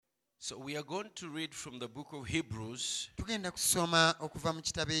So we are going to read from the book of Hebrews, Tugenda kusoma okuva mu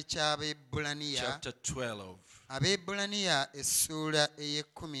kitabo eky'Abebbulaniya, chapter 12, Abebbulaniya essuula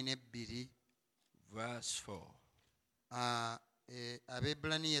ey'12, verse 4.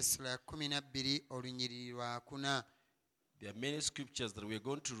 Abebbulaniya essuula ya 12 olunyiriri lwa 4. There are many scriptures that we are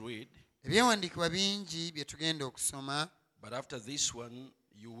going to read, Ebyawandiikibwa bingi bye tugenda okusoma, but after this one,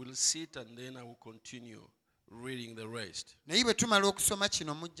 you will sit and then I will continue reading the rest. naye bwe tumala okusoma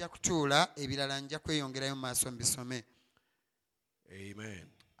kino mujja kutuula, ebirala nja kweyongerayo mu maaso mbisome. Amen.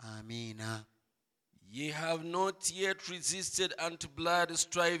 Amiina. Ye have not yet resisted unto blood,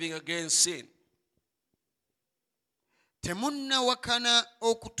 striving against sin. Temunnawakana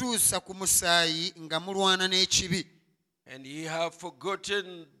okutuusa ku musaayi nga mulwana n'ekibi. And ye have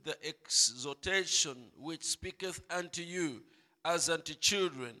forgotten the exhortation which speaketh unto you as unto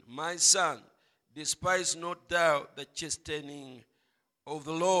children, my son, despise not thou the chastening of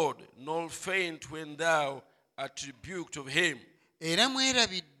the Lord, nor faint when thou art rebuked of him. Era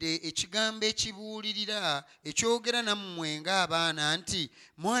mwerabidde ekigambo ekibuulirira ekyogera nammwe ng'abaana nti,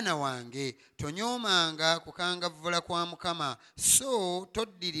 mwana wange, tonyoomanga kukangavvula kwa Mukama, so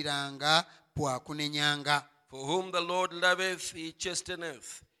toddiriranga bwakunenyanga. For whom the Lord loveth, he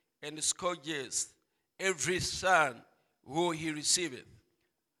chasteneth, and scourgeth every son who he receiveth.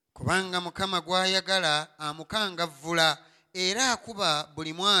 Kubanga Mukama gw'ayagala amukangavvula, era akuba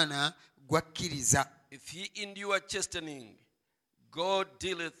buli mwana gw'akkiriza. If ye endure chastening, God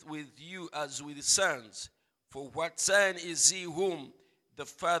dealeth with you as with sons. For what son is he whom the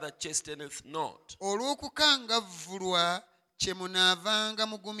Father chasteneth not? Olw'okukangavvulwa kye munaavanga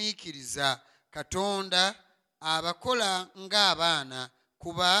mugumiikiriza, Katonda abakola ng'abaana,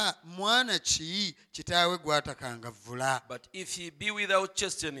 kuba mwana ki kitaawe gw'atakangavvula. But if ye be without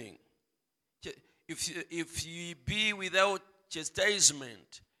chastening, if ye be without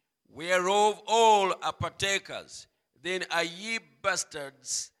chastisement, whereof all are partakers, then are ye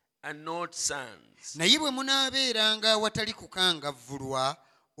bastards and not sons. Naye bwe munaabeeranga awatali kukangavvulwa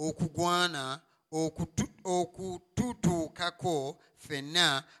okugwana okututuukako,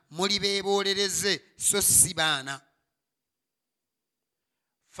 ffenna muli beebolereze so si baana.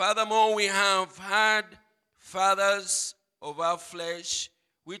 Furthermore, we have had fathers of our flesh,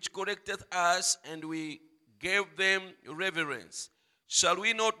 which corrected us, and we gave them reverence. Shall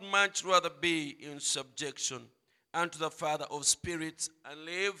we not much rather be in subjection unto the Father of spirits and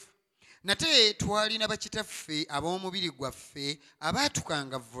live? Nate twalina bakitaffe ab'omubiri gwaffe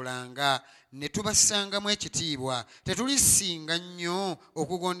abaatukangavvulanga, ne tubassangamu ekitiibwa. Tetulisinga nnyo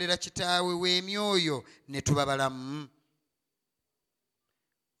okugondera kitaawe w'emyoyo ne tuba balamu.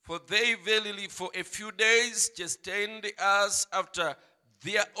 For they verily for a few days chastened us after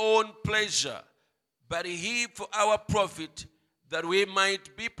their own pleasure, but he for our profit, that we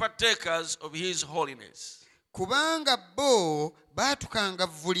might be partakers of his holiness. Kubanga bo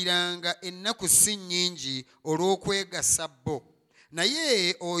baatukangavvuliranga ennaku si nnyingi olw'okwegasa bo,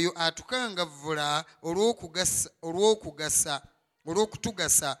 naye oyo atukangavvula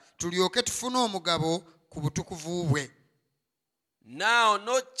olw'okutugasa tulyoke tufune omugabo ku butukuvu bwe. Now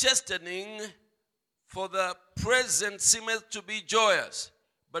no chastening for the present seemeth to be joyous,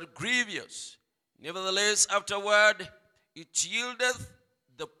 but grievous. Nevertheless, afterward it yieldeth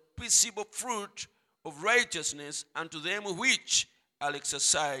the peaceable fruit of righteousness unto them which are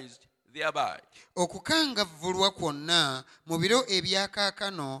exercised thereby. Okukangavvulwa kwonna mu biro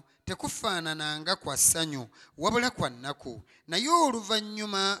ebyakaakano tekufaanananga kwa ssanyu, wabula kwa nnaku, naye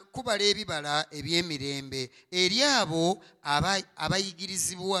oluvannyuma kubala ebibala eby'emirembe eri abo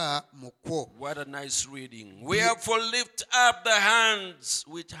abayigirizibwa mu kwo. What a nice reading. Wherefore lift up the hands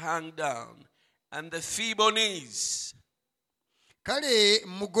which hang down, and the feeble knees. Kale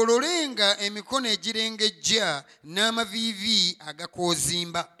mugololenga emikono egirengejja n'amaviivi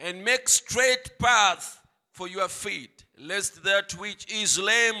agakoozimba. And make straight path for your feet, lest that which is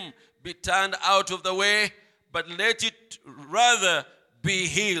lame be turned out of the way, but let it rather be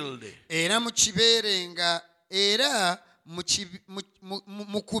healed. Era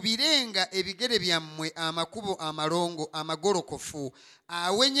mukubirenga ebigere byammwe amakubo amalongo amagolokofu,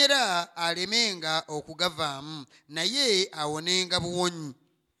 awenyera alemenga okugavaamu, naye awonenga buwonyi.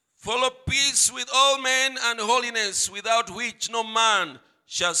 Follow peace with all men and holiness, without which no man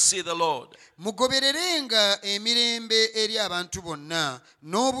shall see the Lord. Mugobererenga emirembe eri abantu bonna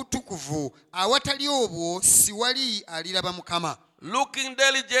n'obutukuvu, awatali obwo siwali aliraba Mukama. Looking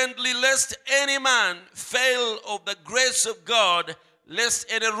diligently lest any man fail of the grace of God, lest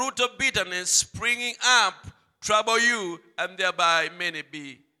any root of bitterness springing up trouble you, and thereby many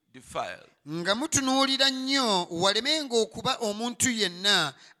be defiled. nga mutunuulira nnyo walemenga okuba omuntu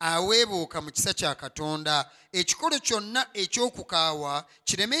yenna aweebuuka mu kisa kya Katonda. Ekikolo kyonna eky'okukaawa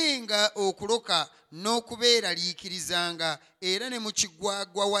kiremenga okuloka n'okubeeraliikirizanga era ne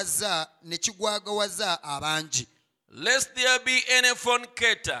kigwagawaza abangi. Lest there be any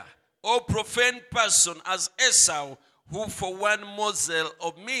fornicator or profane person as Esau, who for one morsel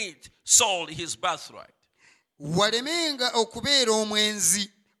of meat sold his birthright. Walemenga okubeera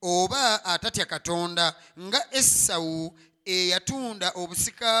omwenzi oba atatya Katonda nga Esawu eyatunda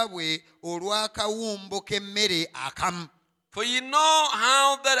obusika bwe olw'akawumbo k'emmere akamu. For ye know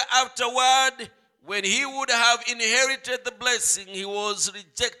how that afterward, when he would have inherited the blessing, he was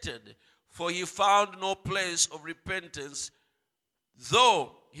rejected, for he found no place of repentance,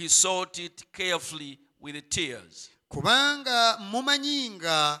 though he sought it carefully with tears. Kubanga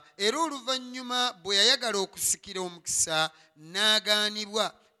mumanyinga era oluvannyuma bwe yayagala okusikira omukisa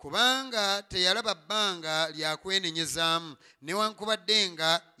n'agaanibwa, kubanga teyalaba bbanga lya kwenenyezaamu newankubadde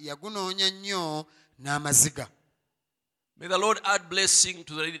nga yagunoonya nnyo n'amaziga. May the Lord add blessing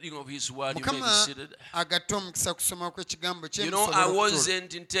to the reading of his word. You may be seated. Agatte omukisa kusoma kw'ekigambo kye. You know, I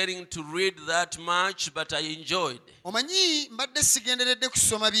wasn't intending to read that much, but I enjoyed. Omanyi mbadde sigenderedde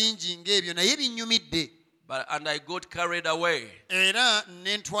kusoma bingi ng'ebyo naye binnyumidde. And I got carried away. Era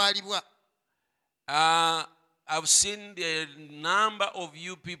ne ntwalibwa. I've seen the number of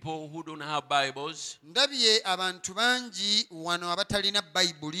you people who don't have Bibles. Ndabye abantu bangi wano abatalina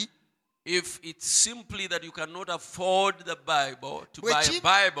Bayibuli. If it's simply that you cannot afford the Bible, to buy a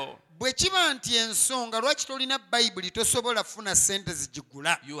Bible, bwe kiba nti ensonga lwaki tolina Bayibuli tosobola kufuna ssente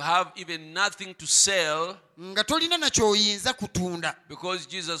zigigula, you have even nothing to sell, nga tolina nakyoyinza kutunda. Because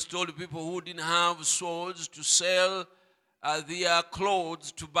Jesus told people who didn't have swords to sell their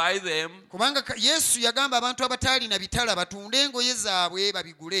clothes, to buy them. Kubanga Yesu yagamba abantu abataalina bitala batunde engoye zaabwe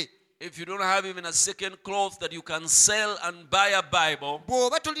babigule. If you don't have even a second cloth that you can sell and buy a Bible,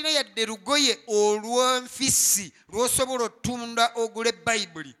 bw'oba tolina yadde lugoye olw'enfisi lw'osobola otunda ogule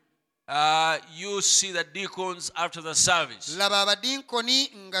Bayibuli, you see the deacons after the service. Laba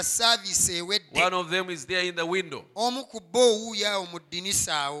abadinkoni nga saavisi ewedde. One of them is there in the window. Omu ku bo owuuya awo mu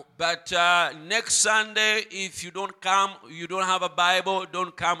ddinisa awo. But next Sunday, if you don't come, you don't have a Bible,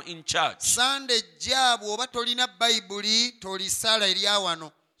 don't come in church. Sunday jja bw'oba tolina Bayibuli tolisala eri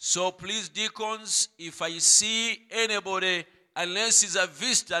awano. So please, deacons, if I see anybody, unless he's a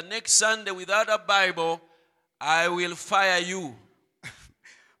visitor next Sunday without a Bible, I will fire you.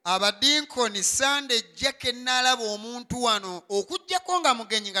 Abadinkoni Sunday jjake naalaba omuntu wano okuggyako nga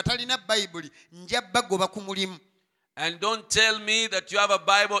mugenyi nga talina Bayibuli nja bagoba ku mulimu. And don't tell me that you have a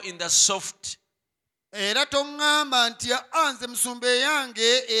Bible in the soft. Era toŋŋamba nti nze musumba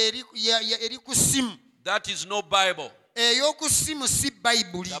eyange eri ku ssimu. That is no Bible. Ey'oku ssimu si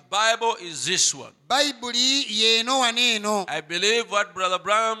Bayibuli. The Bible is this one. Bayibuli yeeno waneeno. I believe what Brother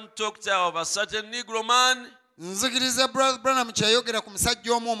Branham talked of a certain Negro man nzikiriza Brother Branham kyayogera ku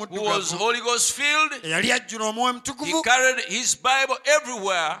musajja omu who was omuddugavu Holy Ghost filled. eyali ajjula omwoyo He mutukuvu. carried his Bible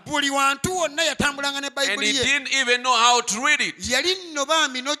everywhere, Buli wantu wonna yatambulanga ne and Bayibuli he ye. didn't even know how to read it. Yali nno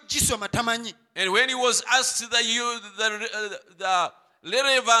bambi n'ogisoma tamanyi. And when he was asked the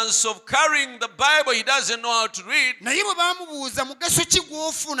relevance of carrying the Bible, he doesn't know how to read. Naye bwe baamubuuza mugaso ki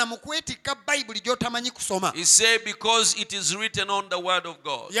gw'ofuna mu kwetikka Bayibuli gy'otamanyi kusoma, He said, because it is written on the Word of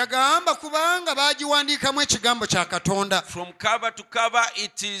God. yagamba kubanga baagiwandiikamu ekigambo kya Katonda. From cover to cover,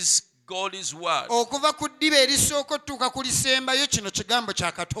 it is God's Word. Okuva ku ddiba erisooka otuuka ku lisembayo kino kigambo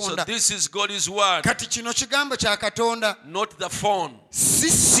kya So Katonda. this is God's Word, Kati kino kigambo kya Katonda, not the phone, si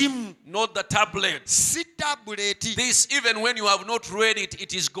ssimu, not the tablet. si tabuleeti. This, even when you have not read it,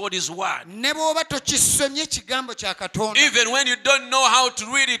 it is God's Word. Ne bw'oba tokisomye kigambo kya Katonda, Even when you don't know how to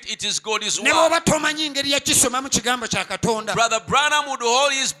read it, it is God's ne Word. bw'oba tomanyi ngeri yakisomamu kigambo kya Katonda. Brother Branham would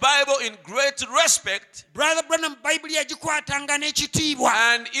hold his Bible in great respect, Brother Branham Bayibuli yagikwatanga n'ekitiibwa.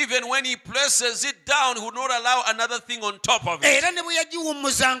 and even when he places it down, he would not allow another thing on top of it, Era ne bwe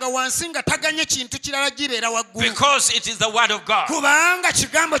yagiwummuzanga wansi nga taganya kintu kirala gibeera waggulu. because it is the Word of God. Kubanga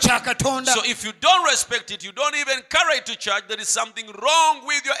kigambo kya Katonda. So if you don't respect it, you don't even carry it to church, there is something wrong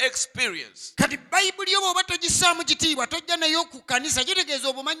with your experience. Kati Bayibuli yo bw'oba togissaamu kitiibwa tojja nayo ku kkanisa kitegeeza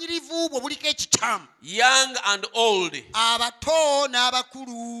obumanyirivu bwo buliko ekikyamu. Young and old. Abato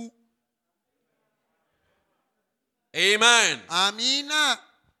n'abakulu. Amen. Amiina.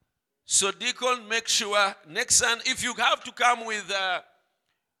 So deacon, make sure next time, if you have to come with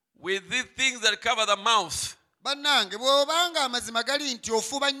these things that cover the mouth, Bannange bw'obanga amazima gali nti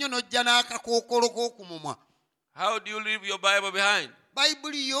ofuba nnyo n'ojja n'akakookolo k'oku mumwa, how do you leave your Bible behind?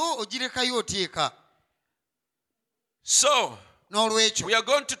 Bayibuli yo ogirekayo oteeka. So n'olwekyo we are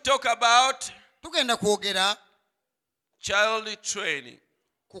going to talk about tugenda kwogera child training.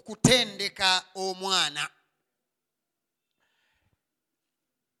 ku kutendeka omwana.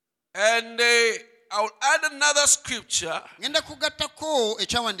 And I'll add another scripture. Ngenda kugattako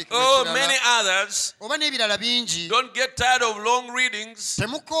ekyawandiikibwa Oh, ekirala many others. oba n'ebirala bingi. Don't get tired of long readings.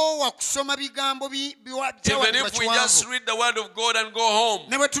 Temukoowa kusoma bigambo Even byawandiikibwa if we just kiwanvu. read the word of God and go home.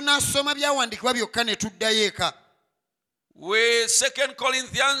 Ne bwe tunaasoma byawandiikibwa byokka ne tuddayo eka. We 2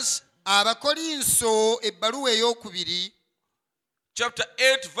 Corinthians Abakolinso ebbaluwa ey'okubiri chapter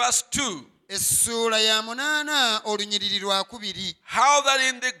 8 verse 2. essuula ya 8 olunyiriri lwa 2. How that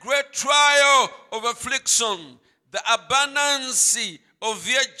in the great trial of affliction, the abundance of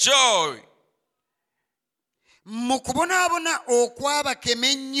their joy, mu kubonaabona okwabakema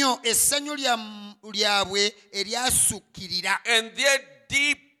ennyo essanyu lyabwe eryasukkirira and their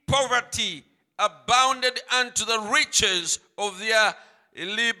deep poverty abounded unto the riches of their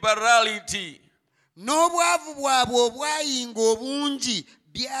liberality. n'obwavu bwabwe obwayinga obungi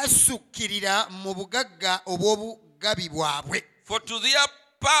byasukkirira mu bugagga obw'obugabi bwabwe. For to their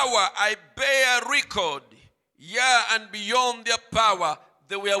power I bear record, yea, and beyond their power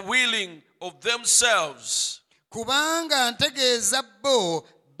they were willing of themselves. Kubanga ntegeeza bo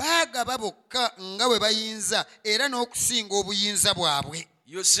baagaba bokka nga bwe bayinza era n'okusinga obuyinza bwabwe.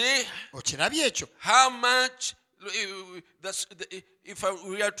 You see Okirabye ekyo? how much, if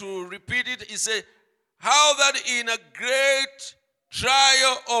we are to repeat it, he said, how that in a great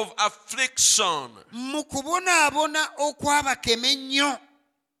trial of affliction, Mu kubonaabona okwabakema ennyo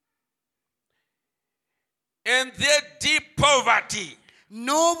and their deep poverty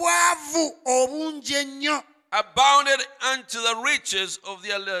n'obwavu obungi ennyo abounded unto the riches of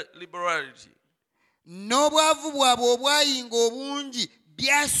their liberality. n'obwavu bwabwe obwayinga obungi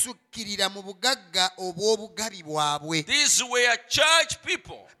byasukkirira mu bugagga obw'obugabi bwabwe. These were church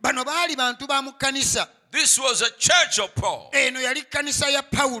people. Bano baali bantu ba mu kkanisa. This was a church of Paul. Eno yali kkanisa ya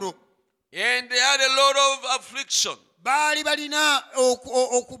Pawulo. And they had a lot of affliction. Baali balina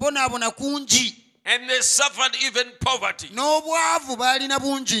okubonaabona kungi. And they suffered even poverty. N'obwavu baalina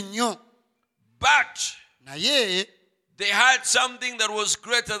bungi nnyo. But Naye they had something that was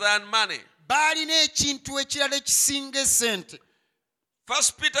greater than money. baalina ekintu ekirala ekisinga essente.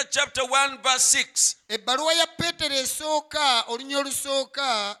 1 Peter chapter 1 verse 6. Ebbaluwa ya Peetero esooka olunya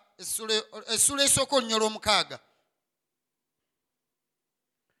olusooka essula esooka olunya olw'omukaaga.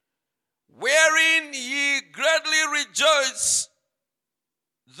 Wherein ye greatly rejoice,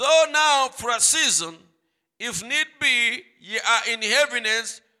 though now for a season, if need be, ye are in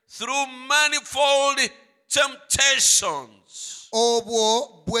heaviness through manifold temptations.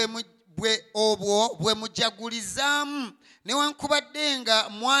 Obwo bwe mujagulizaamu newankubadde nga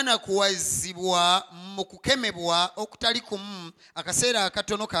mwana kuwazibwa mu kukemebwa okutali kumu akaseera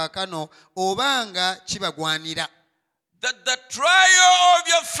akatono kaakano obanga kibagwanira. That the trial of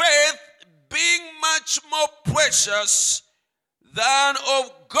your faith, being much more precious than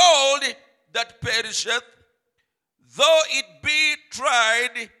of gold that perisheth, though it be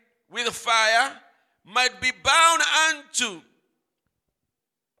tried with fire, might be bound unto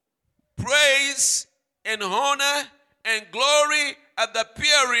praise and honor and glory at the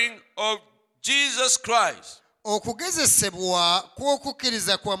appearing of Jesus Christ. Okugezesebwa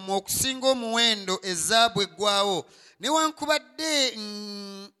kw'okukkiriza kwammwe okusinga omuwendo ezaabu eggwaawo newankubadde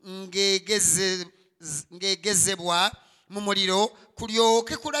ng'egezebwa mu muliro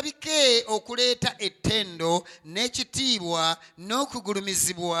kulyoke kulabike okuleeta ettendo n'ekitiibwa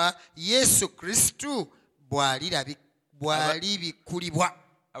n'okugulumizibwa Yesu Kristo bw'ali bikkulibwa.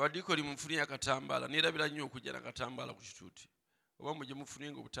 Abadikoli munfunye akatambaala neerabira nnyo okujja n'akatambaala ku kituuti oba mujje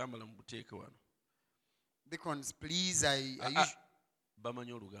mufunenga obutambaala mubuteeke wano. Deacons, please,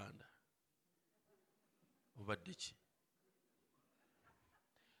 Bamanyi Oluganda obadde ki?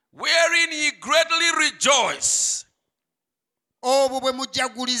 Wherein ye greatly rejoice, obwo bwe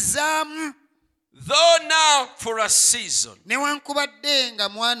mujagulizaamu though now for a season, newankubadde nga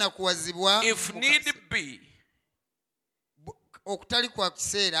mwana kuwazibwa if need be, okutali kwa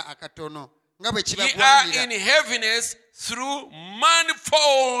kiseera akatono nga bwe ye are in kibagwanira. heaviness through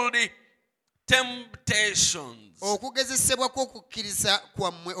manifold temptations. Okugezesebwa kw'okukkiriza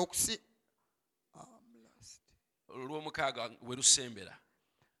kwammwe Olw'omukaaga we lusembera.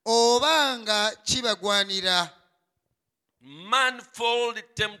 obanga kibagwanira. Manifold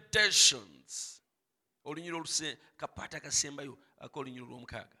temptations. Olunyiro kapaata kasembayo ak'olunyiro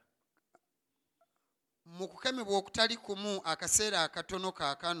lw'omukaaga. Mu kukemebwa okutali kumu akaseera akatono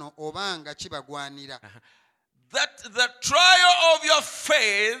kaakano obanga kibagwanira. That the trial of your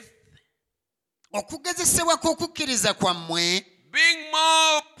faith, Okugezesebwa kw'okukkiriza kwammwe, being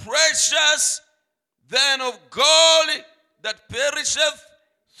more precious than of gold that perisheth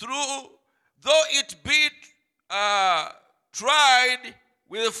through, though it be tried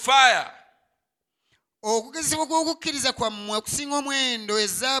with fire. Okugezebwa kw'okukkiriza kwammwe okusinga omuwendo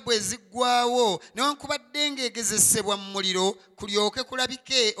ezaabu eziggwaawo newankubadde ng'egezesebwa mu muliro kulyoke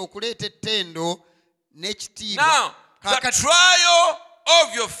kulabike okuleeta ettendo n'ekitiibwa. Now, the trial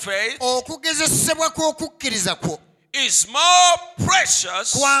of your faith okugezesebwa kw'okukkiriza kwo is more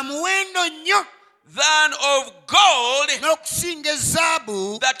precious kwa muwendo nnyo than of gold n'okusinga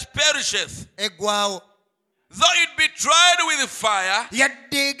ezaabu that perisheth. eggwaawo, Though it be tried with fire,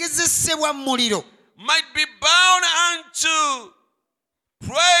 yadde egezesebwa mu muliro, might be bound unto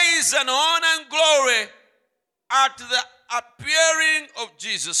praise and honor and glory at the appearing of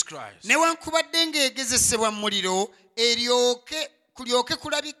Jesus Christ. newankubadde ng'egezesebwa mu muliro kulyoke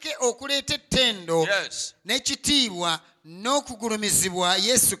kulabike okuleeta ettendo Yes. n'ekitiibwa n'okugulumizibwa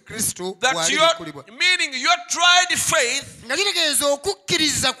Yesu Kristo That bw'alibikulibwa. meaning your tried faith, Nga kitegeeza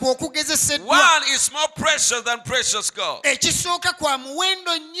okukkiriza kwo okugezeseddwa one is more precious than precious gold. ekisooka kwa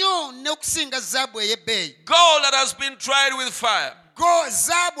muwendo nnyo n'okusinga zaabu ey'ebbeeyi. Gold that has been tried with fire,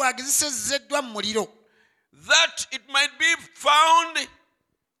 Zaabu agezesezeddwa mu muliro, that it might be found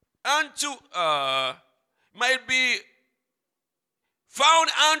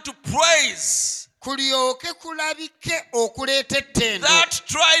unto praise. kulyoke kulabike okuleeta ettendo. That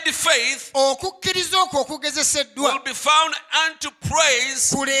tried faith Okukkiriza okwo okugezeseddwa will be found unto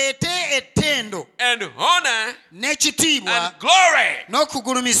praise kuleete ettendo and honor n'ekitiibwa and glory.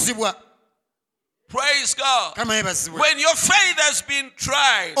 n'okugulumizibwa. Praise God. Kama yeebazibwe. When your faith has been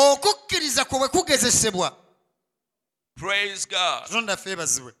tried, Okukkiriza kwe bwe kugezesebwa, praise God. Katonda ffe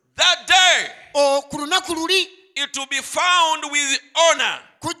yeebazibwe, That day ku lunaku luli it will be found with honor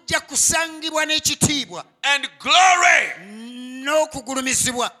kujja kusangibwa n'ekitiibwa and glory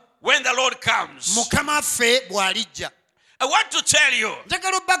n'okugulumizibwa when the Lord comes. Mukama waffe bw'alijja. I want to tell you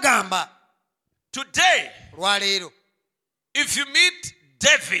Njagala obbagamba today, olwaleero, if you meet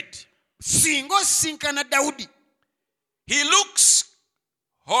David, singa osinkana Dawudi, he looks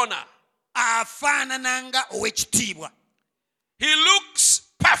honor. afaanana nga ow'ekitiibwa, He looks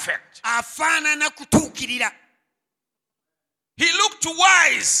perfect. afaanana kutuukirira, He looked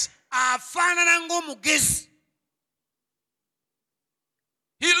wise. afaanana ng'omugezi,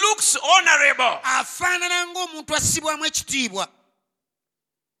 He looks honorable. afaanana ng'omuntu assibwamu ekitiibwa.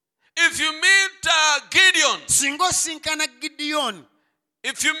 If you meet Gideon, Singa osinkana Gideoni,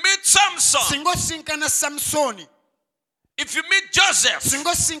 if you meet Samson, singa osinkana Samusooni, if you meet Joseph,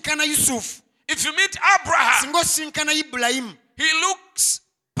 singa osinkana Yusufu, if you meet Abraham, singa osinkana Ibulayimu, he looks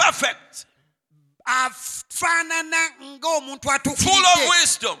perfect, afaanana ng'omuntu full of atuukiridde,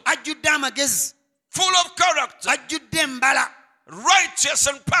 wisdom, ajjudde amagezi, full of character, ajjudde embala, righteous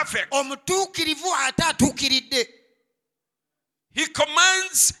and perfect. omutuukirivu ate atuukiridde, He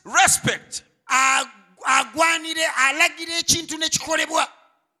commands respect. agwanire, alagira ekintu ne kikolebwa.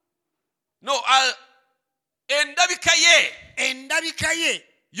 No, endabika ye Endabika ye,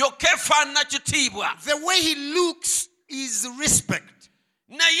 yokefaanana kitiibwa. the way he looks is respect.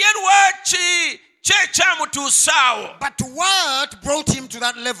 Naye lwaki kyekyamutuusaawo? But what brought him to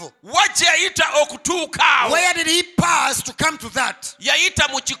that level? Wajja yayita okutuukaawo? Where did he pass to come to that?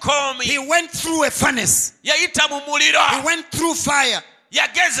 Yayita mu kikoomi, He went through a furnace. yayita mu muliro, He went through fire. He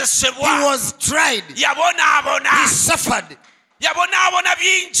yagezesebwa, was tried. yabonaabona, He suffered. yabonaabona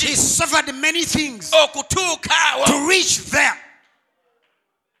He bingi suffered many things okutuukaawo. to reach there.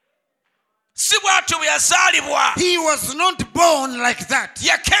 Si bw'atyo bwe yazaalibwa, He was not born like that.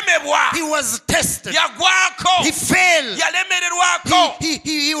 yakemebwa, He was tested. yagwako, He failed. yalemererwako,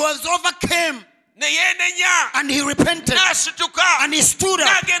 He was overcame ne yeenenya, and he repented n'asituka, and he stood up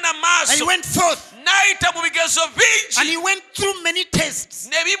n'agenda and maaso, he went forth n'ayita mu bigezo and bingi, he went through many tests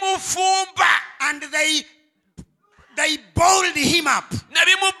ne bimufumba, and they boiled him up ne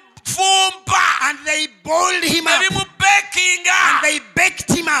bimufumba, and they boiled him ne up bimubeekinga and they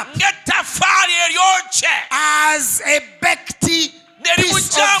baked him up ng'ettafaali eryokye, as a baked ne piece of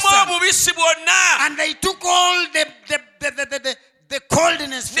limuggyamu stuff. obubisi bwonna, And they took all the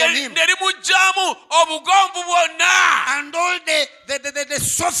coldness from him ne limuggyamu obugonvu bwonna, and all the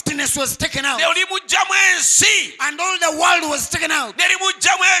softness was taken out ne limuggyamu ensi, and all the world was taken out ne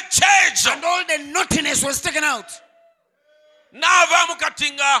limuggyamu ekyejo, and all the naughtiness was taken out. n'avaamu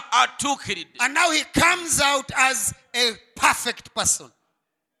kati nga atuukiridde. And now he comes out as a perfect person.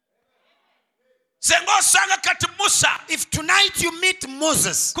 Senga osanga kati Musa, If tonight you meet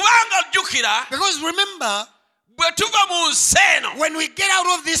Moses, kubanga jjukira, because remember, bwe tuva mu nsi eno when we get out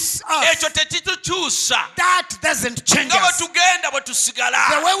of this ekyo earth, tekitukyusa that doesn't change nga bwe us. tugenda bwe The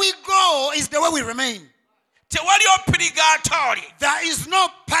tusigala. way we go is the way we remain. Tewali opirigaatooli There is no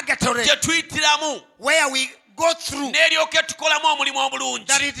purgatory gye tuyitiramu where we go through n'eryoke tukolamu omulimu omulungi.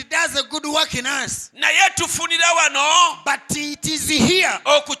 that it does a good work in us. Naye tufunira wano But it is here.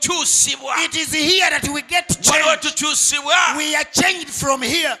 okukyusibwa. It is here that we get Wano we changed. tukyusibwa. We are changed from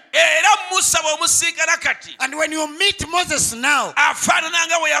here. Era Musa bw'omusinkana kati And when you meet Moses now, afaanana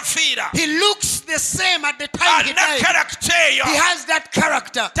nga bwe yafiira. he looks the same at the time he Alina died. karakita eyo. He has that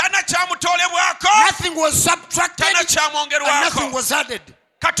character. Tana kyamutoolebwako, Nothing was subtracted tana and nothing kyamwongerwako. was added.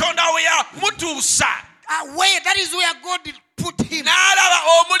 Katonda we yamutuusa That is where God put him. n'alaba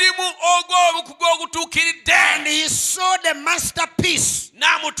omulimu ogw'obukugu ogutuukiridde And he saw the masterpiece.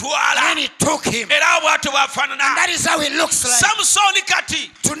 n'amutwala. And he took him. Era bw'atyo And bw'afaanana. that is how he looks like. Samusoni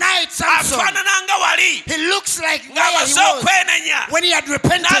kati Tonight, Samson, afaanana nga wali he looks like where he ng'amaze was okwenenya. when he had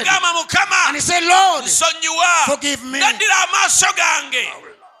repented. N'agamba Mukama, And he said, Lord, nsonyiwa. forgive me. Naddira amaaso gange.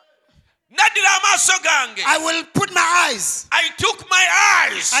 Naddira amaaso gange. I will put my eyes. I took my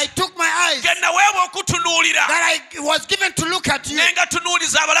eyes. I took my eyes Ge naweebwa okutunuulira. that I was given to look at you. Naye nga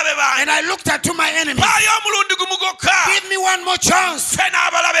tunuuliza abalabe And bange. I looked at to my enemies. Paayo omulundi gumu gwokka. Give me one more chance Ffe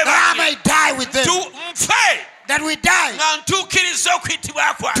n'abalabe that I bange. might die with them. Nfe That we die. nga ntuukiriza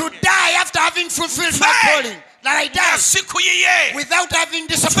okuyitibwa To kwange. die after having fulfilled my Faith. calling. That I Nga die sikuyiye. without having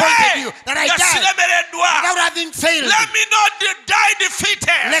disappointed you. That I Nga die siremereddwa. without having failed. Let me not die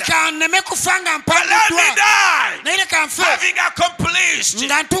defeated. Leka nneme kufa nga But let me mpangiddwa. die Naye leka nfe having accomplished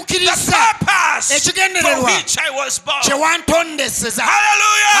nga the ntuukiriza purpose for ekigendererwa which I was born. kye wantondeseza.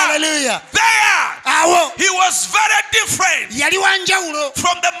 Hallelujah. Hallelujah. There, Awo he was very different yali wanjawulo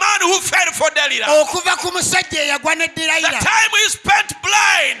from the man who fell for Delilah. okuva ku musajja eyagwa ne The Delayira. time he spent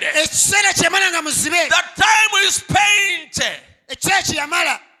blind, Ekiseera kye yamala nga muzibe. the time he spent Ekiseera kye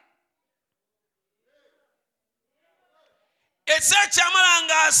yamala. ekiseera kyamala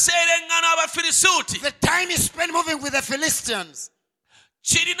ng'aseereŋŋana Abafirisuuti The time he spent moving with the Philistines.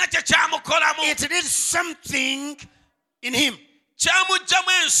 kirina kye kyamukolamu. It did something in him.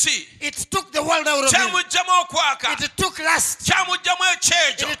 Kyamuggyamu ensi, It took the world out of him. kyamuggyamu okwaka, It took lust. kyamuggyamu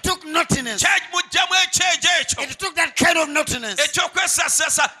ekyejo, It took naughtiness. kyamuggyamu ekyejo ekyo It took that kind of naughtiness. It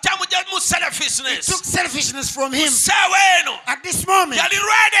ekyokwesasasa, kyamuggyamu took selfishness. selfishness from him. Ssaawa eno At this moment, yali he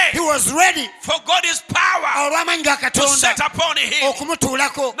ready was ready for God's power olw'amaanyi ga to set Katonda upon him.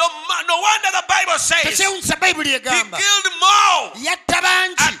 okumutuulako. No wonder the Bible says Tekyewuunyisa Bayibuli he egamba killed more yatta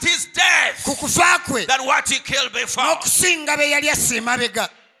bangi at his death ku kufa kwe than what he killed before. n'okusinga be yali asse emabega.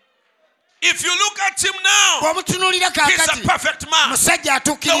 If you look at him now, Bw'omutunuulira he's a kaakati perfect man. musajja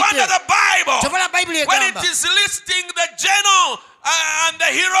No wonder atuukiridde. the Bible, Kyobola Bayibuli when it egamba is listing the general and the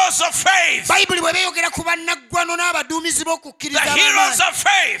heroes of faith, Bayibuli bwe beeyogera ku bannaggwano n'abaduumizi the b'okukkiriza heroes ab'amaanyi, of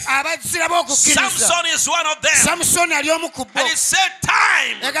faith, abazira b'okukkiriza, Samson is one of them. samusoni ali omu ku bo. And he said,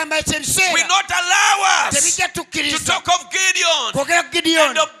 time Yagamba ekyo will ebiseera not allow us tebijja to tukkiriza talk of Gideon kwogera ku Gideoni,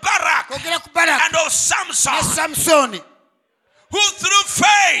 and of Barak kwogera ku Baraka and of ne Samson, samusoni, who through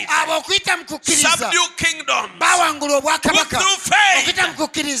faith abo okuyita mu kukkiriza subdue kingdoms. baawangula Who obwakabaka, through faith, okuyita mu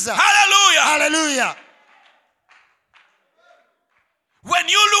kukkiriza. hallelujah. Haleluya. When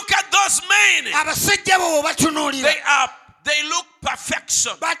you look at those men, Abasajja bo batunuulira they look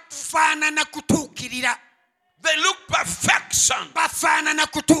perfection. bafaanana kutuukirira, They look perfection. bafaanana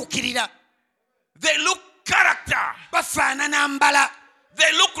kutuukirira, They look character. bafaanana mbala,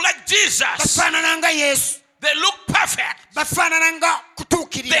 They look like Jesus. bafaanana nga Yesu, They look perfect. bafaanana nga They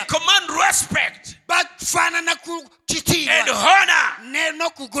kutuukirira, command respect bafaanana ku and kitiibwa honor.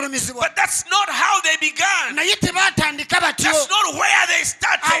 n'okugulumizibwa. But that's not how they began. Naye tebaatandika batyo, That's not where they awo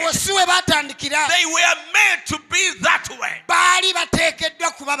started. si we baatandikira. They were made to be that way. Baali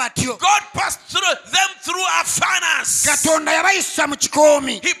bateekeddwa kuba batyo. God passed them through a furnace. Katonda yabayisa mu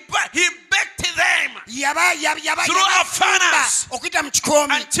kikoomi, He baked them yabafumba through a furnace okuyita mu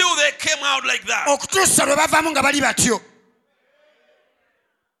kikoomi until they came out like that. okutuusa lwe bavaamu nga bali batyo.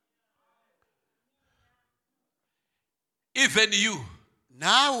 Even you,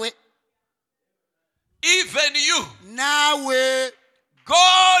 Naawe, even you, naawe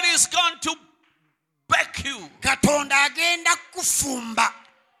God is going to bake you. Katonda agenda kufumba,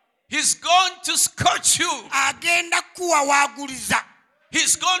 He's going to scorch you. agenda kuwawaaguliza,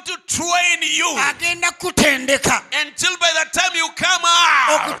 He's going to train you agenda kutendeka until by the time you come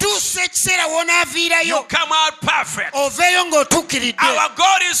out, okutuusa ekiseera you w'onaaviirayo come out perfect. oveeyo ng'otuukiridde. Our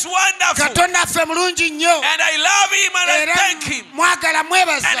God is wonderful. Katonda affe mulungi nnyo And I love him and I era thank him. mwagala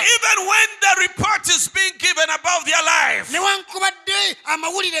mwebaza. And even when the report is being given about their life, Newankubadde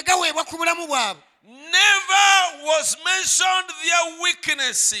amawulire gaweebwa ku bulamu bwabwe, never was mentioned their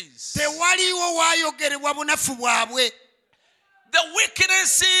weaknesses. tewaliwo waayogerebwa bunafu bwabwe. The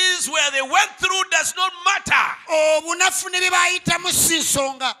weaknesses where they went through does not matter. Obunafu ne bye baayitamu si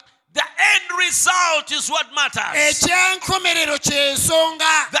nsonga. The end result is what matters. Ekyankomerero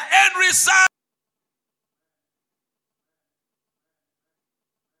ky'ensonga. The end result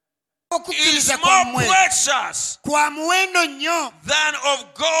is okukkiriza more kwammwe precious kwa muwendo nnyo than of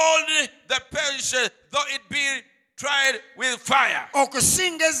gold that perishes, though it be tried with fire.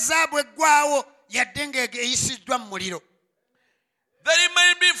 okusinga ezaabu eggwaawo yadde ng'eyisiddwa mu muliro. That it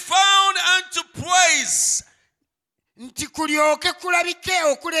may be found unto praise nti kulyoke kulabike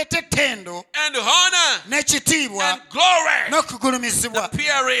okuleeta ettendo and honor n'ekitiibwa and glory, n'okugulumizibwa the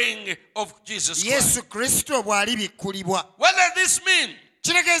appearing of Jesus Christ. yesu kristo bw'ali bikkulibwa. What does this mean?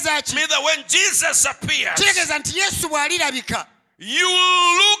 Kitegeeza ki? Mean that when Jesus appears, Kitegeeza nti yesu bw'alirabika you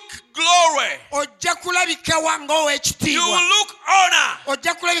look glory, ojja kulabika nga you ow'ekitiibwa, look honor,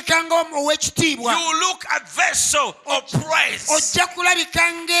 ojja kulabika nga ow'ekitiibwa, you look a vessel of praise. ojja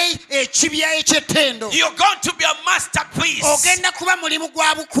kulabika ng'ekibya eky'ettendo, You're going to be a masterpiece. ogenda kuba mulimu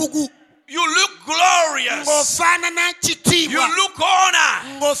gwa bukugu, You look glorious. ng'ofaanana kitiibwa, You look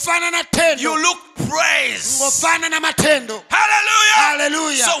honor. ng'ofaanana ttendo, You look praise. ng'ofaanana matendo. Hallelujah.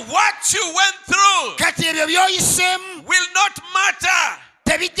 Hallelujah. So what you went through Kati ebyo by'oyiseemu will not matter.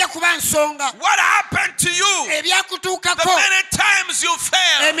 tebijja kuba nsonga. What happened to you? The Ebyakutuukako, many times you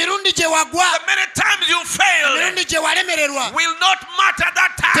failed, emirundi gye wagwa, the many times you failed emirundi gye walemererwa, will not matter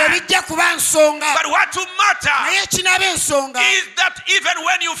that time. tebijja kuba nsonga. But what will matter Naye ekinaaba ensonga is that even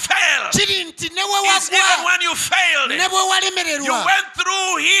when you failed, kiri nti ne we is even wagwa, when you failed, ne bwe you walemererwa, went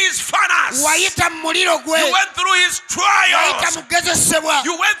through his furnace. wayita mu muliro gwe, You went through his wayita trials. mu kugezesebwa,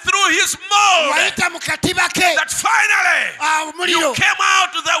 You went through his mold. wayita mu katiba ke, That finally omuliro you came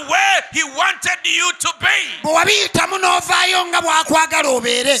out the way he wanted you to be. bwe wabiyitamu n'ovaayo nga bw'akwagala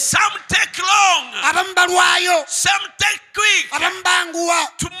obeere. Some take long, Abamu balwayo, some take quick abamu banguwa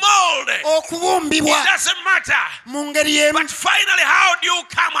to mold. It okubumbibwa doesn't matter. mu ngeri y'emu. But finally, how do you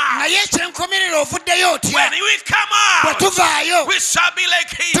come out? Naye ekyenkomerero ovuddeyo otya? When we come Bwe out, tuvaayo we shall be like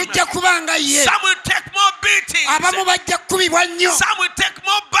him. tujja kuba nga ye. Some will take more beatings. Abamu bajja kukubibwa nnyo, Some will take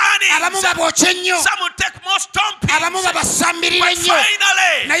more abamu burnings. babookye nnyo, Some will take more stompings. abamu babasambirire But nnyo.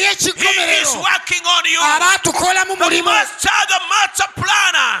 finally, Naye he is ekikomerero working on you. aba atukolamu The mulimu. master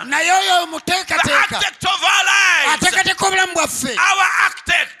planner, Naye oyo the omuteekateeka, architect of our lives, ateekateeka obulamu bwaffe, our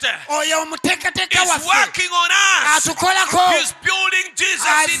architect oyo omuteekateeka is waffe working on us. atukolako, He's building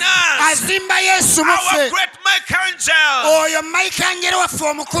Jesus in us. azimba yesu mu Our ffe, great archangel. oyo mayikanjero waffe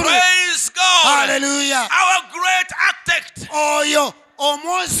omukulu. Praise God. Haleluya. Our great architect. Oyo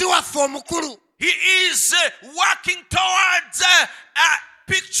omwozi waffe omukulu He is working towards a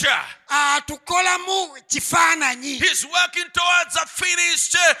picture. atukolamu kifaananyi, He's working towards a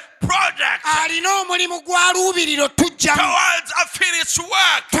finished project. alina omulimu gw'aluubiriro tujjamu, Towards a finished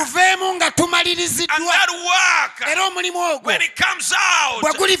work. tuveemu nga And tumaliriziddwa. that work, Era omulimu ogwo when it comes out,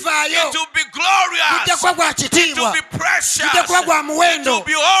 bwe gulivaayo it will be glorious. gujja kuba gwa It will kitiibwa, be precious. gujja kuba gwa It muwendo, will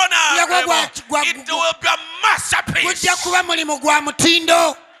be honorable. Gujja kuba gwa- It will be a masterpiece. gujja kuba mulimu gwa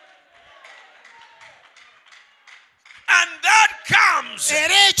mutindo. And that comes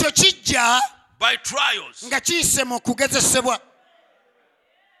Era ekyo kijja by trials. nga kiyise mu kugezesebwa.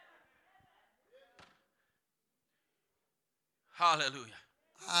 Hallelujah.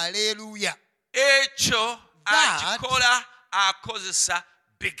 Aleluya. Ekyo That- akikola akozesa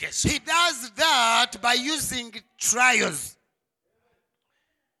bigezo. He does that by using trials.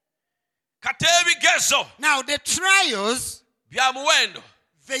 Kate ebigezo Now the trials, bya muwendo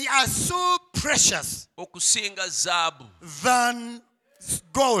they are so precious okusinga zaabu than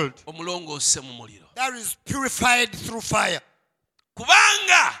gold omulongoose mu muliro. that is purified through fire.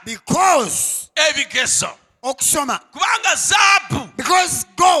 Kubanga Because ebigezo, okusoma, kubanga zaabu because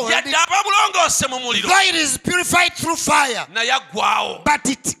gold, yadde aba bulongoose mu muliro though it is purified through fire, naye aggwawo. but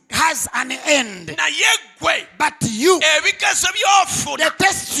it has an end. Naye gwe But you, ebigezo by'ofuna the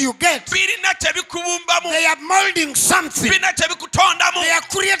tests you get, birina kyebikubumbamu, they are molding something. birina kyebikutondamu They are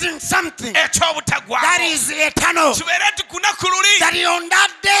creating something that eky'obutagwawo. is eternal. Kibeere nti ku lunaku luli That on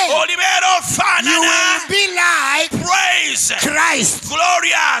that day, olibeera you ofaanana will be like praise, Christ.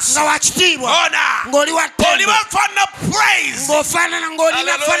 glorious, Nga wakitiibwa, honor. ng'oli wa ttendo, Oliba ofaanana praise, ng'ofaanana ng'olina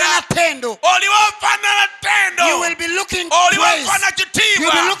Hallelujah. faanana ttendo. oliba ofaanana ttendo, You will be looking oliba praise. ofaanana You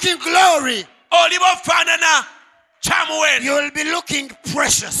will be kitiibwa, looking glory. oliba ofaanana kyamuwendo. You will be looking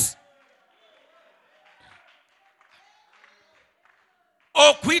precious.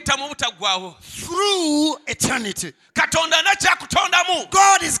 okuyita mu butagwawo through eternity. katonda nakyakutondamu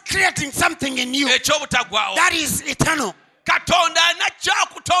God is creating something in you ekyobutagwawo that is eternal. katonda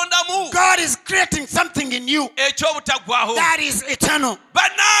nakyakutondamu God is creating something in you ekyobutagwawo that is eternal.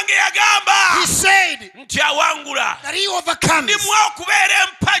 bannange yagamba He said nti awangula that he overcomes. ndimuwa okubeera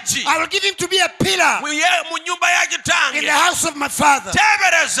empagi I will give him to be a pillar mu nyumba ya in the kitange house of my father.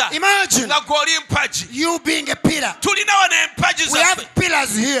 teebereza Imagine nga gw'oli mpagi you being a pillar. tulina wano empagi We zaffe have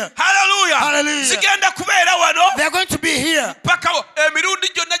pillars here. haleluya Hallelujah. zigenda kubeera wano They are going to be here paka emirundi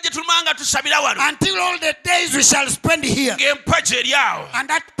gyonna gye tulumanga tusabira wano until all the days we shall spend here. ng'empagi eri awo And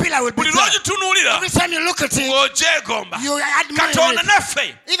that pillar will be buli there. lwogitunuulira Every time you look at it, ng'ogyegomba you admire katonda it.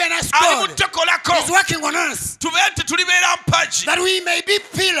 naffe Even as ali God mutekolako is working on us, tube nti tulibeera mpagi that we may be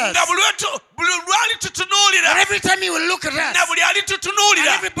pillars. nga buli lwali And tutunuulira every time you will look at na us, buli ali and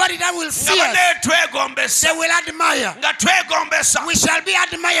tutunuulira everybody that will nga see us, bane twegombesa they will admire. nga twegombesa We shall be naye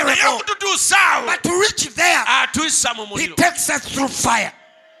admirable. okututuusa awo But to reach there, atuyisa mu he muliro takes us through fire.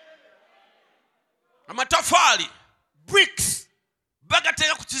 amatafaali Bricks,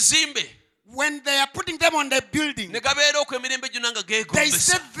 bagateeka ku kizimbe when they are putting them on the building, ne gabeera okwo emirembe gyonna nga they geegombesa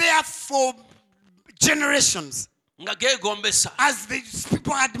sit there for generations nga geegombesa as these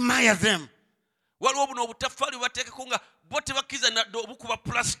people admire them. waliwo buno obutafaali bwebateekako nga bo tebakkiriza nadde obukuba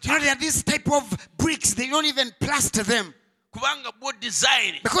You plastic know, there are these type of bricks, they don't even plaster them. kubanga bo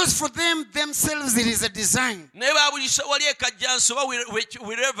design Because for them themselves, it is a design. naye babulisa wali ekajjansi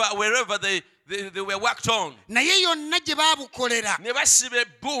oba wherever they were worked on Naye yonna gye baabukolera, ne basiba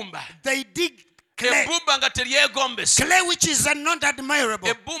ebbumba they dig clay, ebbumba nga teryegombesa clay which is not admirable.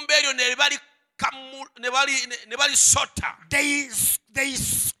 ebbumba eryo ne balisota They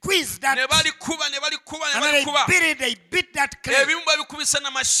squeeze that, ne balikuba ne balikuba ne and then balikuba they beat that clay. ebimu babikubisa na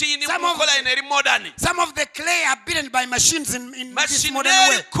mashini Some of- mukola eno eri modern Some of the clay are beaten by machines in this mashini modern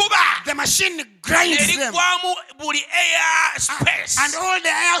way. nerikuba The machine grinds them, nerigwamu buli air space and all the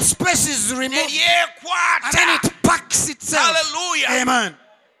air space is removed, and then neryekwata it packs itself. haleluya Amen.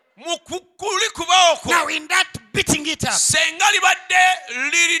 mu kulikuba okwo Now, in that beating it up, senga libadde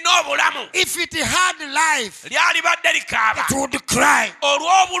lirina obulamu if it had life, lyalibadde likaaba it would cry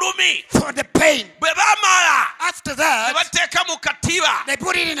olw'obulumi for the pain. bwe bamala After ne that, bateeka mu katiba they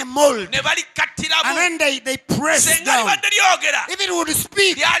put it in a mold, ne balikattiramu and then they press senga down. libadde lyogera If it would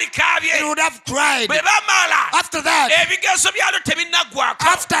speak, it lyalikaabye would have cried. bwe bamala After that, ebigezo byalo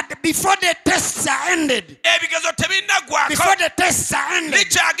tebinnagwako before the tests are ended, ebigezo tebinnagwako before the tests are ended,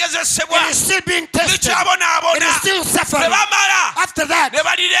 likyagezesebwa it is still being tested. It likyabonaabona is still bwe suffering. bamala After that, ne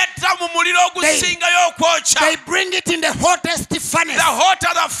balireeta mu muliro ogusingayo okwokya they bring it in the hottest furnace. the hotter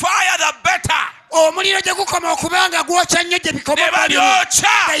the fire the better Omuliro gye gukoma okuba nga gwokya nnyo gye bikoma ne omuliro.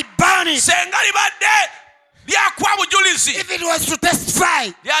 balyokya They burn it. senga libadde lyakwa bujulizi If it was to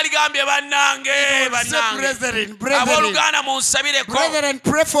testify, lyaligambye bannange say, brethren, abooluganda munsabireko brethren,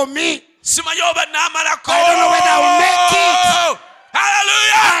 pray for me. simanyi oba naamalako I don't know whether I'll make it.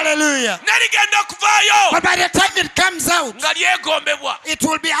 haleluya Hallelujah. ne ligenda okuvaayo But by the time it comes out, nga lyegombebwa it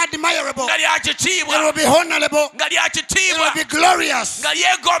will be admirable. nga lya It will kitiibwa be honorable. nga lya It kitiibwa will be glorious. nga It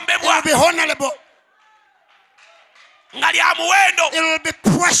lyegombebwa will be honorable. nga lya muwendo It will be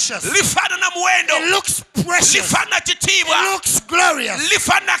precious. lifaanana muwendo It looks precious. lifaanana It kitiibwa looks glorious.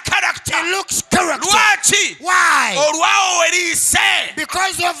 lifaanana It karakita looks character. lwaki Why? olwawo we liyise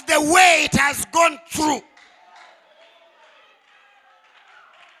Because of the way it has gone through.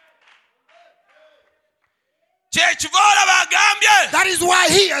 kyekiva olaba agambye That is why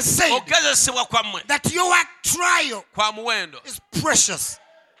he has said okugezesebwa kwammwe that your trial kwa muwendo is precious.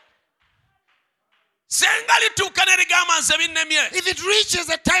 senga lituuka ne ligamba nze binnemye If it reaches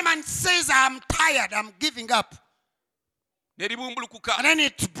a time and says, I'm tired, I'm giving up, ne libumbulukuka and then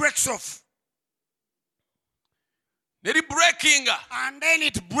it breaks off, ne libreakinga and then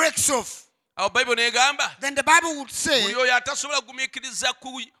it breaks off, awo bayibuli negamba then the Bible would say buli oyo atasobola kugumiikiriza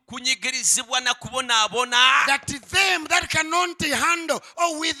kunyigirizibwa na kubonaabona that them that cannot handle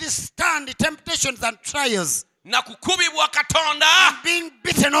or withstand temptations and trials na kukubibwa katonda and being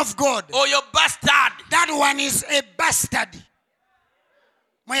beaten of God, oyo bastard that one is a bastard.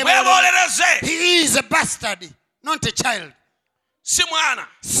 weeboleleze He is a bastard, not a child. si mwana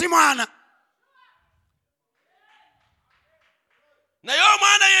Simwana. naye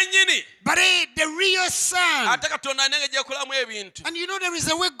omwana yennyini But the real son, ate katonda nenge gyekolamu ebintu and you know there is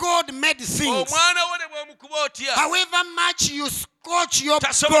a way God made things. omwana wo ne bw'omukuba otya However much you coach your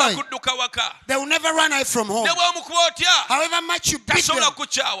tasobola boy, kudduka waka they will never run away from home. ne bw'omukuba otya However much you beat them, tasobola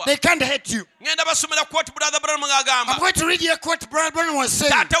kukyawa. they can't hate you. Ngenda basomera quote brother Branham I'm agamba going to read you what Brother Branham was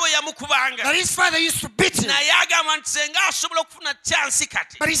saying. taata we yamukubanga That his father used to beat him. naye agamba nti senga asobola okufuna chansi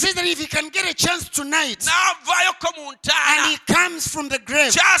kati But he says that if he can get a chance tonight n'avaayoko mu and ntaana he comes from the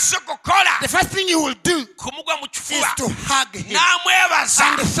grave, ky'asooka okukola the first thing he will do kumugwa mu is kifuba to hug him n'amwebaza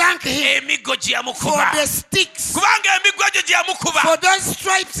and thank him emiggo gye for yamukuba the sticks, kubanga emiggo gye gye yamukuba for those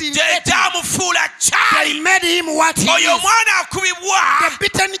stripes he gye made him. gyamufuula They kyali made him what he oyo is. omwana akubibwa The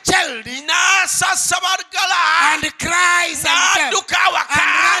beaten child n'asasabagala and cries and n'adduka awaka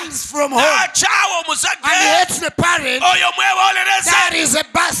runs from home n'akyawa and omuzadde hates the parent. oyo mwewolereze That is a era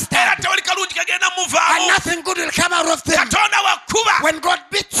bastard, tewali kalungi kagenda and muvaamu nothing good will come out of them. katonda wakuba When God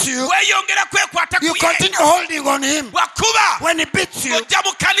beats you, weeyongera kwekwata you ku ye continue holding on him. wakuba When he beats you, ng'ojja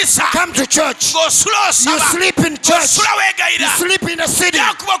mu kanisa come to church. ng'osula You osaba sleep in church. ng'osula You weegayira sleep in the city.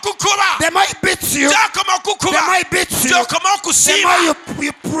 gyakuba okukuba The more he beats you, gyakoma the okukuba more he beats you, gyokoma the okusiiba more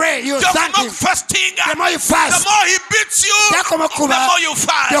you pray, you thank gyokoma him. okufastinga The more you the fast, more he beats you gyakoma the okuba, more you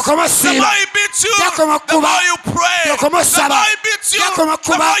fast gyokoma the osiiba, more he beats you gyakoma the okuba, more you pray gyokoma the osaba, more he beats you gyakoma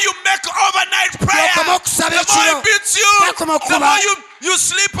the okuba, more you make overnight prayer gyokoma okusaba the more he ekiro, beats you gyakoma the okuba, more you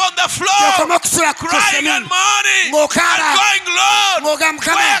sleep on the floor gyokoma okusula ku crying and kusemi, mourning and ng'okaaba, going Lord ng'ogamba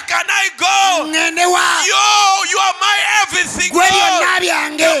Mukama, where can I go ŋŋende wa? you are my everything Gwe Lord byonna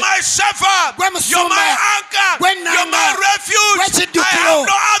byange, you're my shepherd gwe you're my musumba, anchor gwe you're nnanga, my gwe refuge I kiddukiro, have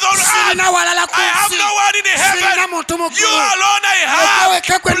no other on earth sirina walala ku I have nsi, no one in sirina heaven muntu mu you ggulu, alone I Gwe have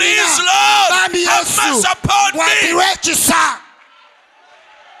wekka gwe please nnina, Lord bambi have Yesu, mercy upon me wampirwa ekisa,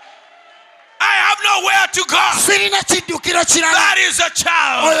 I have nowhere to go sirina kiddukiro kirala. that is a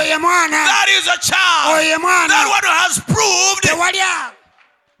child Oyo ye mwana, that is a child oyo ye that mwana, one who has proved tewali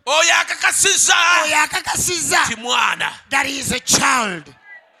oyo akakasizza oyo akakasizza ti mwana that he is a child.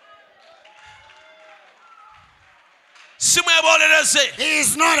 simwebolereze He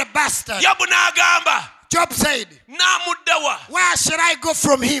is not a bastard. yobu n'agamba Job said, n'amuddawa where shall I go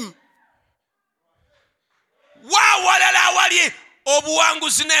from him? waawalala awali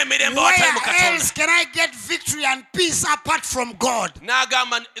obuwanguzi n'emirembe awatali mu Where katonda else can I get victory and peace apart from God?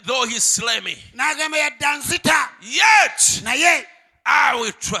 n'agamba though he slay me N'agamba yadde anzita, yet naye I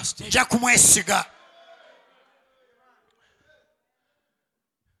will trust him. nja kumwesiga.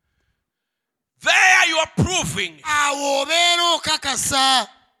 There you are proving Awo obeera okakasa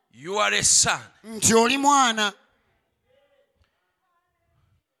you are a son. nti oli mwana.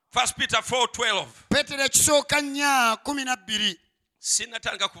 1 Peter 4:12. Peetero ekisooka 4:12.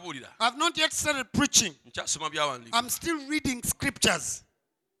 Sinnatandika kubuulira. I've not yet started preaching. Nkyasoma byawandiika. I'm still reading scriptures.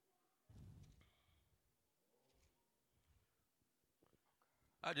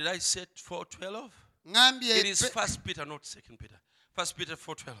 Did I say 4:12? It Ngambye is 1 Peter, not 2 Peter. 1 Peter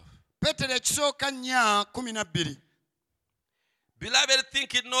 4:12. Peetero ekisooka 4:12. Beloved,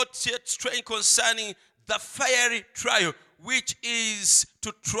 think it not yet strange concerning the fiery trial, which is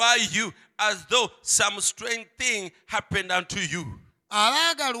to try you, as though some strange thing happened unto you.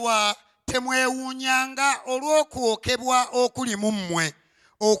 Abaagalwa temwewuunyanga olw'okwokebwa okuli mu mmwe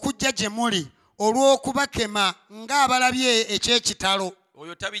okujja gye muli olw'okubakema ng'abalabye eky'ekitalo.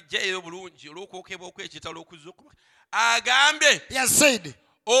 Oyo tabijjayo bulungi olw'okwokebwa okw'ekitalo okuzza okuba. Agambye He has said,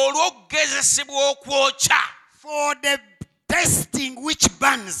 olw'okugezesebwa okwokya. for the testing which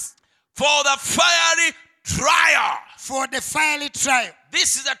burns, For the fiery trial. for the fiery trial.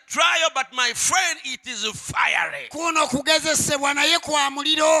 This is a trial, but my friend, it is fiery. Kuno kugezesebwa naye kwa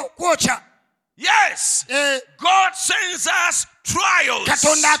muliro kwokya. Yes. God sends us trials.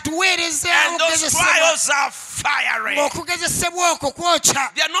 Katonda atuweereza And those okugezesebwa. trials are fiery. Ng'okugezesebwa okwo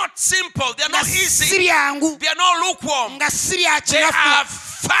kwokya. They are not simple. They are Nga not si easy. byangu, They are not lukewarm. nga si bya They are kinafu, nga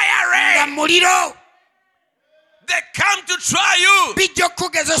fiery. muliro. They come to try you. Bijja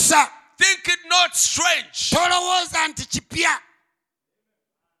okukugezesa. Think it not strange. Tolowooza nti kipya.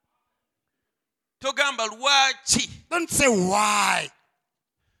 Togamba lwaki. Don't say why.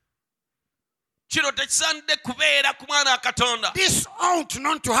 Kino tekisaanidde kubeera ku mwana wa Katonda. This ought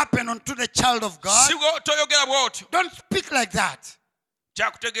not to happen unto the child of God. Si toyogera bw'otyo. Don't speak like that.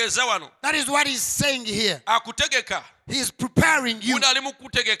 Kyakutegeeza wano. That is what he's saying here. Akutegeka. He is preparing you. Munda ali mu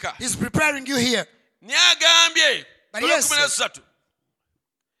kutegeka. He's preparing you here. Naye agambye. But yes, sir.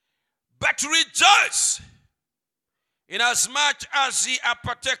 But rejoice inasmuch as ye are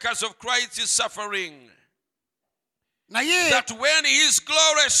partakers of Christ's suffering, Naye that when his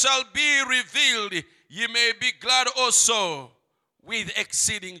glory shall be revealed, ye may be glad also with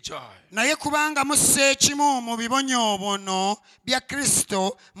exceeding joy. naye kubanga musse ekimu mu bibonyoobono bya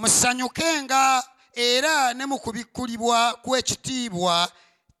Kristo musanyukenga era ne mu kubikkulibwa kw'ekitiibwa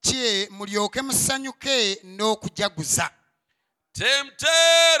kye mulyoke musanyuke n'okujaguza.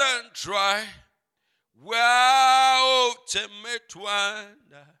 Tempted and tried, where ultimate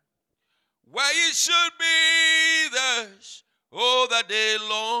wonder, why it should be thus all the day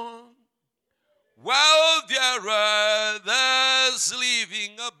long, while there are others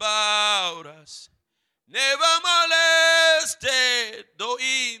living about us, never molested, though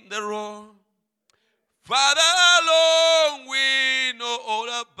in the wrong. Father alone we know all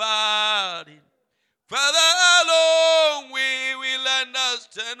about it. Father alone we will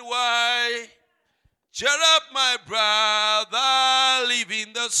understand why. Cheer up, my brother, live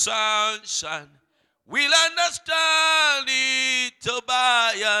in the sunshine. We'll understand it till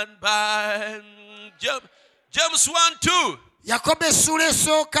by and by. James 1:2. Yakobo essula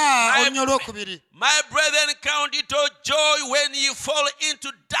esooka olunya olwokubiri. My brethren, count it all joy when you fall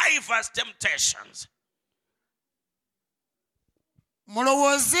into diverse temptations.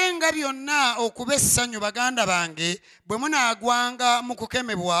 Mulowoozenga byonna okuba essanyu baganda bange bwe munaagwanga mu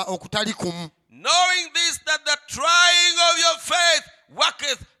kukemebwa okutali kumu. Knowing this, that the trying of your faith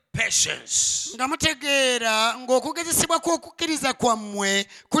worketh patience. Nga mutegeera ng'okugezesebwa kw'okukkiriza kwammwe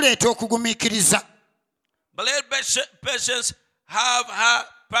kuleeta okugumiikiriza. But let patience have her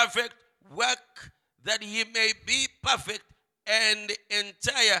perfect work, that ye may be perfect and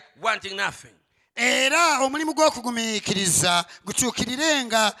entire, wanting nothing. Era omulimu gw'okugumiikiriza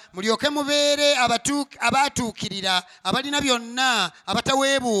gutuukirirenga mulyoke mubeere abaatuukirira abalina byonna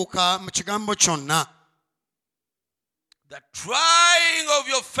abataweebuuka mu kigambo kyonna. The trying of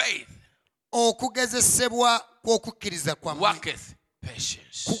your faith okugezesebwa kw'okukkiriza kwammwe worketh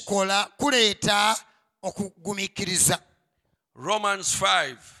patience. kuleeta okugumiikiriza. Romans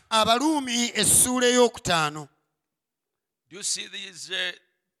 5. Abaluumi essuula ey'okutaano. Do you see these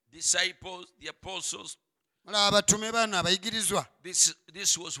disciples, the apostles? Abatume bano abayigirizwa.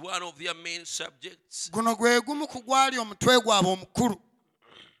 This was one of their main subjects. Guno gwe gumu ku gwali omutwe gwabwe omukulu.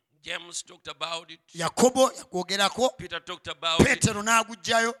 James talked about it. Yakobo yakwogerako. Peter talked about Peetero it.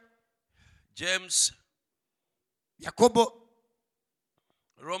 n'aguggyayo. James. Yakobo.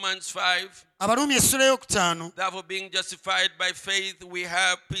 Romans 5. Abaluumi essula ey'okutaano. Therefore, being justified by faith, we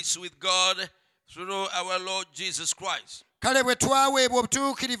have peace with God through our Lord Jesus Christ. Kale bwe twaweebwa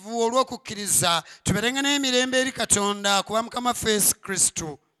obutuukirivu olw'okukkiriza tubeerenga n'emirembe eri Katonda kuba Mukama waffe Yesu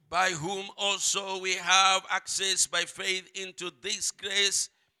Kristo. By whom also we have access by faith into this grace,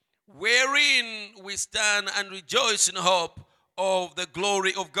 wherein we stand and rejoice in hope of the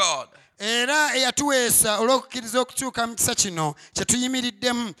glory of God. Era eyatuweesa olw'okukkiriza okutuuka mu kisa kino kye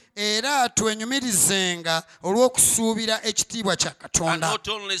tuyimiriddemu era twenyumirizenga olw'okusuubira ekitiibwa kya And Katonda. not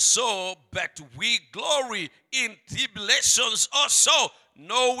only so, but we glory in tribulations also,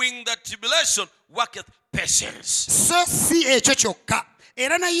 knowing that tribulation worketh patience. So si ekyo kyokka.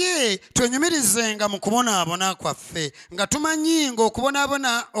 Era naye twenyumirizenga mu kubonaabona kwaffe nga tumanyi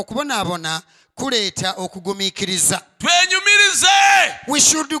ng'okubonaabona kuleeta okugumiikiriza. Twenyumirize! We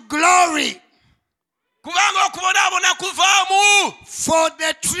should glory. Kubanga okubonaabona kuvaamu For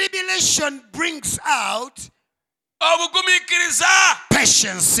the tribulation brings out obugumiikiriza.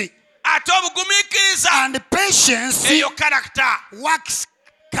 patience. Ate obugumiikiriza And patience eyo character. works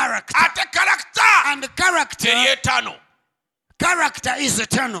character. Ate character And character is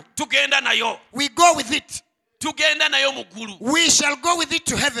eternal. tugenda nayo. We go with it. Tugenda nayo mu ggulu. We shall go with it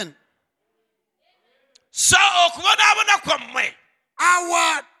to heaven. So okubonaabona kwammwe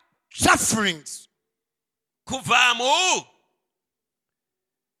Our sufferings kuvaamu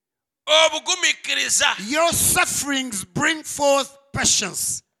obugumiikiriza. Your sufferings bring forth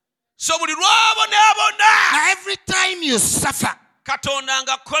patience. So buli lw'obonaabona Now every time you suffer, Katonda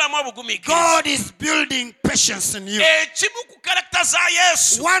ng'akolamu obugumiikiriza. God is building patience in you. Ekimu ku character za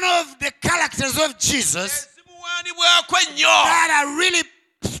Yesu One of the characters of Jesus ezimuwaanibwako ennyo that are really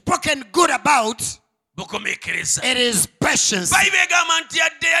spoken good about, bugumiikiriza. it is patience. Bayibuli egamba nti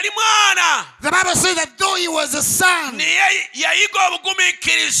yadde yali mwana The Bible says that though he was a son, naye yayiga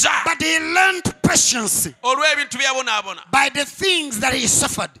obugumiikiriza but he learned patience olw'ebintu by'abonaabona. by the things that he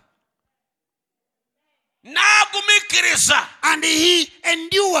suffered. N'agumiikiriza. And he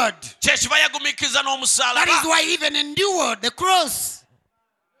endured. Kyekiba yagumiikiriza That is n'omusaalaba. why he even endured the cross.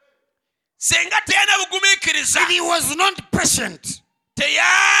 Singa teyalina bugumiikiriza If he was not patient,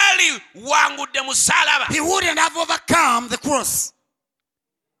 teyaali wangudde musaalaba. he wouldn't have overcome the cross.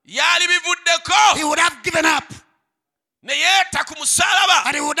 Yaali bivuddeko He would have given up. ne yeeta ku musaalaba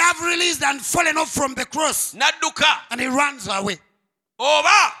And he would have released and fallen off from the cross. n'adduka. And he runs away.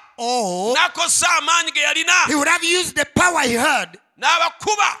 Oba Or n'akosa amaanyi ge yalina he would have used the power he had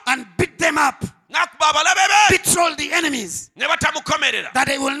n'abakuba and beat them up. n'akuba abalabe be betrayed the enemies, ne batamukomerera that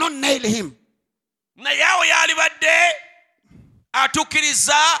they will not nail him. naye awo yalibadde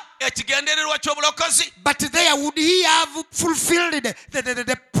atuukiriza ekigendererwa ky'obulokozi But there would he have fulfilled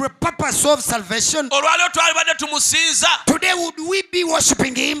the purpose of salvation? olwaleero twalibadde tumusinza Today would we be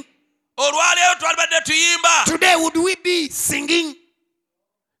worshiping him? olwaleero twalibadde tuyimba Today would we be singing?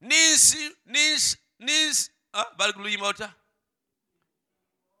 bali kuluyimba ota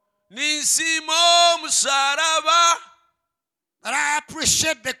ninsima omusaalaba That I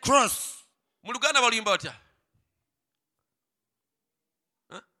appreciate the cross. mu luganda baluyimba otya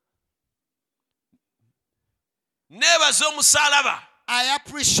neebaza omusaalaba I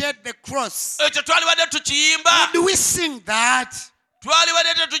appreciate the cross. ekyo twalibadde tukiyimba Would we sing that?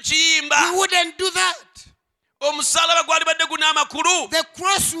 twalibadde tetukiyimba We wouldn't do that. omusaalaba gwalibadde guna amakulu The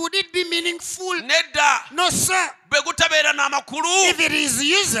cross, would it be meaningful? nedda No, sir. bwe gutabeera n'amakulu If it is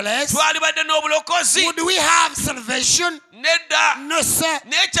useless, twalibadde n'obulokozi would we have salvation? nedda No, sir.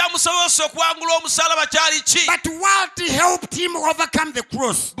 naye kyamusobozesa okwangula omusaalaba kyali ki But what helped him overcome the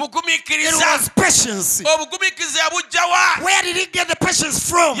cross? It bugumiikiriza was patience. obugumiikiriza yabugjawa Where did he get the patience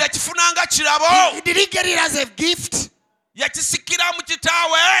from? yakifunanga kirabo Did he get it as a gift? yakisikira mu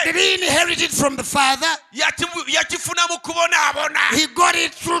kitaawe Did he inherit it from the Father? yakifuna mu kubonaabona He got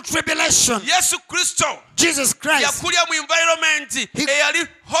it through tribulation. yesu kristo Jesus Christ. yakulya mu environment eyali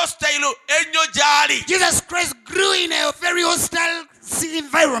hostile ennyo gy'ali Jesus Christ grew in a very hostile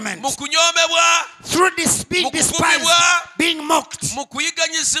environment. mu kunyoomebwa Through this being despised, being mocked, mu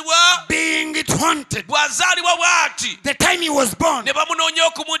kuyiganyizibwa being haunted. bw'azaalibwa bw'ati The time he was born, ne bamunoonya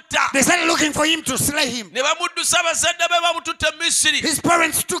okumutta they started looking for him to slay him. ne bamuddusa abazadde be bamututta e misiri His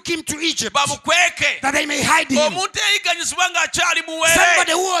parents took him to Egypt bamukweke that they may hide him. omuntu eyiganyizibwa ng'akyali muwere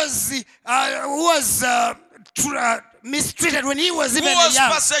Somebody who was mistreated when he was who even was young.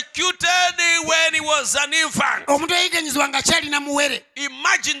 persecuted when he was an infant. Omuntu eyiganyizibwa ng'akyalina muwere.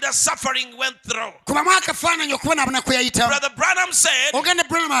 Imagine the suffering went through. Kubamu akafaananyi okubonaabona kwe yayitamu. Brother Branham said Ogenda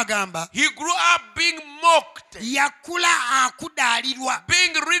Branham agamba he grew up being mocked, yakula akudaalirwa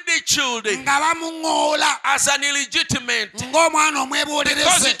being ridiculed nga bamuŋŋoola as an illegitimate ng'omwana because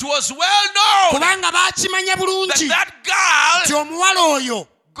omwebolereze it was well known kubanga baakimanya bulungi that girl nti omuwala oyo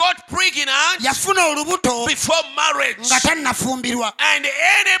got pregnant yafuna olubuto before marriage. nga tannafumbirwa And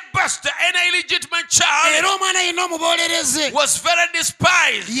any bastard, any illegitimate child era omwana yenna omubolereze was very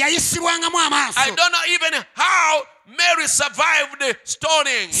despised. yayisibwangamu I amaaso. don't know even how Mary survived the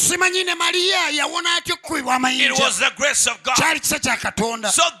stoning. Simanyi ne Mariya yawona atya okukubibwa It amayinja. was the grace of God. Kyali kisa kya Katonda.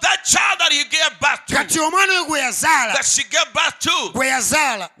 So that child that he gave birth to, Kati omwana oyo gwe yazaala that she gave birth to, gwe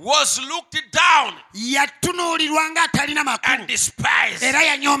yazaala was looked down yatunuulirwa ng'atalina and makulu despised. era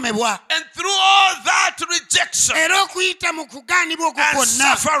yanyoomebwa. And through all that rejection Era okuyita mu kugaanibwa okwo and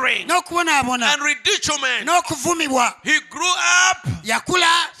kwonna suffering n'okubonaabona and ridiculement, n'okuvumibwa he grew up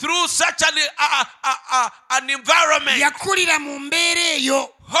yakula through such an environment, yakulira mu mbeera eyo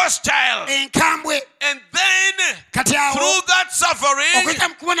hostile. enkambwe. And then Kati awo through that suffering, okuyita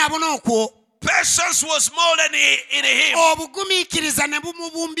mu kubonaabona okwo patience was molded in him. obugumiikiriza ne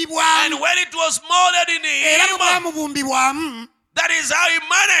bumubumbibwamu And when it was molded in era bwe him, bwamubumbibwamu that is how he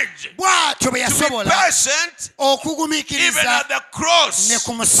managed bw'atyo bwe to be yasobola patient even okugumiikiriza at the cross, ne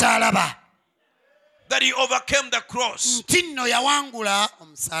ku musaalaba that he overcame the cross. nti nno yawangula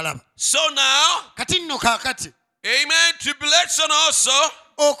omusaalaba. So now, Kati nno kaakati amen, tribulation also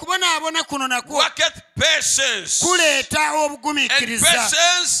okubonaabona kuno nakwo worketh patience. kuleeta And obugumiikiriza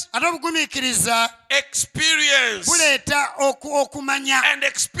patience, ate obugumiikiriza experience. kuleeta okumanya And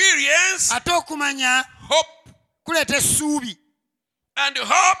experience, ate okumanya hope. kuleeta essuubi. And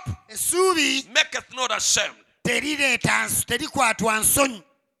hope Essuubi maketh not ashamed. terikwatwa nsonyi.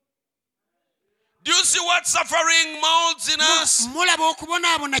 Do you see what suffering molds in us? Mulaba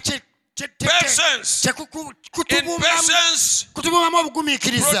okubonaabona Patience. In patience kutubumamu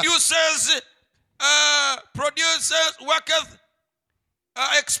obugumiikiriza. produces worketh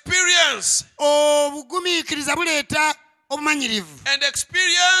experience. Obugumiikiriza buleeta obumanyirivu. And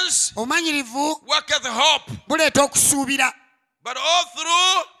experience Obumanyirivu worketh hope. buleeta okusuubira. But all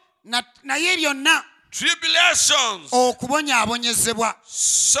through Naye byonna tribulations, okubonyaabonyezebwa,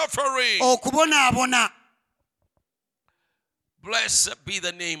 suffering. okubonaabona. Blessed be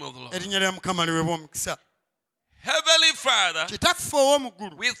the name of the Lord. Erinnya lya Mukama liweebwe omukisa. Heavenly Father, Kitaffe ow'omu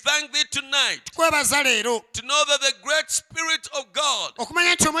ggulu, we thank thee tonight tukwebaza leero to know that the great Spirit of God,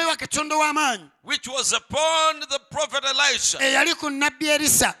 okumanya nti omwoyo wa Katonda ow'amaanyi which was upon the prophet Elisha, eyali ku nnabbi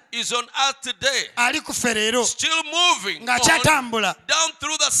Erisa is on earth today, ali ku ffe leero still moving on ng'akyatambula down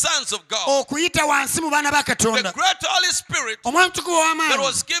through the sons of God. okuyita wansi mu baana ba The katonda. great Holy Spirit Omwoyo Omutukuvu that ow'amaanyi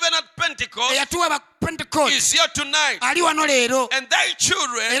was given at Pentecost eyatuwa ba Pentecost is here tonight. ali wano leero, And thy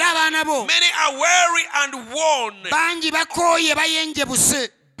children, era abaana bo many are weary and worn, bangi bakooye bayenjebuse,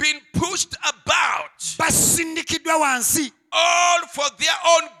 been pushed about, basindikiddwa wansi, all for their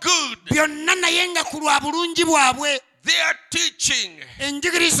own good. byonna naye nga ku lwa bulungi bwabwe, Their teaching,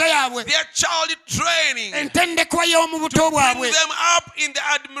 enjigiriza yaabwe, their child training, entendekwa y'omu buto bring bwabwe, them up in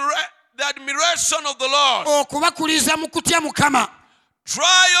the admiration of the Lord. okubakuliza mu kutya Mukama.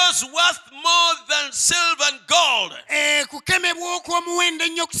 Trials worth more than silver and gold. Kukemebwa okw'omuwendo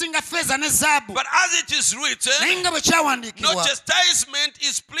ennyo okusinga ffeeza ne zaabu. But as it is written, Naye nga bwe no kyawandiikibwa chastisement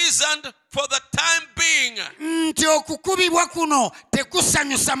is pleasant for the time being. nti okukubibwa kuno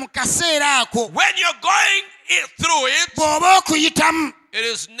tekusanyusa mu kaseera ako. When you're going through it, Bw'oba okuyitamu, it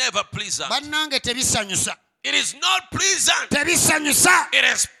is never pleasant. bannange tebisanyusa. It is not pleasant. Tebisanyusa, It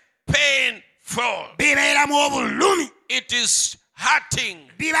is painful. bibeeramu obulumi, It is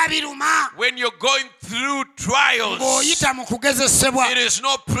hurting. biba biruma. When you're going through trials, Ng'oyita mu kugezesebwa, it is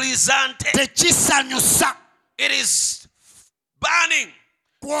not pleasant. tekisanyusa. It is burning,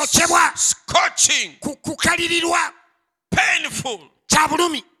 Kwokyebwa, scorching, kukalirirwa, painful. kya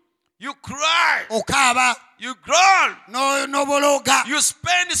bulumi. You cry, Okaaba, you groan, n'obologa, you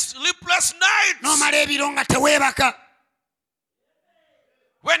spend sleepless nights. n'omala ebiro nga teweebaka.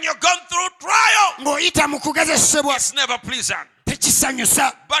 When you're going through trial, Ng'oyita mu kugezesebwa, it's never pleasant.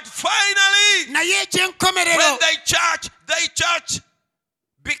 tekisanyusa. But finally, Naye eky'enkomerero, when thy church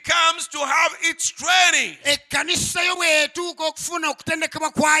becomes to have its training, ekkanisa yo bw'etuuka okufuna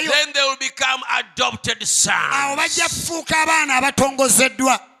okutendekebwa kwayo, then they will become adopted awo sons. bajja kufuuka abaana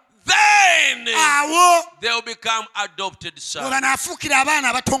abatongozeddwa. Then Awo they will become adopted bwe sons. banaafuukira abaana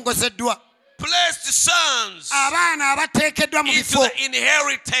abatongozeddwa, Blessed sons abaana abateekeddwa mu into bifo, the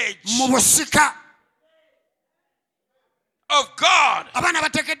inheritance mu busika, of God. abaana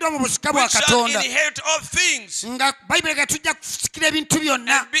abateekeddwa mu busika We bwa shall Katonda, inherit all things nga bayibuli ga tujja kusikira ebintu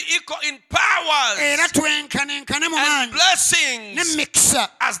byonna, and be equal in powers era twenkane mu and maanyi blessings n'emikisa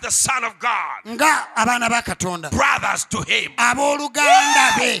as the Son of God, nga abaana ba Katonda, brothers to Him.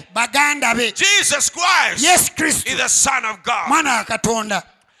 abooluganda be, baganda be. Jesus Christ Yesu Kristo is the Son of God. mwana wa Katonda,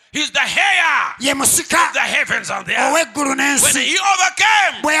 He's the heir ye musika of the heavens and the earth. ow'eggulu When n'ensi. He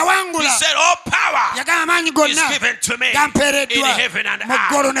overcame, Bwe He yawangula, said, all power yagamba amaanyi is gonna given to me in gampeereddwa heaven and mu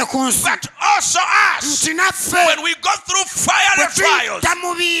ggulu earth. ne ku nsi. But also us, Nti naffe when we go through fiery bwe trials,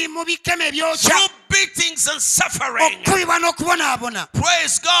 tuyita mu bikeme ebyokya, through beatings and suffering, okukubibwa n'okubonaabona,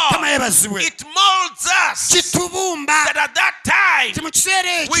 praise Mukama God, yeebazibwe, it molds us kitubumba that at that time nti mu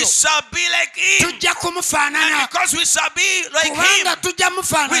kiseera we ekyo shall be like Him. tujja kumufaanana, And because we shall be like kubanga Him, tujja we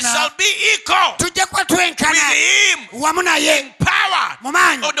mufaanana, shall be equal tujja kuba twenkana with Him wamu naye in power mu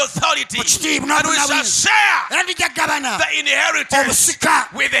maanyi, and authority. mu kitiibwa And we shall n'obunabwingi, share era tujja kugabana the inheritance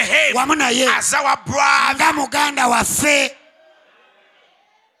obusika with Him wamu naye as our brother. nga muganda waffe.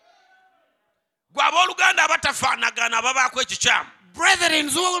 Gwe abooluganda abatafaanagana babaako ekikyamu. Brethren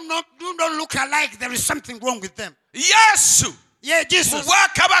who don't look alike, there is something wrong with them. Yesu Yeah, mu Jesus,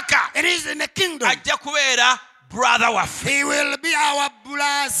 bwakabaka it is in the kingdom. ajja kubeera brother waffe. He will be our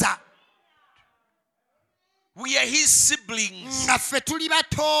brother. We are His siblings. Nga ffe tuli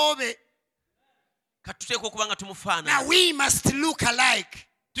batoobe. Katuteekwa okuba nga tumufaanana. Now we must look alike.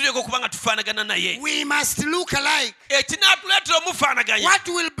 Tuteekwa okuba nga tufaanagana naye. We must look alike. Ekinaatuleetera omufaanaganya. What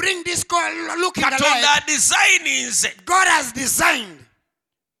will bring this looking Katonda alike? adesigninze. God has designed.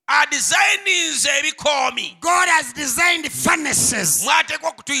 Adesigninze ebikoomi. God has designed furnaces Mwateekwa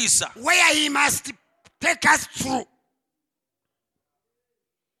okutuyisa. where He must take us through.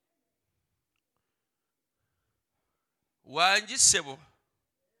 Wangi ssebo.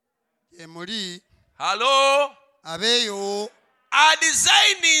 Emuli Halo. abeeyo.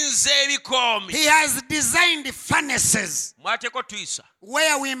 Adesigninze ebikoomi. He has designed furnaces Mwateekwa otuyisa.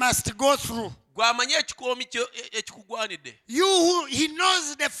 where we must go through. Gw'amanyi ekikoomi ekikugwanidde. He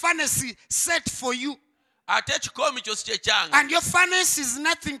knows the furnace set for you. Ate ekikoomi kyo si kye kyange. And your furnace is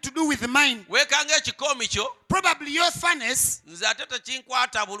nothing to do with mine. Weekanga ekikoomi kyo. Probably your furnace, Nze ate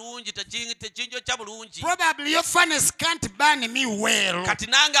tekinkwata bulungi, tekinjokya bulungi. probably your furnace can't burn me well. Kati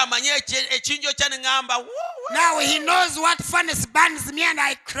nange amanyi ekinjokya ne ŋŋamba "Woo, Now He knows what furnace burns me and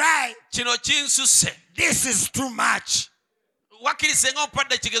I cry. kino kinsusse." This is too much. Wakkirize nga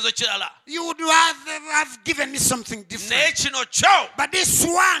ompadde ekigezo kirala. You would have given me something Naye different. kino kyo But this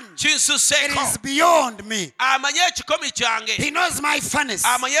one, it kinsusseeko. is beyond me. Amanyi ekikomi kyange. He knows my furnace.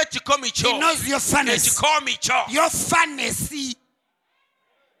 Amanyi ekikomi He kyo. knows your furnace. Ekikoomi kyo. Your furnace.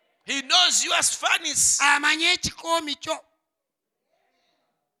 He knows your furnace. amanye ekikoomi kyo.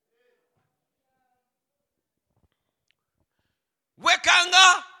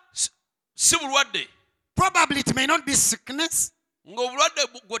 Wekanga si bulwadde. Probably it may not be sickness, Ng'obulwadde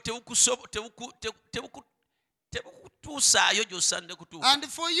gwo tebukutuusaayo gy'osaanidde kutuuka. and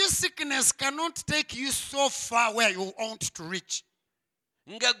for you sickness cannot take you so far where you want to reach.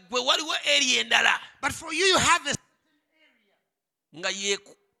 Nga gwe waliwo eri endala But for you, you have a, nga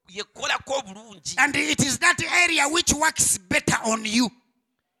yekolako bulungi. and it is that area which works better on you.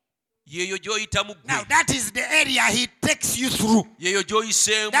 Yeeyo gy'oyitamu Now ggwe. that is the area he takes you through. Yeeyo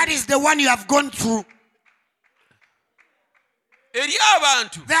gy'oyiseemu. That is the one you have gone through. Eri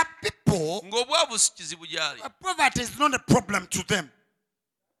abantu There are people, ng'obwavu si kizibu gy'ali. poverty is not a problem to them.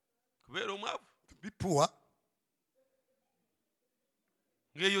 Kubeera omwavu. To be poor,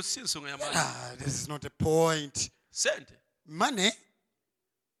 Ng'eyo si nsonga y'amaanyi. this is not a point. Ssente. Money,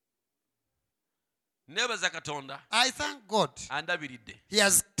 Neebaza Katonda I thank God. andabiridde. He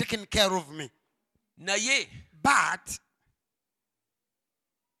has taken care of me. Naye But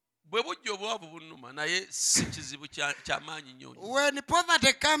bwe bujja obwavu bunnuma naye si kizibu ky'amaanyi nnyo. when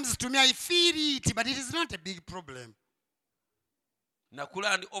poverty comes to me, I feel it, but it is not a big problem.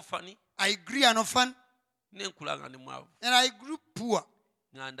 Nakula ndi orphan I grew an orphan ne nkula nga ndi mwavu and I grew poor.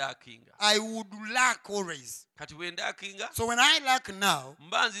 nga ndaakinga. I would lack always. Kati bwe ndaakinga So when I lack now,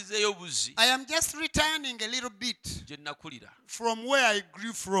 mba nzizeeyo buzi I am just returning a little bit gye nakulira. from where I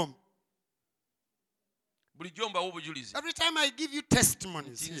grew from. Bulijjo mbawo obujulizi Every time I give you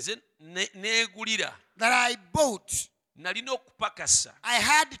testimonies nti here, nze neegulira that I bought, nalina okupakasa I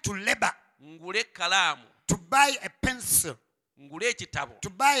had to labor ngule ekkalaamu, to buy a pencil, ngule ekitabo, to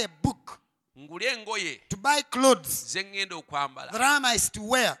buy a book, ngule engoye to buy clothes ze ŋŋenda okwambala that I must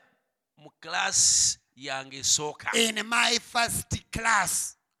wear mu kalaasi yange esooka. in my first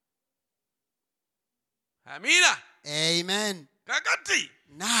class. Amiina. Amen. Kakati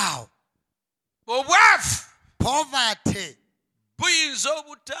Now, obwavu poverty. buyinza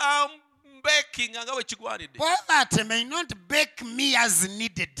obutambeekinga nga bwe kigwanidde. Poverty may not bake me as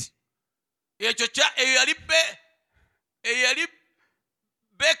needed. Ekyo eyo yali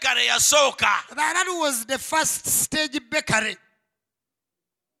bekare yasooka. That was the first stage bakery.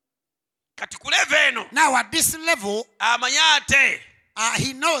 Kati ku level eno Now at this level, amanye ate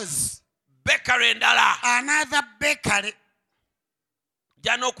he knows bekare endala another bakery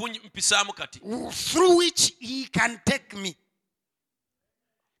gy'ana okumpisaamu kati. through which he can take me.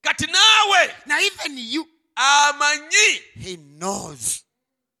 Kati naawe Now even you, amanyi he knows.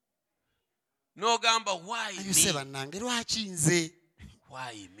 n'ogamba why And you say, me? bannange lwaki nze?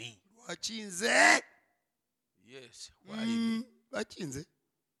 Why me? Lwaki nze? Yes, why me? Lwaki nze?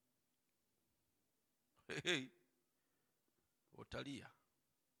 Hey. Otalia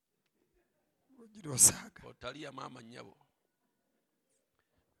Ojiri osaaga. Otalia maama nnyabo.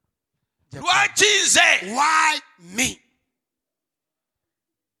 Lwaki nze? Why me?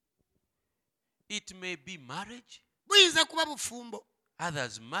 It may be marriage. Buyinza kuba bufumbo.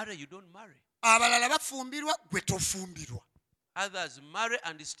 Others marry, you don't marry. Abalala bafumbirwa, gwe tofumbirwa. Others marry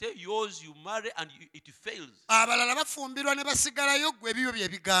and stay yours, you marry and it fails. Abalala bafumbirwa ne basigalayo, gwe ebibyo bye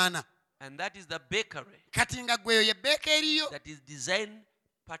bigaana. And that is the bakery Kati nga gweyo ye beekeriyo that is designed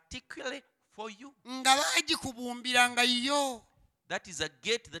particularly for you. nga baagikubumbira nga yo. That is a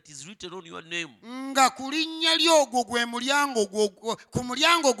gate that is written on your name. Nga ku linnya lyogwo gwe mulyango gwo, ku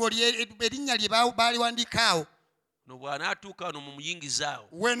mulyango gwo erinnya lye baaliwandikaawo. No bw'anaatuuka wano mu muyingizaawo.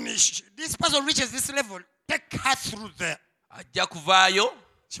 When this person reaches this level, take her through there. Ajja kuvaayo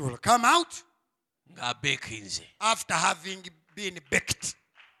She will come out ng'abeekinze. after having been baked.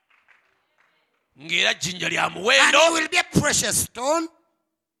 Ng'era jjinja lya And muwendo it will be a precious stone,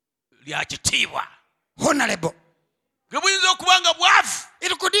 lya kitiibwa. honorable. Ge buyinza okuba nga bwavu.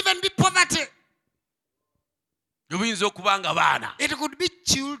 It could even be poverty. Ge buyinza okuba nga baana. It could be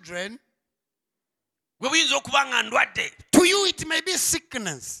children. Ge buyinza okuba nga ndwadde. To you, it may be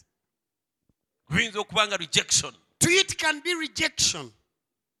sickness. Ge buyinza okuba nga rejection. To you, it can be rejection.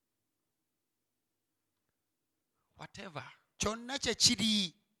 Whatever. Kyonna kye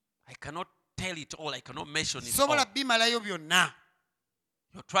kiri. I cannot tell it all. I cannot mention it Sobola all. bimalayo byonna.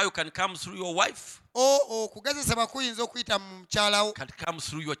 Your trial can come through your wife, Okugezesebwa kuyinza okuyita mu mukyalawo can come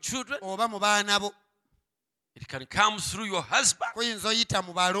through your children, oba mu baana bo. it can come through your husband, Kuyinza oyita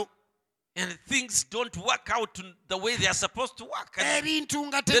mu balo. and things don't work out the way they are supposed to work. And Ebintu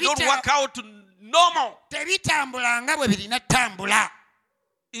nga they don't work out normal tebitambula nga bwe birina ttambula.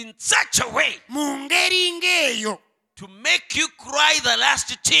 in such a way Mu ngeri ng'eyo to make you cry the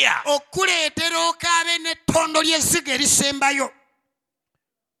last tear. okuleetera okaabe n'ettondo ly'ezziga erisembayo.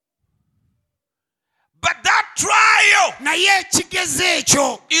 But that trial naye ekigezo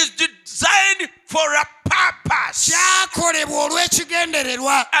ekyo is designed for a purpose kyakolebwa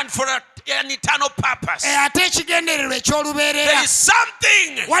olw'ekigendererwa and for an eternal purpose. ate ekigendererwa There eky'olubeerera is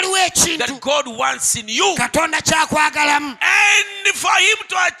something waliwo ekintu that God wants in you, katonda kyakwagalamu and for Him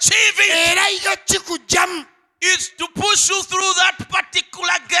to achieve it era yo kikugjamu is to push you through that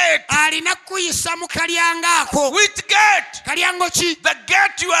particular gate. alina kuyisa mu kalyango ako. Which gate? Kalyango ki? The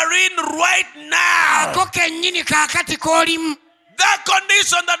gate you are in right now. ako kennyini kaakati k'olimu. That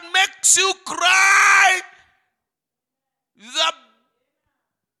condition that makes you cry the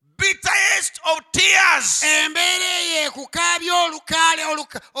bitterest of tears. embeera eyo ekukaabya olukaale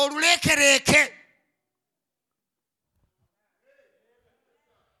oluleekereeke.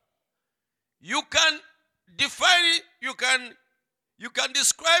 You can define it, you can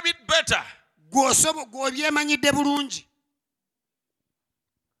describe it better. Gw'obyemanyidde bulungi.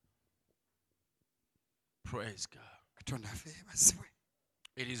 Praise God. Katonda afeebazibwe.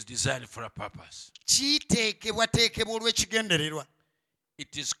 It is designed for a purpose. Kiteekebwateekebwa olw'ekigendererwa.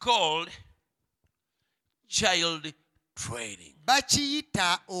 It is called child training.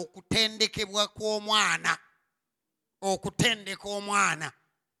 Bakiyita okutendekebwa kw'omwana. Okutendeka omwana.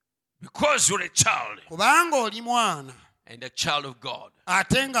 Because you're a child Kubanga oli mwana. and a child of God.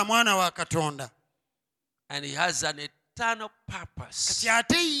 Ate nga mwana wa Katonda. And He has an eternal purpose Kati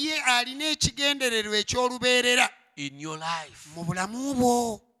ate ye alina ekigendererwa eky'olubeerera in your life. mu bulamu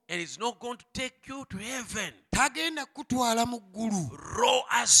bwo. And it's not going to take you to heaven Tagenda kutwala mu ggulu raw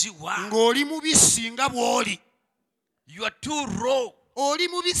as you are. ng'oli mubisi nga bw'oli. You are too raw. Oli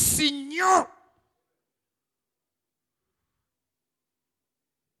mubisi nnyo.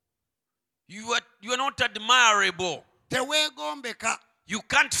 You are not admirable. Teweegombeka. You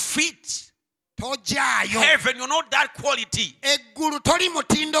can't fit Tojaayo. heaven. You're not that quality. Eggulu toli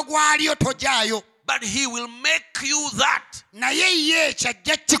mutindo gwalyo tojaayo. But He will make you that. Naye ye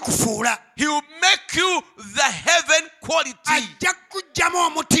kyajja kikufuula. He will make you the heaven quality. Ajja kuggyamu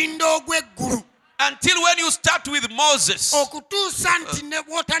omutindo ogw'eggulu. Until when you start with Moses. Okutuusa nti ne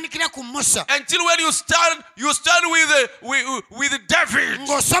bw'otandikira ku Musa. Until when you start with David.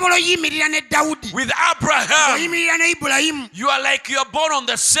 Ng'osobola oyimirira ne Dawudi. With Abraham. Oyimirira ne Ibulayimu. You are like you are born on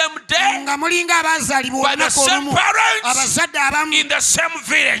the same day. Nga mulinga abaazaalibwa By the olunaku same olumu. parents. Abazadde abamu In the same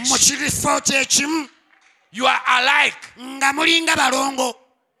village. mu kifo kye kimu. You are alike. Nga mulinga balongo.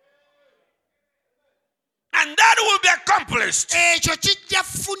 And that will be accomplished Ekyo kijja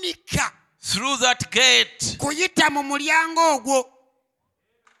funika through that gate. kuyita mu mulyango ogwo.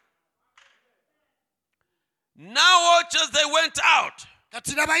 Now watch as they went out.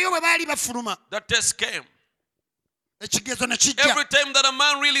 Kati labayo bwe baali bafuluma. The test came. Ekigezo ne kijja. Every time that a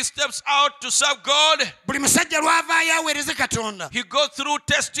man really steps out to serve God, Buli musajja lw'avaayo aweereze Katonda. he goes through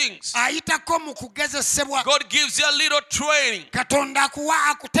testings. Ayitako mu kugezesebwa. God gives you a little training. Katonda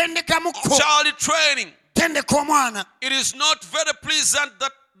akutendekamuko. Child training. Tendeka omwana. It is not very pleasant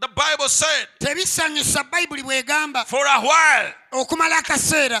that the Bible said Tebisanyusa Bayibuli bw'egamba. for a while, Okumala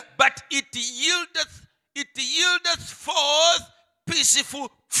akaseera. but it yieldeth forth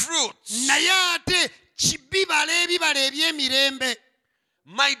peaceful fruits. Naye ate bibala ebibala eby'emirembe.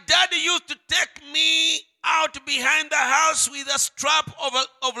 My daddy used to take me out behind the house with a strap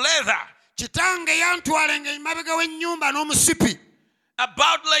of leather. Kitange yantwalenga emabega w'ennyumba n'omusipi.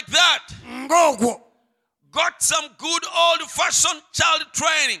 About like that. Ng'ogwo. Got some good old-fashioned child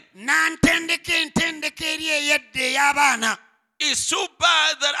training. N'antendeka entendeka eri eyadde ey'abaana. It's too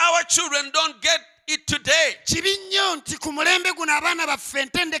bad that our children don't get it today. Kibi nnyo nti ku mulembe guno abaana baffe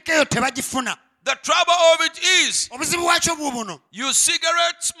entendeka eyo tebagifuna. The trouble of it is, Obuzibu bwakyo buubuno. you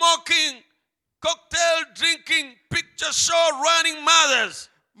cigarette smoking, cocktail drinking, picture show running mothers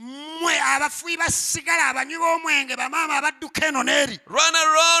Mmwe abafuyi ba sigala abanywi b'omwenge bamaama abadduka eno n'eri. run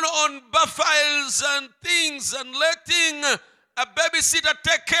around on buffiles and things and letting a babysitter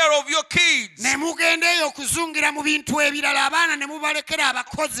take care of your kids. Ne mugenda eyo okuzungira mu bintu ebirala abaana ne mubalekera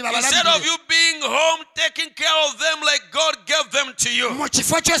abakozi Instead of babalabirire. you being home taking care of them like God gave them to you. Mu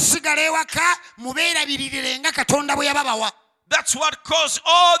kifo ky'osigala ewaka mubeerabiririre nga Katonda bwe yababawa. That's what caused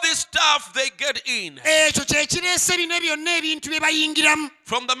all this stuff they get in. Ekyo kye kireese bino byonna ebintu bye bayingiramu.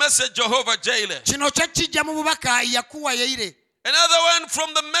 From the message Jehovah Jireh. Kino kyakijja mu bubaka Yakuwa Yaire. Another one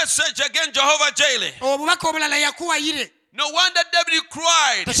from the message again Jehovah Jireh. Obubaka obulala Yakuwa Yaire. No wonder David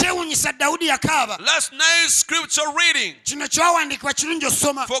cried. Tekyewuunyisa Dawudi yakaaba. Last night's scripture reading. Kino kyawandiikibwa kirungi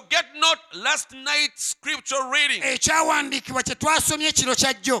osoma. Forget not last night's scripture reading. Ekyawandiikibwa kye twasomye ekiro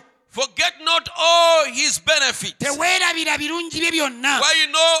kya jjo. Forget not all his benefits. Teweerabira birungi bye byonna. Why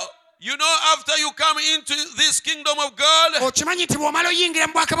You know, after you come into this kingdom of God, okimanyi nti bw'omala oyingira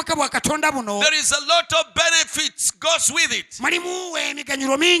mu bwakabaka bwa katonda buno there is a lot of benefits goes with it. mulimu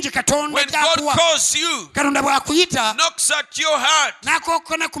emiganyulo mingi katonda When God gyakuwa calls you, katonda bw'akuyita knocks at your heart,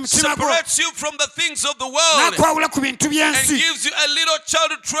 n'akookona ku mutima gwo separates you from the things of the world, n'akwawula ku bintu and by'ensi gives you a little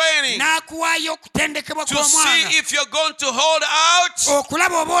child training n'akuwaayo okutendekebwa to see kw'omwana if you're going to hold out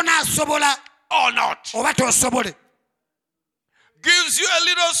okulaba oba onaasobola or not. oba tosobole Gives you a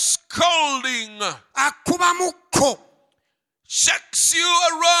little scolding, akubamuko shakes you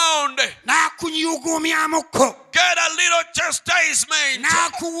around, n'akunyuguumyamuko get a little chastisement.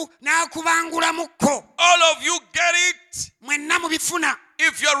 n'akubangulamuko All of you get it mwenna mubifuna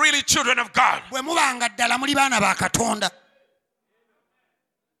if you're really children of God. bwe mubanga ddala muli baana ba katonda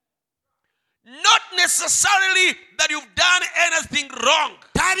Not necessarily that you've done anything wrong.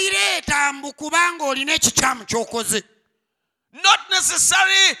 tabireeta mbu kubanga olina ekikyamu ky'okoze Not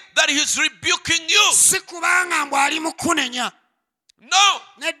necessarily that he's rebuking you. si kubanga mbu ali mu kunenya No,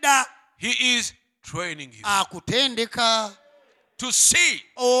 nedda he is training you akutendeka to see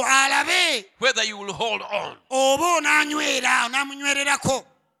alabe whether you will hold on. oba onaamunywererako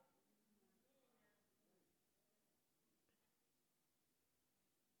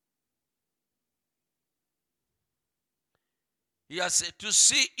He has said to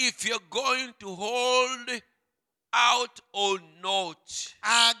see if you're going to hold out or not.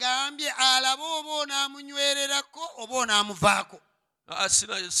 agambye alabe oba onaamunywererako oba onaamuvaako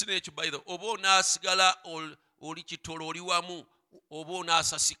Sina ekyo by the oba onaasigala oli kitolo oli wamu oba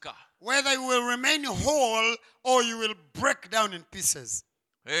onaasasika. whether you will remain whole or you will break down in pieces.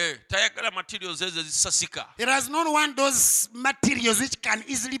 Tayagala materials ezo ezisasika. It has not one those materials which can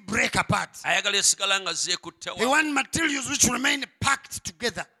easily break apart. Ayagala esigala nga He zeekutte wants materials which remain packed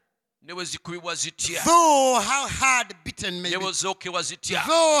together. ne bwe zikubibwa zitya. Though how hard beaten may Ne be, bwe zookebwa zitya.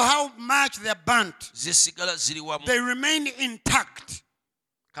 though how much they're burnt, Zisigala ziri wamu. they remain intact.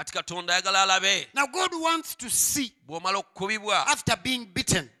 Kati Katonda ayagala alabe. Now God wants to see, Bw'omala okukubibwa, after being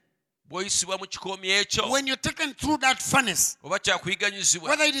beaten, bw'oyisibwa mu kikoomi ekyo, when you're taken through that furnace, oba kyakuyiganyizibwa,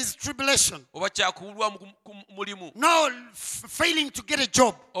 whether it is tribulation, oba kyakubulwa mu mulimu, no failing to get a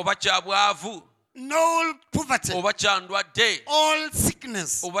job, oba kya bwavu, no poverty, oba kya ndwadde, all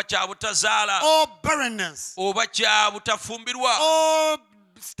sickness, oba kya butazaala, all barrenness, oba kya butafumbirwa, or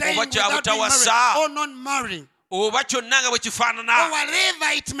staying Oba kya without being married, butawasa. or not marrying, oba kyonna nga bwe or kifaanana,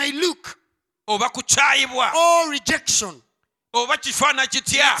 whatever it may look, oba kukyayibwa, or rejection, oba kifaana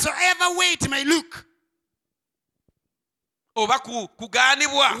kitya, whatsoever way it may look, oba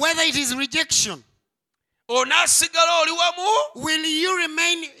kugaanibwa, whether it is rejection, onaasigala oli wamu will you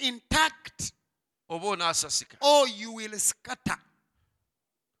remain intact oba onaasasika. or you will scatter?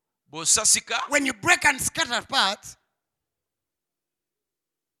 Bw'osasika When you break and scatter apart,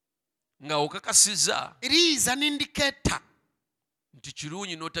 nga okakasizza it is an indicator nti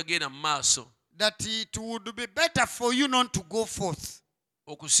kirungi n'otagenda mu maaso, that it would be better for you not to go forth.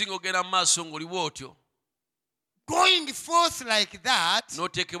 okusinga ogenda mu maaso ng'oli bw'otyo, Going forth like that,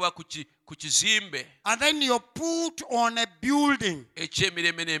 n'oteekebwa ku kizimbe and then you're put on a building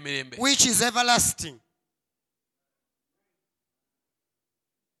eky'emirembe n'emirembe. which is everlasting.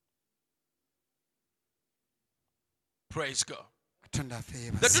 Praise God. Katonda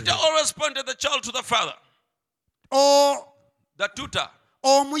afeebazibwe. The tutor always pointed the child to the father. The tutor.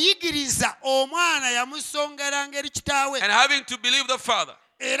 Omuyigiriza omwana yamusongeranga eri kitaawe And having to believe the father.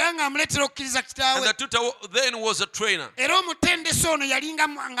 era ng'amuleetera okukkiriza And kitaawe the tutor then was a trainer. era omutendesi ono yalinga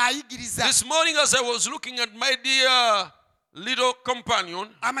ng'ayigiriza. This morning as I was looking at my dear little companion,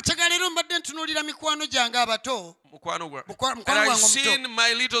 Amakya ga leero mbadde ntunuulira mikwano gyange abato, mukwano gwange, mukwano and I gwange seen omuto,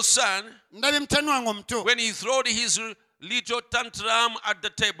 my little son ndabye mutani wange omuto when he throwed his little tantrum at the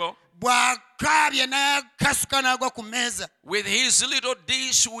table bw'akaabye n'akasuka n'agwa ku mmeeza with his little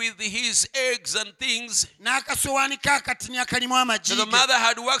dish with his eggs and things. n'akasowaani ke akatini akalimu amagi So the ge. mother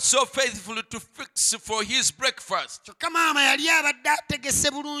had worked so faithfully to fix for his breakfast. Kyokka maama yali abadde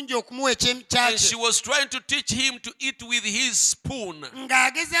ategese bulungi okumuwa And ekyemikya she kye was trying to teach him to eat with his spoon.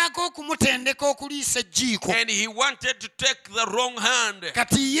 ng'agezaako okumutendeka okuliisa ejjiiko. And he wanted to take the wrong hand.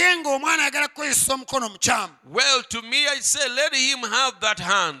 Kati ye ng'omwana ayagala kukozesa omukono omukyamu. Well, to me, I say, let him have that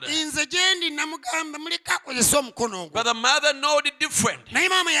hand. Nze gye ndi namugamba muleke akozese omukono ogwo. But the mother knew it different. Naye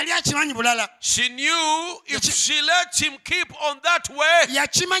maama yali akimanyi bulala. She knew if she let him keep on that way,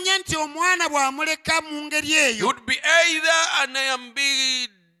 Yakimanya nti omwana bw'amuleka mu ngeri he eyo would be either an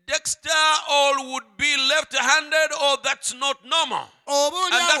ambidexter or would be left-handed, or that's not normal.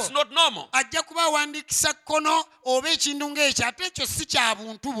 And that's obaolyawo not normal. ajja kuba awandiikisa kkono oba ekintu ng'ekyo ate ekyo si kya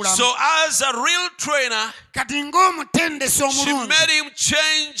buntu bulamu. So as a real trainer, kati ng'omutendesi she omulungi made him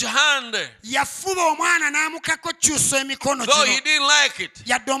change hand. yafuba omwana n'amukako kyusa emikono Though he gino didn't like it.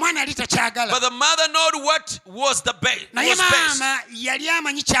 yadde omwana yali takyagala But the mother knew what was the best. naye maama yali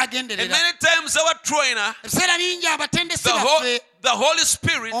amanyi And kyagenderera. many times our trainer, ebiseera bingi abatendesi baffe the Holy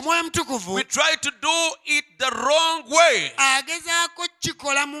Spirit, omwoyo mutukuvu we try to do it the wrong way. agezaako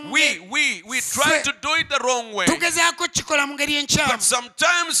kikola mu We try to do it the wrong way. tugezaako kikola mu ngeri But enkyamu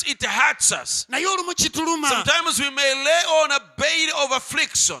sometimes it hurts us. naye olumu kituluma. Sometimes we may lay on a bed of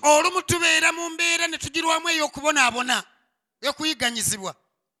affliction. olumu tubeera mu mbeera ne tugirwamu ey'okubonaabona ey'okuyiganyizibwa.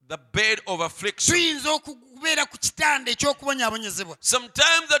 The bed of affliction. tuyinza okubeera ku kitanda eky'okubonyaabonyezebwa.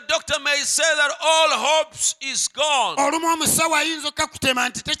 Sometimes the doctor may say that all hopes is gone. olumu omusawo ayinza okukakutema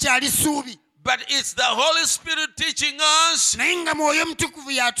nti tekyali ssuubi. But it's the Holy Spirit teaching us naye nga mwoyo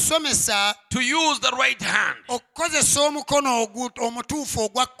mutukuvu yatusomesa to use the right hand. okukozesa omukono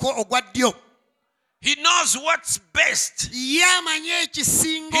omutuufu ogwa ddyo. He knows what's best. ye amanyi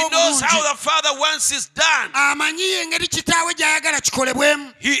ekisinga He knows how obulungi. the Father wants it done. amanyi engeri kitaawe gy'ayagala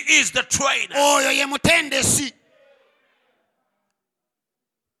kikolebwemu. He is the trainer. oyo ye mutendesi.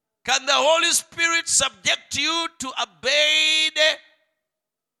 Can the Holy Spirit subject you to a bed,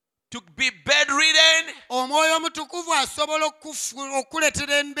 to be bedridden? omwoyo omutukuvu asobola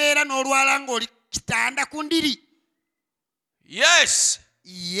okuleetera embeera n'olwala ng'oli kitanda ku ndiri. Yes.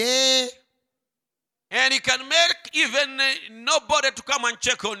 ye And he can make even nobody to come and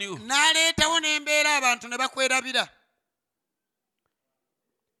check on you. n'aleetawo n'embeera abantu ne bakwerabira.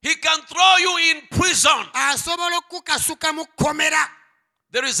 He can throw you in prison. asobola okukasuka mu kkomera.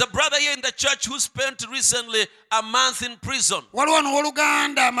 There is a brother here in the church who spent recently a month in prison. waliwo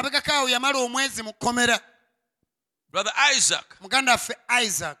n'owooluganda amabega kaawo yamala omwezi mu kkomera. Brother Isaac. muganda waffe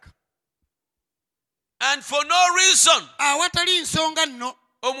Isaac. And for no reason. awatali nsonga nno.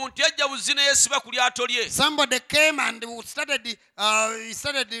 Omuntu yajja buzi ne yeesiba ku lyato lye. somebody came and he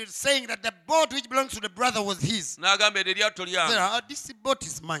started saying that the boat which belongs to the brother was his. N'agamba eryo eryato He said, lyange. this boat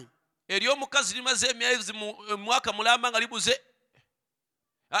is mine. Ery'omukazi limaze emyezi mwaka mulamba nga libuze.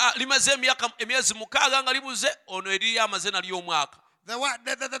 Limaze emyezi mukaaga nga libuze. Ono eriri amaze nalyo omwaka.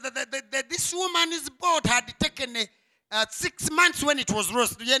 This woman's boat had taken 6 months when it was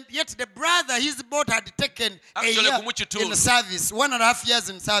lost. Yet the brother, his boat had taken a Actually, year in service, 1.5 years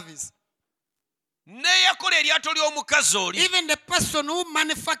in service. Neyakola eryato ly'omukazi oli. Even the person who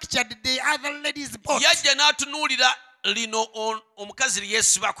manufactured the other lady's boat Yajja n'atunuulira lino omukazi lye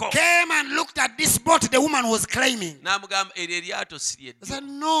yeesibako. came and looked at this boat the woman was claiming. N'amugamba eryo eryato si I lyeddi. said,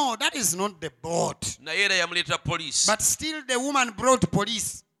 no, that is not the boat. Naye era yamuleeta poliisi. But still the woman brought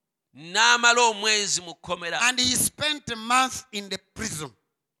police. N'amala omwezi mu kkomera. And he spent a month in the prison.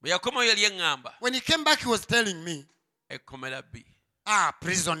 Bwe yakomayo yali eŋŋamba. When he came back, he was telling me, Ekkomera bbi.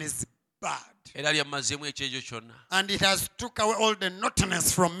 prison is bad. Era lyammazeemu ekyejo kyonna. And it has took away all the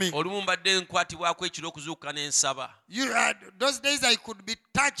naughtiness from me. Olumu mbadde nkwatibwako ekiro okuzuukuka ne nsaba. Those days I could be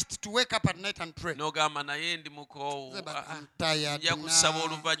touched to wake up at night and pray. N'ogamba naye ndi mukoowu. I'm tired Nja kusaba now.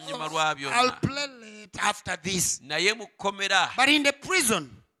 oluvannyuma lwa byonna. I'll play late after this. Naye mu kkomera. But in the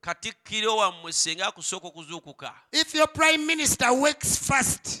prison, Katikkiro wammwe singa akusooka okuzuukuka. if your prime minister wakes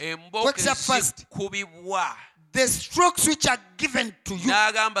fast, wakes up fast, Embookezikubibwa. the strokes which are given to you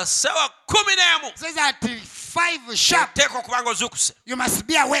N'agamba ssaawa 11 says at 5 sharp, oteekwa okuba nga ozuukuse. you must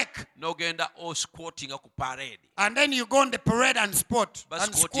be awake. N'ogenda osquattinga ku parade. And then you go on the parade and spot.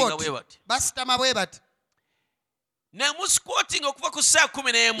 And Basquattinga squat. bwe bati. Basitama bwe bati. Ne mu squatting okuva ku ssaawa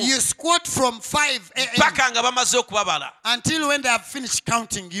 11 You squat from 5 a.m. paka nga bamaze okubabala. until when they have finished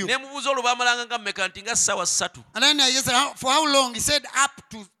counting you. Ne mubuuza olwo baamalanga nga mmeka nti nga ssaawa 3. And then I said, for how long? He said, up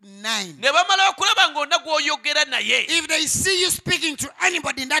to 9. Ne bamala okulaba ng'onna gw'oyogera naye. If they see you speaking to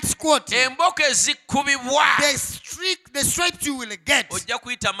anybody in that squat, Embooko ezikubibwa. the stripes you will get, Ojja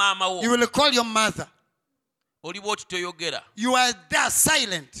kuyita maama wo. you will call your mother. Oli bw'oti toyogera. You are there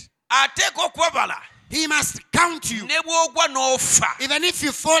silent. Ateeka okubabala. He must count you. Ne bw'ogwa n'ofa. Even if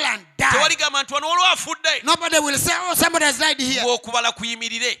you fall and die, Tewaligamba nti wano olwo afudde. nobody will say, oh, somebody has died here. Okubala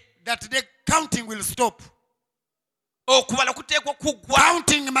kuyimirire. That the counting will stop. Okubala kuteekwa kuggwa.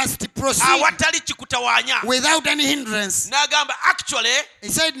 Counting must proceed Awatali kikutawaanya. without any hindrance. N'agamba actually He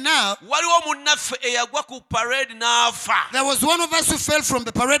said, now, waliwo munnaffe eyagwa ku parade n'afa. there was one of us who fell from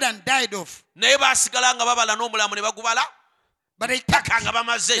the parade and died off. Naye baasigala nga babala n'omulamu ne bagubala. But they Paka nga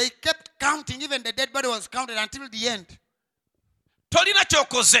bamaze. kept counting. Even the dead body was counted until the end. Tolina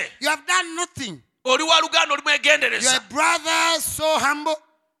kyokoze. You have done nothing. Oli wa luganda oli You are mwegendereza. a brother so humble.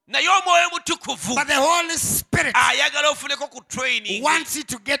 naye omwoyo mutukuvu But the Holy Spirit ayagala ofuneko ku training wants you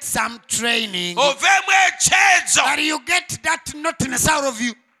to get some training. oveemu ekyezo That you get that naughtiness out of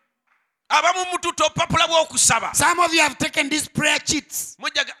you. abamu mututa obupapula bw'okusaba Some of you have taken these prayer sheets.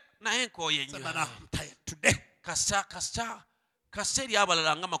 mujjaga naye nkooye But nnyo I'm tired today. kasita eri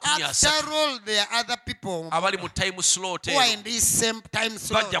abalala nga 30 After all, there are other people abali mu time slot who are eno in this same time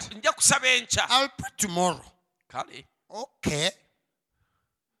slot. nja kusaba enkya I'll pray tomorrow. kale Okay.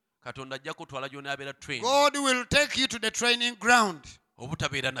 katonda ajja kutwala gy'onaabeera training God will take you to the training ground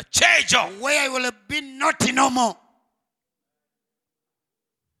obutabeera na kyejo where you will be naughty no more.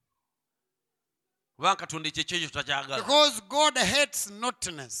 kubanga katonda ekyo ekyejo takyagala Because God hates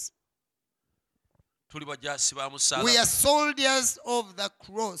naughtiness. tuli bajaasi ba We musalaba are soldiers of the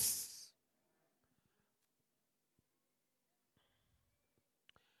cross.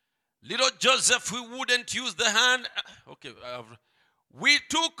 little Joseph, we wouldn't use the hand. Okay,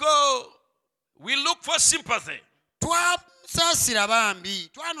 we look for sympathy. Twamusaasira bambi.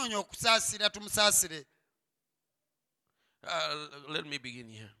 Twanoonya okusaasira tumusaasire. Let me begin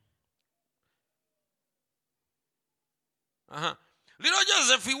here. Little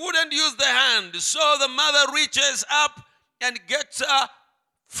Joseph, he wouldn't use the hand, so the mother reaches up and gets a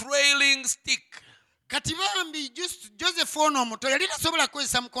frailing stick. Kati bambi Joseph ono omuto yali tasobola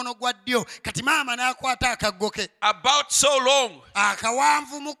kukozesa mukono gwa ddyo kati maama n'akwata akaggo ke About so long,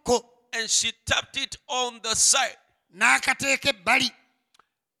 akawanvu mukko and she tapped it on the side. n'akateeka ebbali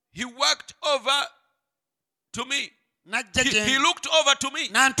He walked over to me. n'ajja He gye looked over to me.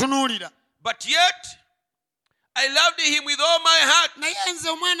 n'antunuulira But yet, I loved him with all my heart. naye nze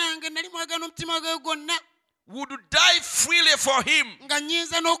omwana wange nali mwagala omutima gwe gwonna Would die freely for him. nga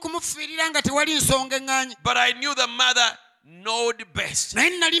nnyinza n'okumufiirira nga tewali nsonga eŋŋaanyi But I knew the mother knowed best. naye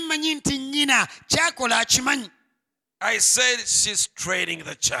nali mmanyi nti nnyina kyakola akimanyi I said, she's training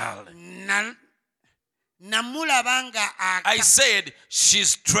the child. namulaba nga I said,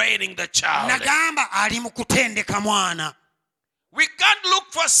 she's training the child. nagamba ali mu kutendeka mwana We can't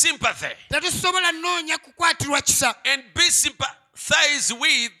look for sympathy tetusobola nnoonya kukwatirwa kisa and be sympathized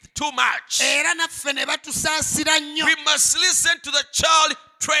with too much. era naffe ne batusaasira nnyo We must listen to the child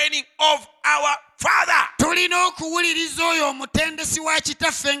training of our Father. tulina okuwuliriza oyo omutendesi wa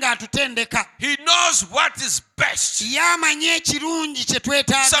kitaffe ng'atutendeka He knows what is best. yamanyi ekirungi kye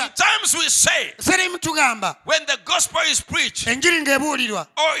twetaaga Sometimes we say, serimu tugamba when the gospel is preached, enjiri ng'ebuulirwa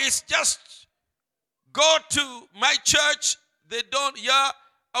oh, it's just go to my church. They don't,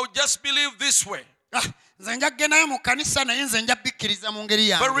 I'll just believe this way. nze nja kugendayo mu kkanisa naye nze nja bikkiriza mu ngeri But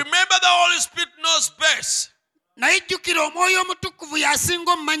yange remember, the Holy Spirit knows best. naye jjukira omwoyo omutukuvu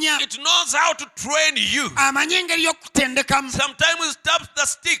y'asinga omumanya It knows how to train you. amanyi engeri y'okutendekamu Sometimes it taps the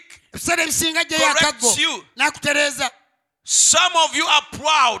stick. ebiseera ebisinga gyeyo akaggo Corrects you. n'akutereeza Some of you are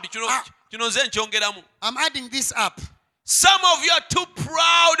proud. Kino nze nkyongeramu. I'm adding this up. Some of you are too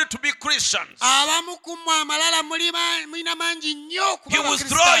proud to be Christians. abamu ku mmwe amalala mulina mangi nnyo He okuba will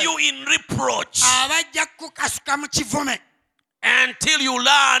throw Abakristaayo. you in reproach abajja kukasuka mu kivume until you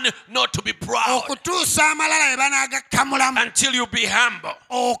learn not to be proud, okutuusa amalala be banaagakkamulamu until you be humble.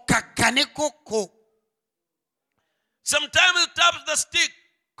 okakkane kokko Sometimes it taps the stick,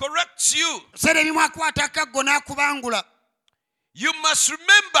 corrects you. ebiseera ebimu akwata akaggo n'akubangula You must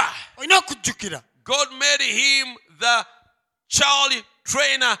remember, olina okujjukira God made him the child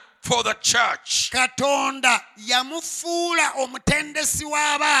trainer for the church. katonda yamufuula omutendesi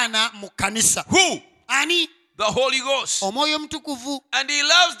w'abaana mu kkanisa Who? ani The Holy Ghost. omwoyo omutukuvu And he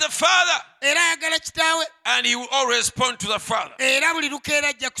loves the Father, era ayagala kitaawe and he will always point to the Father. era buli lukeera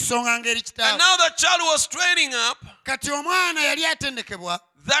ajja kusonga ngeri And kitaawe now the child was training up. kati omwana yali atendekebwa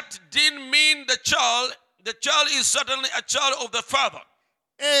That didn't mean the child is certainly a child of the Father.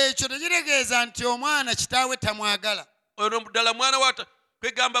 ekyo tekitegeeza nti omwana kitaawe tamwagala Ono ddala mwana wa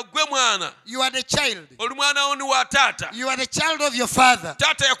kwegamba gwe mwana you are the child oli mwana wo ni wa taata. you are the child of your father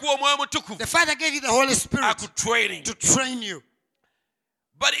Taata yakuwa omwoyo mutukuvu the father gave you the Holy Spirit akutraining. to train you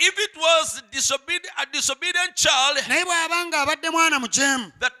But if it was a disobedient child, naye bw'abanga abadde mwana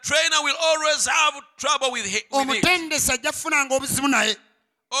mujeemu the trainer will always have trouble with it. omutendesi ajja kufunanga obuzibu naye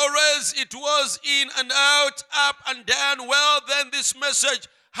Always it was in and out, up and down. Well, then this message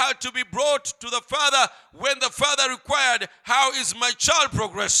had to be brought to the Father when the Father required, how is my child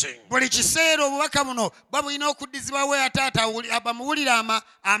progressing? buli kiseera obubaka buno bwa bulina okuddizibwawo ataata bamuwulire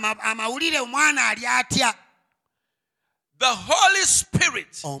amawulire omwana ali atya The Holy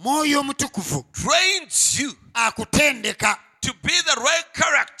Spirit omwoyo omutukuvu trains you akutendeka to be the right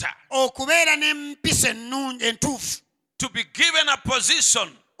character, okubeera n'empisa ennungi entuufu to be given a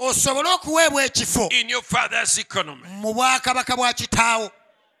position osobole okuweebwa ekifo in your Father's economy. mu bwakabaka bwa kitaawo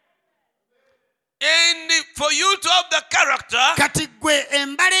And for you to have the character, kati gwe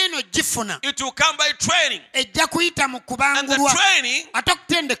embala eno gifuna it will come by training. ejja kuyita mu And the kubangulwa training ate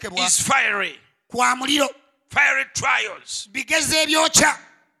okutendekebwa is fiery. kwa muliro Fiery trials. bigezi ebyokya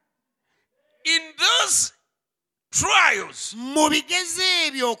In those trials, mu bigezi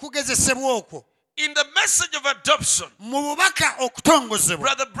ebyo okugezesebwa okwo in the message of adoption, mu bubaka okutongozebwa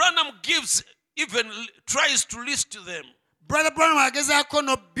Brother Branham tries to list them. brother Branham agezaako And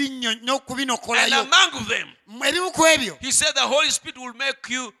n'okubinokolayo among them, ebimu ku ebyo he said the Holy Spirit will make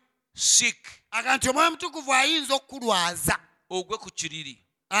you sick. aga nti omwoyo mutukuvu ayinza okukulwaza Ogwe ku kiriri.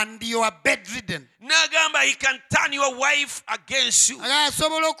 and you are bedridden N'agamba he can turn your wife against you. aga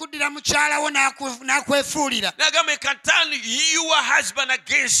asobola okuddira mukyalawo n'akwefuulira N'agamba he can turn your husband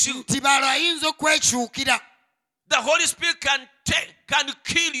against you. nti balo ayinza okwekyukira The Holy Spirit can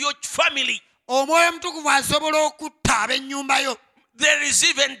kill your family. omwoyo mutukuvu asobola okutta ab'ennyumba yo There is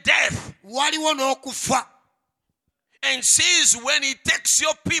even death. waliwo n'okufa And sees when he takes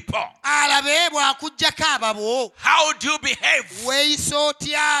your people. alabe bw'akuggyako ababo How do you behave? weeyisa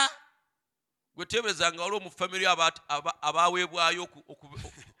otya Gwe teeberezanga waliwo mu family abaweebwayo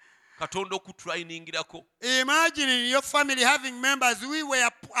Katonda okutrainingirako. imagine in your family having members we were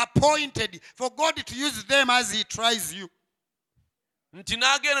appointed for God to use them as he tries you Nti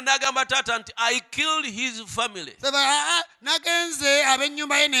n'agenda n'agamba taata nti I killed his family. nagenze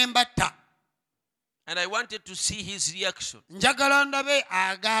ab'ennyumba ye ne mbatta And I wanted to see his reaction. njagala ndabe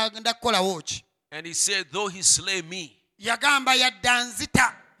agenda kukolawo ki And he said, though he slay me, yagamba yadda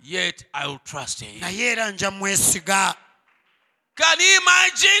nzita yet I will trust him. naye era nja mwesiga Can you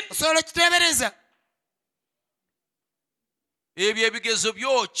imagine? osobola okiteebereza Ebyo ebigezo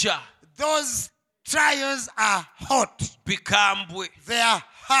byokya those trials are hot bikambwe. they are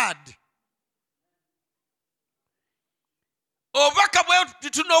hard Obubaka bwe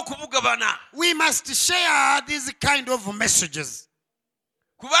tutuna okubugabana. we must share these kind of messages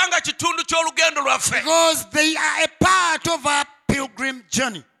Kubanga kitundu ky'olugendo lwaffe. because they are a part of our pilgrim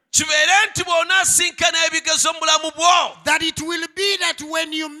journey Kibeere nti bw'onaasinkana ebigezo mu bulamu bwo. that it will be that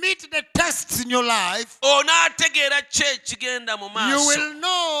when you meet the tests in your life Onaategeera ki ekigenda mu you maaso. will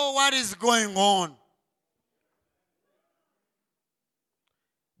know what is going on.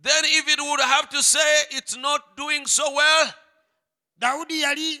 Then if it would have to say it's not doing so well, Dawudi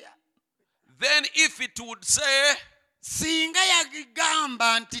yali then if it would say singa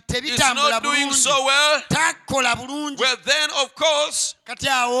yagamba nti it's tebitambula not doing bulungi so well, takola bulungi well then of course kati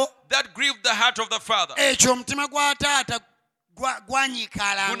awo that grieved the heart of the father. ekyo omutima gwa taata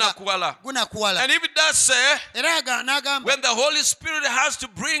gwanyiikaalanga gunakuwala And if it does say, era n'agamba when the Holy Spirit has to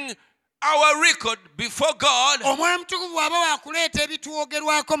bring our record before God, omwoyo mutukuvu aba waakuleeta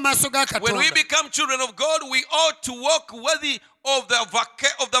ebitwogerwako mu maaso ga when we katonda become children of God, we ought to walk worthy of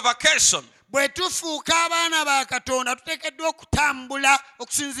the vacation. bwe tufuuka abaana ba katonda tuteekeddwa okutambula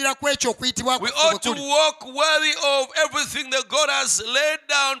okusinziira ku ekyo okuyitibwa We kwaffe bwe ought to kuli walk worthy of everything that God has laid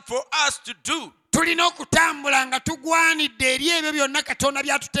down for us to do. tulina okutambula nga tugwanidde eri ebyo byonna katonda For the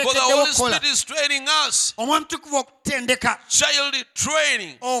byatuteekeddewo Holy okukola Spirit is training us. omwoyo mutukuvu okutendeka Child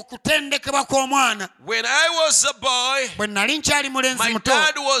training. okutendekebwa kw'omwana When I was a boy, bwe nali nkyali mulenzi my muto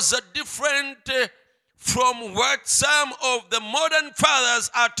dad was a different from what some of the modern fathers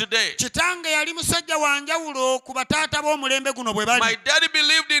are today. kitange yali musajja wa njawulo ku bataata b'omulembe guno bwe My bali daddy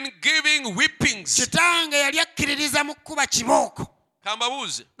believed in giving whippings. kitange yali akkiririza mu kkuba kibooko.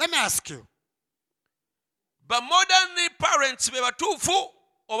 Kambabuze. Let me ask you, But modern parents be batuufu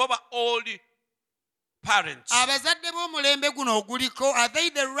oba ba old parents. abazadde b'omulembe guno oguliko are they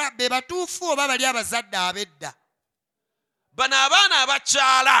be batuufu oba bali abazadde ab'edda? Bano abaana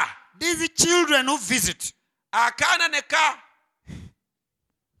abakyala. These children who visit, Akaana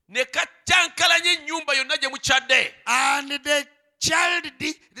ne kacyankalanya ennyumba yonna gye mukyadde. and the child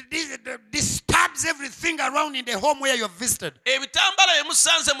disturbs everything around in the home where you have visited. Ebitambala bye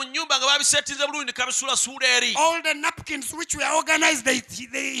musanze mu nnyumba nga babisetinze bulungi ne kabisuulasuula eri. All the napkins which were organized,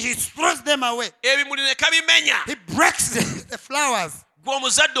 he throws them away. Ebimuli ne kabimenya. He breaks the flowers. Gwe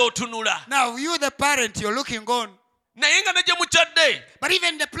omuzadde otunula. Now you, the parent, you're looking on. Naye nga ne gye mukyadde. But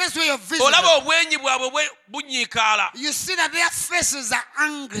even the place where you're visiting, Olaba obwenyi bwabwe bunyiikaala. you see that their faces are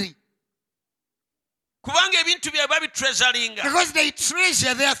angry Kubanga ebintu byabwe babitreasuringa. because they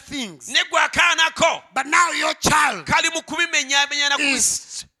treasure their things. Ne gwe akaanako But now your child kali mu kubimenyaamenya na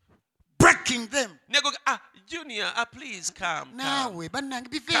is breaking them. ne gwe Junior, please come. Naawe bannange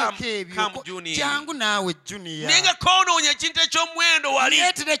biveeko Come, ebyo Junior. jangu naawe Junior. Naye nga koonoonya ekintu ekyomuwendo wali.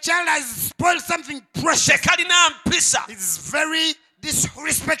 Yet the child has spoiled something precious. Tekalina mpisa. It's very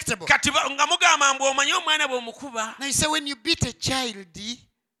disrespectable. Kati nga mugamba mbu omanyi omwana bw'omukuba. Now you say when you beat a child,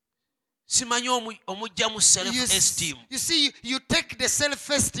 simanyi omujjamu self-esteem. You see, you take the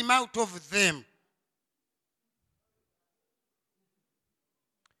self-esteem out of them.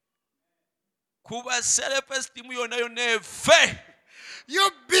 Kuba self-esteem yonna efe. You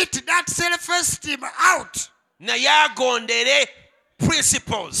beat that self-esteem out Naye agondere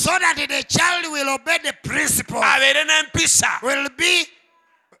principles. so that the child will obey the principle, Abeere n'empisa. will be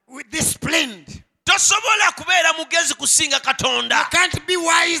disciplined. Tosobola kubeera mugezi kusinga You Katonda. can't be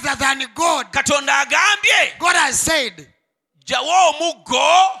wiser than God. Katonda agambye, God has said, gyawo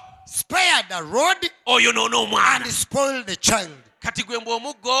omuggo spare the rod oyonoona omwana. and spoil the child. Kati gwe mbu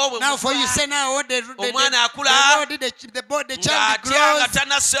omuggo Now for you say now what the Omwana akula, child ng'atya nga grows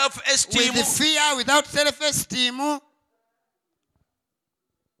tana self-esteem. with fear, without self-esteem.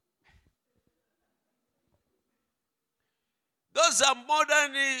 Those are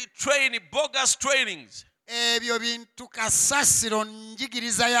modern training, bogus trainings. Ebyo bintu kasasiro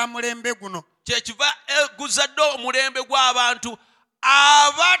njigiriza ya mulembe guno. Kyekiva eguzadde omulembe gw'abantu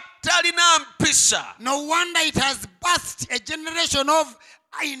abatalina mpisa. No wonder it has birthed a generation of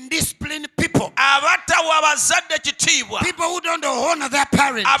indisciplined people. Abatawa abazadde kitiibwa. People who don't honor their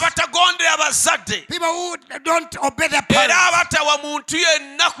parents. Abatagondera abazadde. People who don't obey their Era parents. abatawa muntu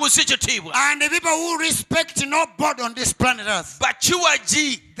yenna ku si kitiibwa. And the people who respect nobody on this planet Earth.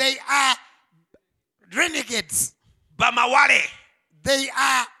 Bakiwagi, They are renegades. bamawale. They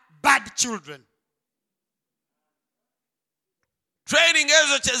are bad children. Training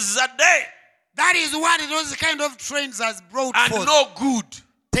ezo kyezadde That is what those kind of trains has brought and forth. no good.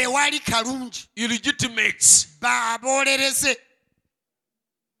 Tewali kalungi. Illegitimates. Babolereze.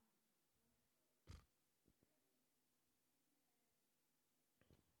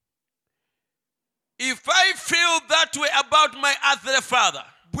 If I feel that way about my earthly father,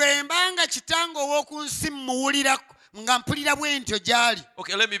 Bwe mbanga kitange ow'oku nsi muwulira nga mpulira bwe ntyo gy'ali.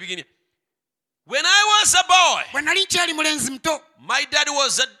 okay, let me begin here. When I was a boy, Bwe nali nkyali mulenzi muto, my dad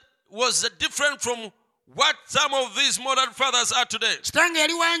was different from what some of these modern fathers are today. kitange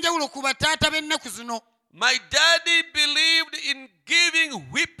yali wanjawulo ku bataata b'ennaku zino. My daddy believed in giving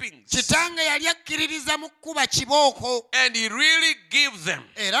whippings, Kitange yali akkiririza mu kkuba kibooko. and he really gave them.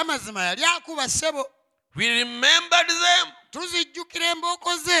 Era mazima yali akuba ssebo. We remembered them, Tuzijjukira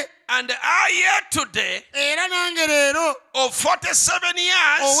embooko ze. and I here today, Era nange leero of 47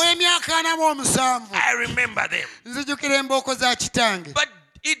 years, ow'emyaka 47 I remember them. nzijjukira embooko za kitange. But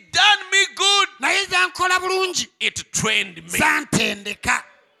it done me good. Naye zankola bulungi. It trained me. Zantendeka.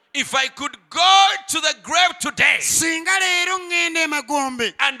 If I could go to the grave today Singa leero ŋŋenda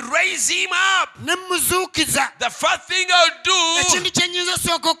emagombe and raise him up, ne mmuzuukiza, the first thing I'll do ekintu kye nnyinza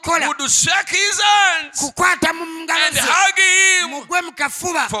osooka okukola would shake his hands kukwata mu ngalo and ze hug him mugwe mu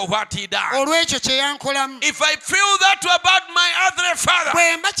kafuba for what he done. olw'ekyo kye yankolamu. If I feel that about my earthly father,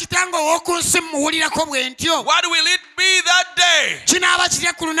 Bwe mba kitange ow'oku nsi mmuwulirako bwe ntyo, what will it be that day kinaaba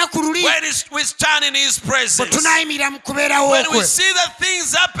kirya ku lunaku luli when we stand in his bwe presence? tunaayimirira mu kubeerawo When we kwe, see the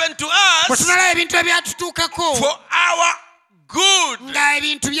things happen to bwe us tunalaba ebintu ebyatutuukako for our good, nga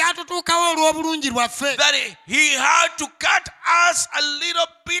ebintu byatutuukawo olw'obulungi lwaffe, that he had to cut us a little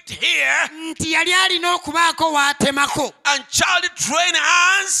bit here nti yali alina okubaako w'atemako and child train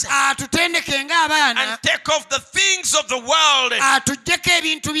us atutendeke ng'abaana, and take off the things of the world atuggyeko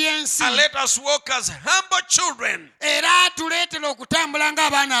ebintu by'ensi, and let us walk as humble children era atuleetera okutambula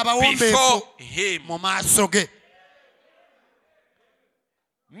ng'abaana abawombeefu before him. mu maaso ge.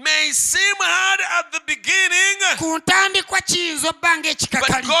 May seem hard at the beginning, Ku ntandikwa kiyinza obba but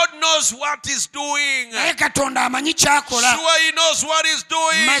ng'ekikakali, God knows what he's doing. naye Katonda amanyi ky'akola. Sure, he knows what he's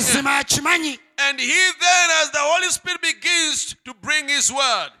doing. Mazima akimanyi. And he then, as the Holy Spirit begins to bring his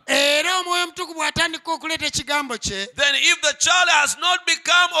word, Era Omwoyo Omutukuvu atandika okuleeta ekigambo kye, then if the child has not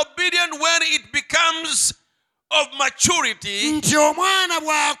become obedient when it becomes of maturity, nti omwana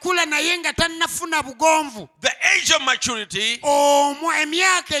bw'akula naye nga tannafuna bugonvu, the age of maturity,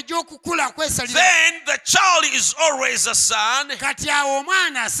 emyaka egy'okukula kwesalira, then the child is always a son, kati awo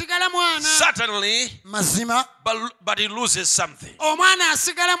omwana asigala mwana. certainly, Mazima but he loses something. omwana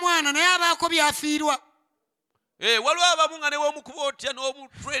asigala mwana naye abaako byafiirwa. Waliwo abamu nga ne bw'omukuba otya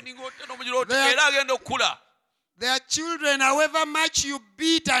n'omutraining otya n'omugira otya There- era agenda okukula. Their children, however much you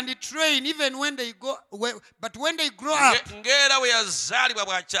beat and train, even when they go, but when they grow up, Ng'era bwe yazaalibwa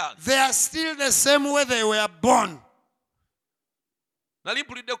bw'akyali. they are still the same way they were born. Nali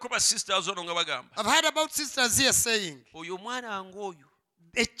mpulidde ku basisters ono nga bagamba, I've heard about sisters here saying, oyo omwana ng'oyo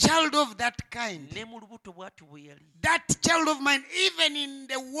a child of that kind, ne mu lubuto bw'ati bwe yali. that child of mine, even in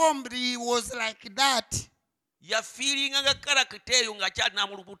the womb, he was like that. Yafiiringa nga karakita eyo ng'akyalina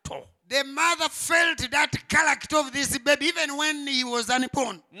mu lubuto. The mother felt that character of this baby even when he was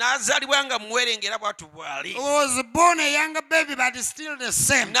unborn. n'azaalibwa nga muwere ng'era bw'atu bw'ali He was born a younger baby, but still the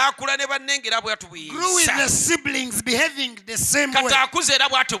same. n'akula ne banne ng'era bw'atu Grew with the bw'eyisa siblings behaving the same way. kati akuze era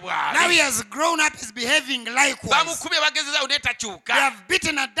bw'atu Now he bw'ali has grown up, is behaving likewise. bamukubye bagezezaawo They n'etakyuka have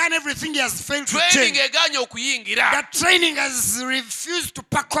beaten and done everything, he has failed to training change. egaanye okuyingira That training has refused to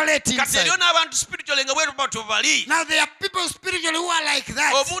percolate kati inside. eriyo n'abantu spiritually nga bwetu bw'atu bali Now there are people spiritually who are like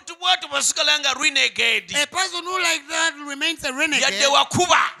that. omuntu bw'atu bwasigala nga renegade A person who like that remains a renegade, yadde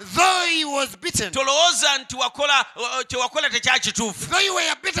wakuba though he was beaten. tolowooza nti kyewakola tekyakituufu Though you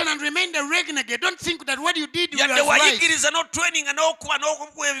were beaten and remained a renegade, don't think that what you did was yadde right. wayigiriza n'otraininga n'okuba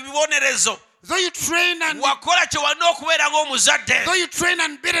n'okuwa ebibonerezo Though you trained and wakola kye walina okubeera ng'omuzadde though you trained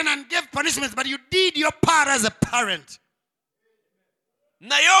and beaten and gave punishments, but you did your part as a parent.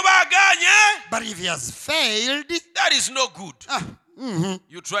 naye oba agaanye But if he has failed, that is no good mhm,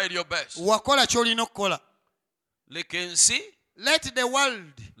 you tried your best wakola ky'olina okukola. leka ensi Let the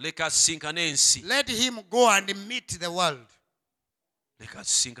world, leka asisinkane ensi let him go and meet the world. leka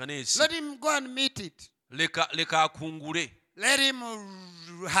asisinkane ensi Let him go and meet it. leka akungule Let him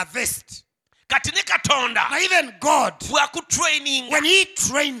harvest. kati ne katonda Now even God, bw'akutraininga when he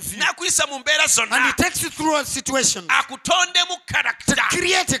trains you n'akuyisa mu mbeera and he zonna takes you through a situation akutondemu to karakita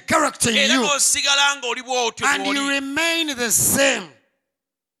create a character in era you, n'osigala ng'oli bw'otyo and you bw'oli remain the same.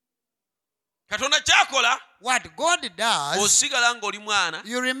 katonda kyakola What God does, osigala ng'oli mwana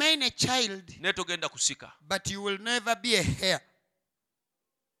you remain a child, naye togenda kusika but you will never be a heir,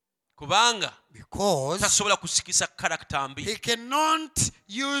 kubanga because tasobola kusikisa karakita mbi he cannot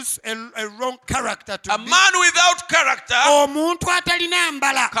use a wrong character to a be. man without character Omuntu atalina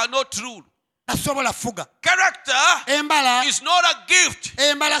mbala cannot rule tasobola fuga. character Embala, is not a gift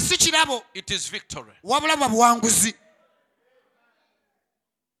embala si kirabo, it is victory wabula bwa buwanguzi.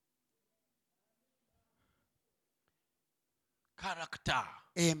 character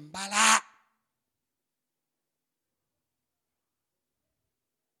Embala.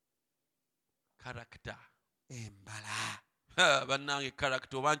 character Embala. bannange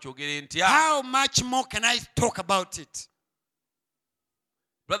character oba nkyogere ntya How much more can I talk about it?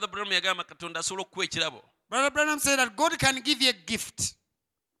 brother Branham yagamba katonda asobola okuwa ekirabo Brother Branham said that God can give you a gift,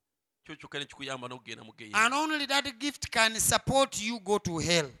 kyo kyokka ne kikuyamba n'okugenda mu geya and only that gift can support you go to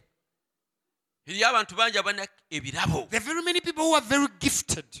hell. eriyo abantu bangi abalina ebirabo There are very many people who are very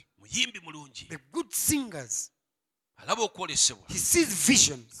gifted, muyimbi mulungi the good singers. alaba okwolesebwa He sees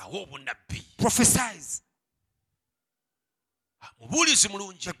visions, awa obunabbi prophesies, mubuulizi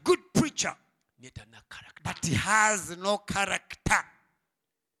mulungi the good preacher, naye talina character but he has no character.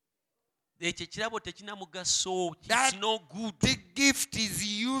 ekyo ekirabo tekina mugaso That- it's no good The gift is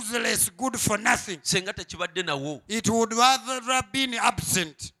useless, good for nothing. senga tekibadde nawo It would rather have been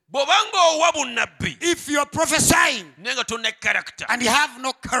absent. bw'oba ng'owa bunnabbi If you're prophesying naye nga tolina character and you have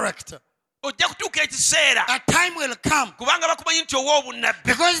no character, ojja kutuuka ekiseera a time will come, kubanga bakumanyi nti owa obunnabbi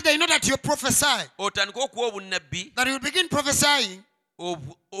because they know that you prophesy, otandika okuwa obunnabbi that you begin prophesying.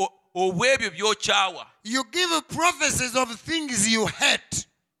 obw'ebyo by'okyawa You give prophecies of things you hate.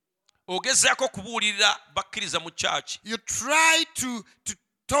 ogezaako okubuulirira bakkiriza mu kyaki You try to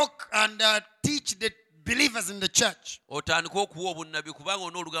talk and teach the believers in the church. otandika okuwa obunnabbi kubanga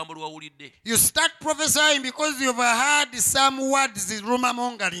olina olugambo lwawulidde You start prophesying because you've heard some words, rumor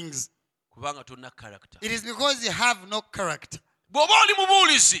mongerings. kubanga tolina character It is because you have no character. bw'oba oli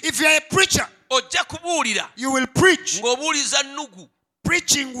mubuulizi If you're a preacher, ojja kubuulira you will preach, ng'obuuliza nnugu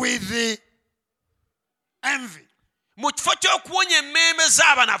preaching with envy. mu kifo ky'okuwonya emmeeme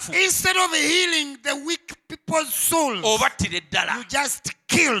z'abanafu Instead of healing the weak people's souls, obattira eddala you just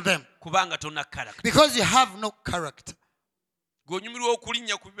kill them kubanga tolina character because you have no character. ng'onyumirwa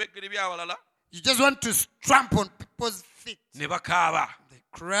okulinnya ku bibegere by'abalala You just want to tramp on people's feet. ne bakaaba They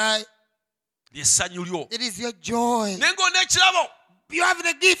cry. ly'essanyu lyo It is your joy. naye ng'olina ekirabo You have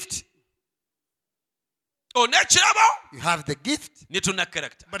the gift. olina ekirabo You have the gift, ne tolina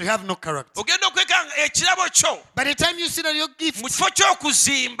character but you have no character. ogenda okwekanga ekirabo kyo By the time you see that your gift, mu kifo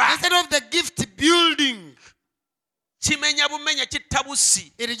ky'okuzimba instead of the gift building, kimenya bumenya kitta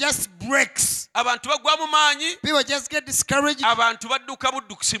bussi it just breaks. abantu bagwa mu maanyi People just get discouraged. abantu badduka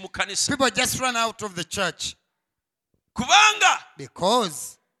buddukusi mu kkanisa People just run out of the church kubanga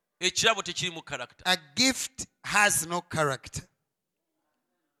because ekirabo tekiri mu character a gift has no character.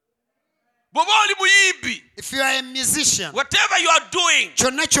 bw'oba oli muyimbi If you are a musician, whatever you are doing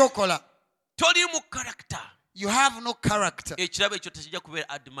kyonna ky'okola, toli mu character you have no character. ekirabo ekyo tekijja kubeera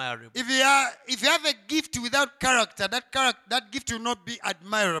admirable. If you have a gift without character, that gift will not be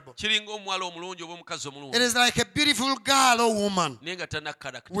admirable. Kiringa omuwala omulungi oba omukazi It omulungi is like a beautiful girl or woman naye nga talina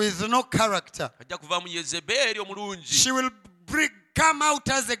character. with no character. Ajja kuvaamu Yezebeeri omulungi She will come out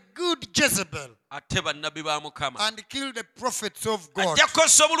as a good Jezebel ate bannabbi ba Mukama. and kill the prophets of God. Ajja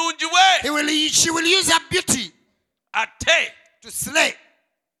kukosa obulungi bwe She will use her beauty ate to slay.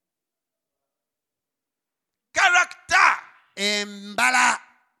 character. Embala,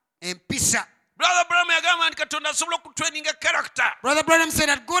 empisa. Brother Branham yagamba nti Katonda asobola okutraininga character. Brother Branham said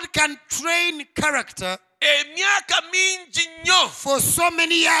that God can train character Emyaka mingi nnyo for so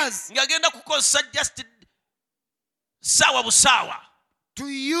many years. ng'agenda kukozesa just saawa busaawa. To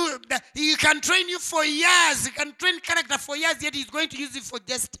you, he can train you for years. He can train character for years, yet he's going to use it for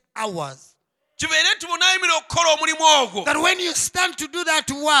just hours. Kibeere nti bw'onaayimira okukola omulimu ogwo, That when you stand to do that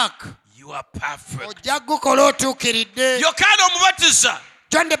work, you are perfect. ojja gukola otuukiridde. Yokaana omubatiza,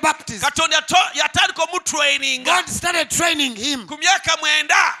 John the Baptist, Katonda yatandika omutraininga God started training him ku myaka 9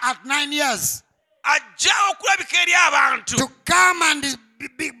 at 9 years ajja okulabika eri abantu to come and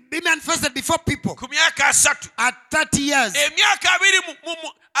be manifested before people. ku myaka 3. At 30 years, Emyaka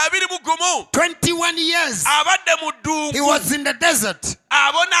 21 21 years, abadde mu he ddungu was in the desert,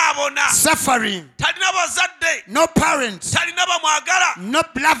 abonaabona, suffering. talina bazadde, No parents, talina bamwagala, no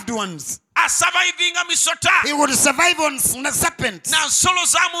loved ones. asavaivinga misota He would survive on serpents na nsolo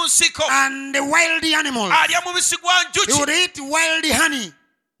za mu nsiko, and the wild animals. alya mubisi gwa He would njuki, eat wild honey.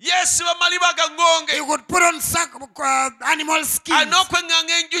 yeesiba maliba ga He ŋŋonge, would put on animal skins. alina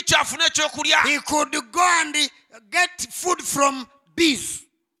okweŋŋanga enjuki afune ekyokulya. He could go and get food from bees.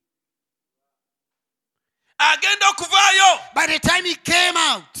 Agenda okuvaayo By the time he came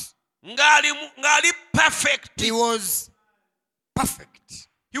out, ng'ali perfect. he was perfect.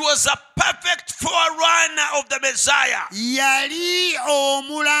 He was a perfect forerunner of the Messiah. Yali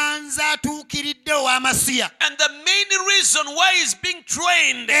omulanza atuukiridde ow'Amasiya. And the main reason why he's being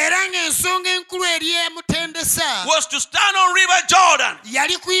trained Era ng'ensonga enkulu eri emutendesa was to stand on River Jordan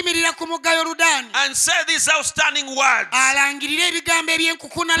yali kuyimirira ku mugga Yoludaani and say these outstanding words. alangirire ebigambo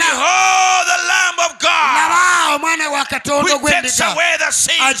eby'enkukunala. Behold the Lamb of God Laba omwana wa Katonda who takes ogw'endiga away the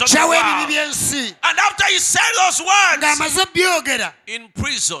sins of the aggyawo ebibi world. by'ensi. And after he said those words, Ng'amaze byogera in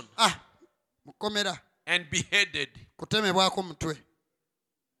prison mukomera and beheaded, kutemebwako mutwe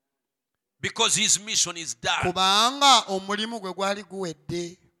because his mission is done. kubanga omulimu gwe gwali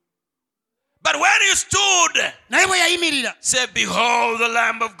guwedde. But when he stood, Naye bwe yayimirira said, behold the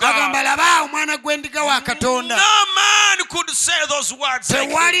Lamb of agamba God. laba omwana gw'endiga wa Katonda. No man could say those words like him.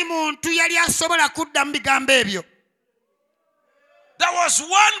 Tewali muntu yali asobola kudda mu bigambo ebyo. There was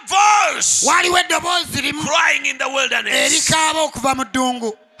one voice Waaliwo eddoboozi limu crying in the wilderness. erikaaba okuva mu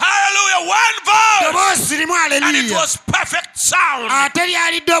ddungu. Hallelujah. One voice. Ddoboozi limu, And it aleluya. was perfect sound. Ate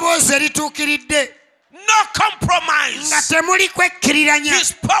lyali ddoboozi erituukiridde No compromise. nga temuli kwekkiriranya. He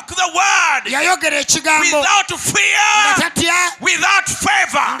spoke the word Yayogera ekigambo without nga fear, tatya, without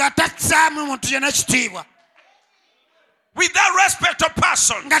favor, nga tassaamu muntu yenna kitiibwa, without respect of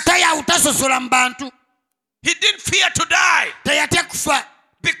person. nga tayawutasosola mu bantu. He didn't fear to die Teyatya kufa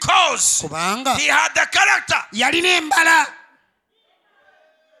because kubanga he had the character. yalina embala.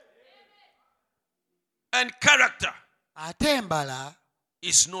 And character Ate embala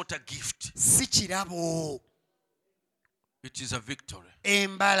is not a gift. si kirabo. It is a victory.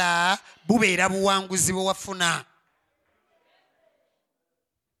 Embala bubeera buwanguzi bwe wafuna.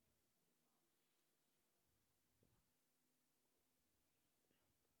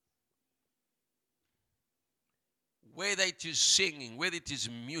 Whether it is singing, whether it is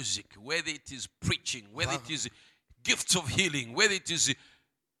music, whether it is preaching, whether it is gifts of healing, whether it is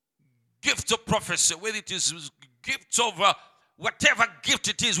gifts of prophecy, whether it is gifts of whatever gift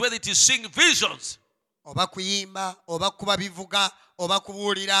it is, whether it is seeing visions. Oba kuyimba, oba kuba bivuga, oba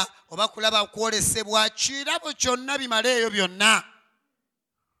kubuulira, oba kulaba kwolesebwa, kirabo kyonna bimaleeyo byonna.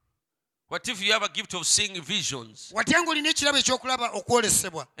 What if you have a gift of seeing visions? Watya ng'olina ekirabo ekyokulaba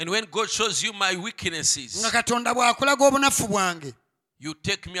okwolesebwa. And when God shows you my weaknesses, Nga Katonda bw'akulaga obunafu bwange, you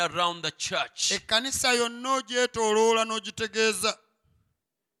take me around the church. ekkanisa yonna ogyetooloola n'ogitegeeza.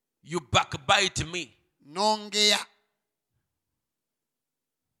 You backbite me. N'ongeya.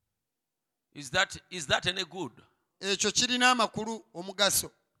 Is that any good? Ekyo kirina amakulu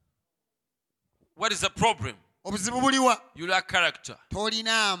omugaso. What is the problem? Obuzibu buliwa? You lack character.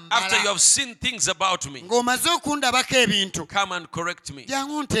 Tolina After you mbala. have seen things about me, Ng'omaze okundabako ebintu, come and correct me.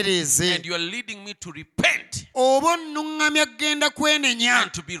 jangu ntereeze. And you are leading me to repent. oba onnuŋŋamya kgenda kwenenya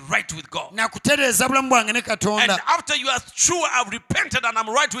and to be right with God. nakutereeza bulamu bwange ne And katonda after you are sure I've repented and I'm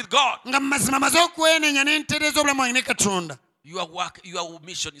right with God, nga mu mazima maze okwenenya ne ntereeza obulamu bwange ne katonda your work, your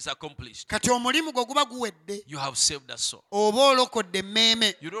mission is accomplished. kati omulimu gwo guba guwedde You have saved a soul. oba olokodde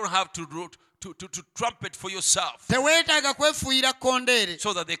emmeeme You don't have to trumpet for yourself teweetaaga kwefuuyira kkondeere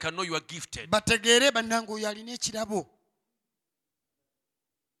so that they can know you are gifted. bategeere bannange oyo alina ekirabo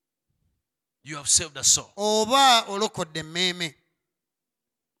You have saved a soul. oba olokodde emmeeme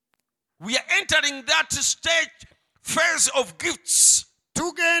We are entering that phase of gifts.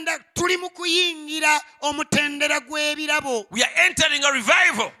 tuli mu kuyingira omutendera gw'ebirabo We are entering a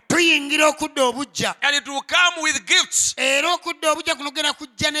revival. tuyingira okudda obujja And it will come with gifts. era okudda obujja kuno kugenda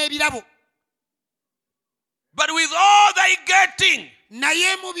kujja n'ebirabo But with all thy getting,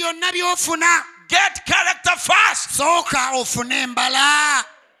 naye mu byonna by'ofuna get character first. sooka ofune embala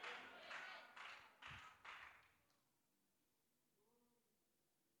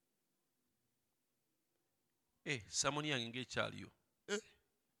Samoni yange ng'ekyaliyo.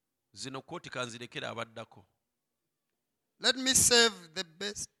 Zino kooti kanzirekera abaddako. let me save the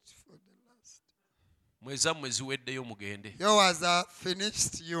best for the last Mwezammwe ziweddeyo mugende. yours are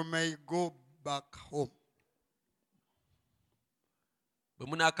finished you may go back home Bwe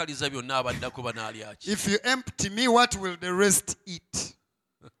munaakaliza byonna abaddako banaalya ki? if you empty me what will the rest eat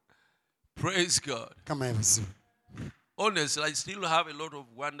Praise God. kama ebuzibu Honestly, I still have a lot of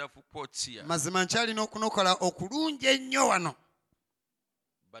wonderful quotes here. mazima nkyalina okunokola okulungi ennyo wano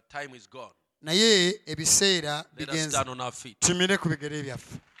But time is gone. naye ebiseera Let us bigenze stand on our feet. tumire ku bigere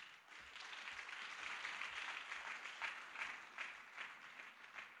byaffe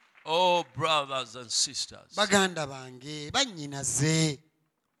Oh, brothers and sisters, baganda bange bannyinaze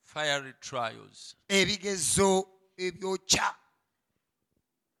fiery trials. ebigezo ebyokya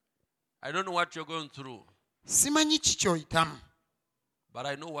I don't know what you're going through, simanyi kikyoyitamu but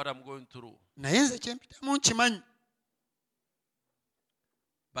I know what I'm going through. naye nze kyempitamu nkimanyi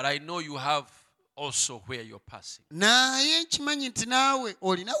But I know you have also where you're passing. naye nkimanyi nti naawe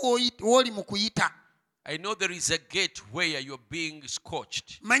olina w'oli mu kuyita I know there is a gate where you're being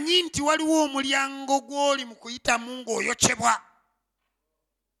scorched. manyi nti waliwo omulyango gw'oli mu kuyitamu ng'oyokyebwa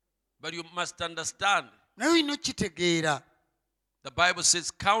But you must understand, naye olina okitegeera the Bible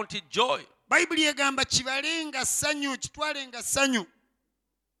says, count it joy. bayibuli egamba kibale nga ssanyu kitwale nga ssanyu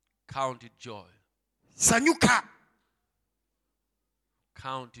Count it joy. sanyuka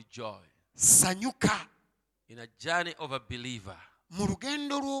Count it joy. sanyuka In a journey of a believer, mu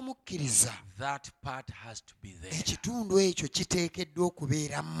lugendo lw'omukkiriza that part has to be there. ekitundu ekyo kiteekeddwa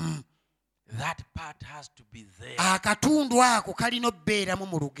okubeeramu That part has to be there. akatundu ako kalina okubeeramu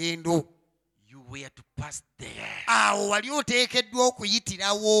mu lugendo You were to pass there. awo wali oteekeddwa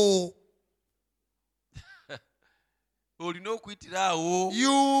okuyitirawo Olina okuyitira awo.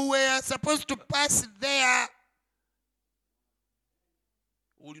 you were supposed to pass there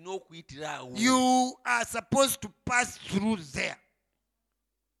Olina okuyitira awo. you are supposed to pass through there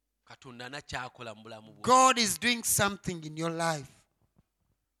Katonda nakyakola mu bulamu bwo. God is doing something in your life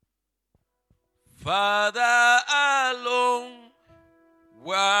Father alone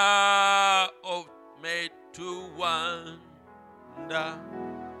were of made to wonder.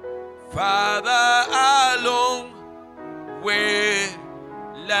 Father alone will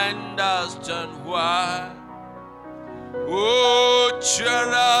lend us and why. Oh, cheer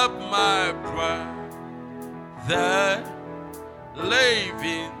up my brother, live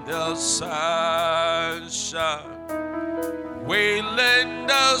in the sunshine. We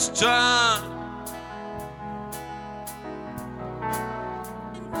lend us down.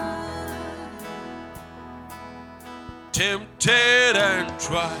 Tempted and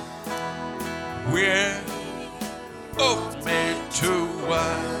tried, we're of made to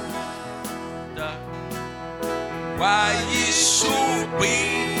wonder. Why ye should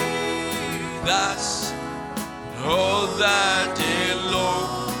be thus all that day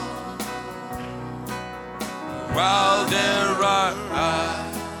long, while there are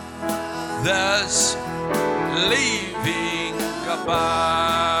others living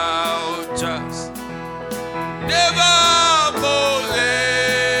about us. Never molested,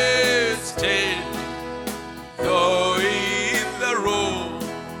 though in the room.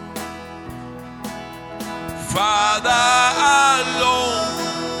 Father alone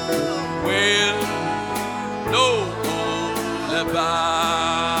will know all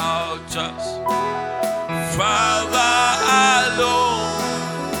about us. Father alone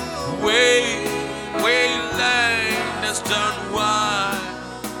will understand why.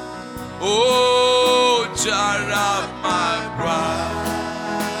 Oh, Jara, my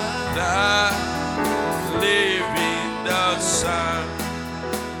brother, live.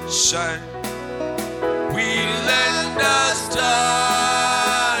 shine. We'll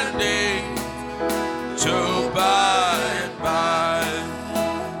understanding to by and by.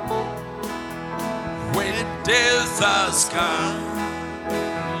 When death has come,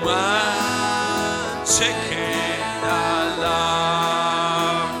 man, taking our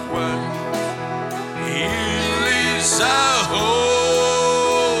loved one, he leaves our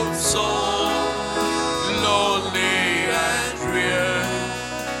home so lonely and drear.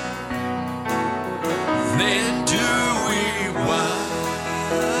 Then do we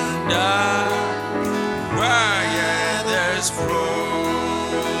wonder why there's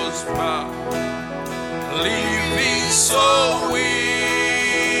prosper, living so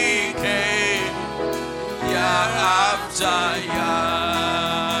wicked, year after year.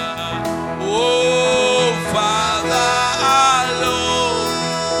 Oh, Father, alone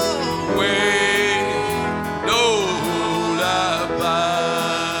we know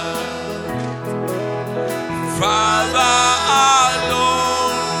about. Father,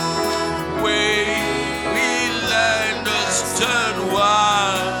 alone we will understand why.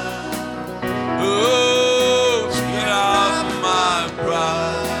 Oh, God, my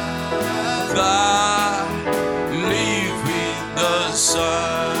brother, live in the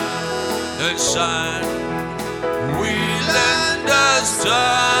sun and shine. We'll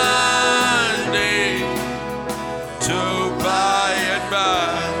understand it to by and by.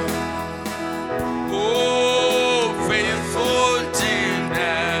 Oh, faithful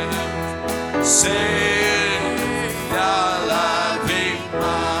dinner, say the loving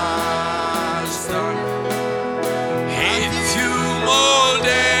master. If you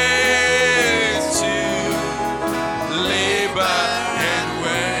molded to labor and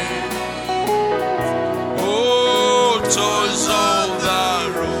wait, oh, toils of the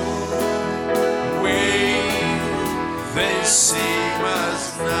road, we they seem as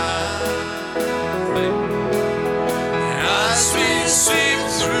nothing as we sweep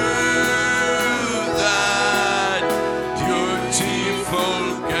through that beautiful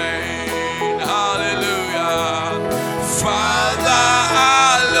gate. Hallelujah. Father,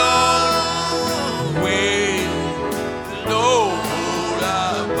 alone we know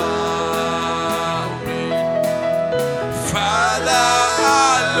about it. Father,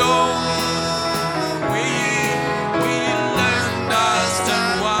 alone we will understand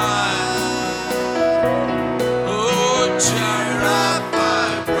why. Oh, cheer up, my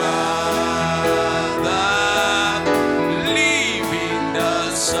brother, live in the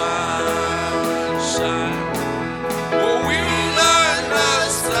sunshine. Oh, we will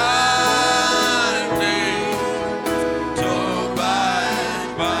understand it to by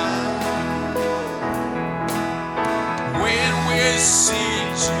and by. When we see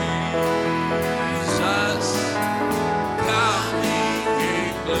Jesus coming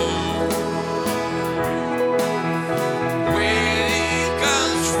in glory, when he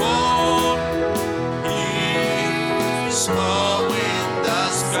comes from his home in the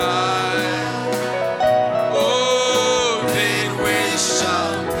sky, oh, then we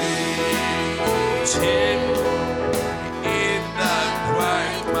shall meet him in that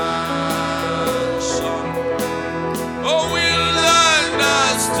bright mansion. Oh, we'll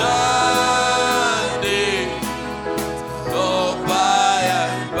understand it, oh, by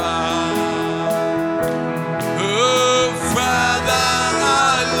and by. Oh, Father,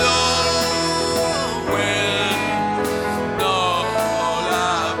 alone will know all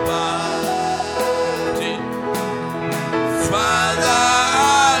about it. Father,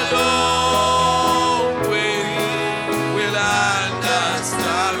 alone will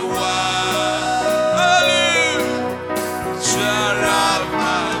understand why. Hallelujah. Cheer up,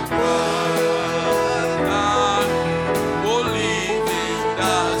 my brother, oh, live in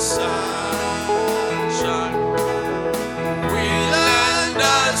the sunshine. We'll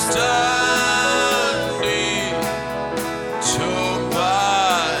understand it to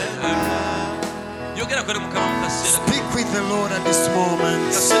by and by. Yogera kuri mukama mu kaseera Speak with the Lord at this moment.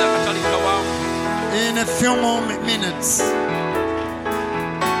 kaseera katali kawanvu. In a few more minutes,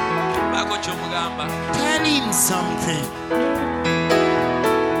 Baako ky'omugamba. tell him something.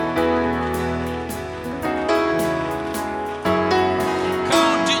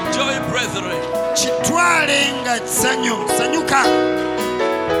 Count it joy, brethren. Kitwale nga sanyuka.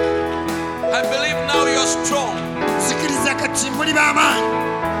 I believe now you're strong. Sikiriza kati muli b'amaanyi.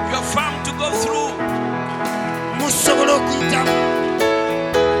 You're firm to go through. Musobola okuyitamu.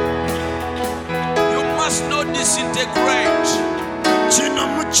 You must not disintegrate. Kino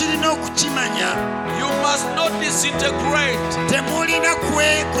mukirina okukimanya. You must not disintegrate. Temulina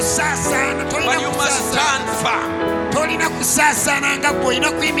kwekusa kusaasaana but tolina you must kusaasaana stand firm. tolina kusaasaana nga ggwe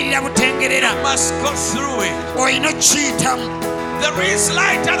olina kuyimirira butengerera You must go through it. olina okiyitamu There is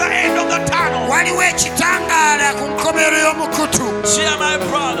light at the end of the tunnel. waliwo ekitangaala ku nkomerero y'omukutu Cheer my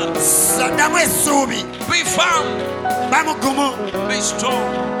brother. ddamu essuubi Be firm. bamugumu Be strong.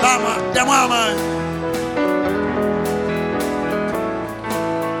 ddamu amaanyi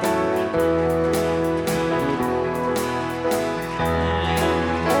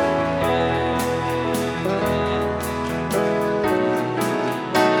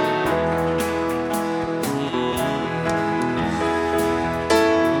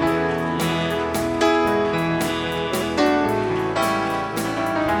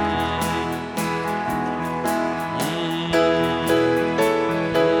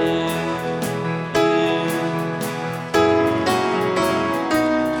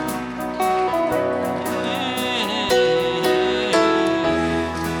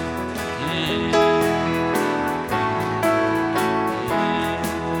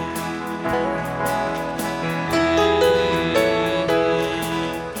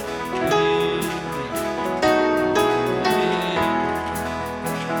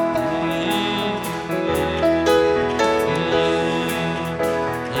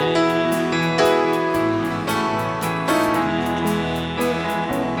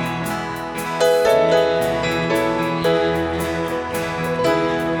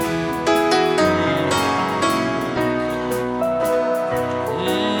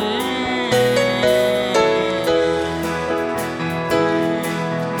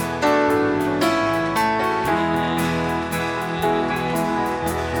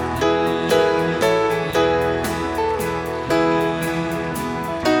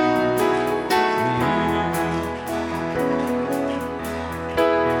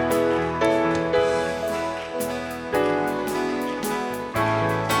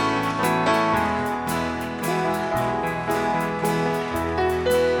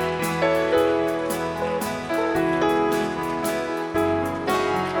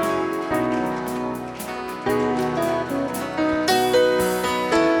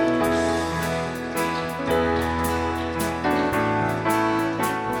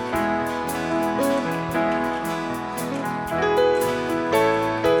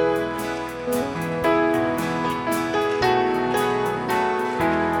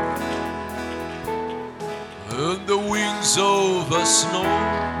On the wings of the snow,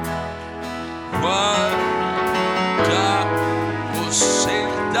 while God was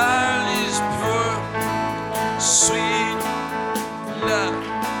sent down His pure, sweet love,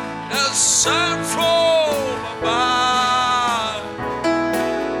 a sun from above.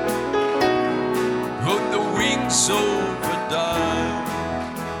 On the wings of the dawn,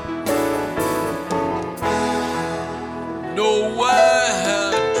 nowhere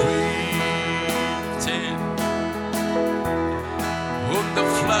had drifted on the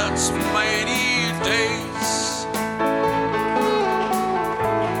flood's mighty days.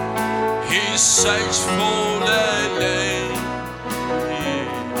 He searched for the land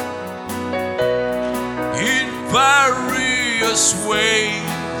in various ways.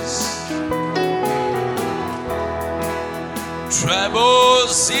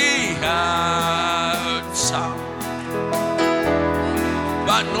 Troubles he had some,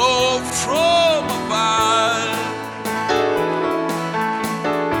 but no from above.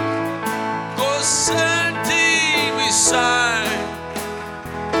 God sent him his son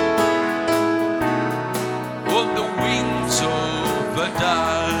on the wings of a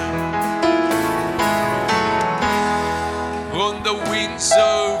dove, on the wings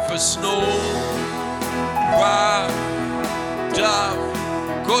of a snow white dove.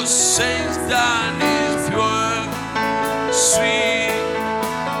 God sends down His pure, sweet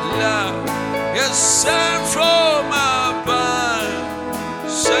love, yes, sent from above,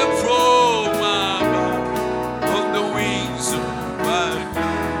 sent from above, on the wings of a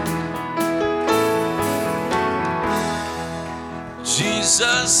dove.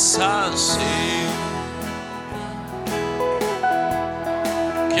 Jesus our Savior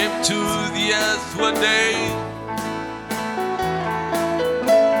came to the earth one day.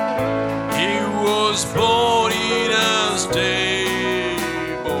 He was born in a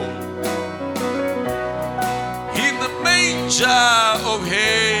stable, in the manger of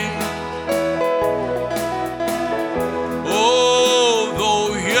hay.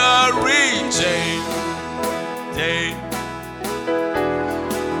 Although he had reaching day,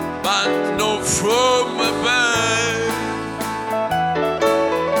 but no from above.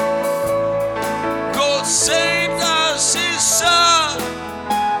 God sent us His Son.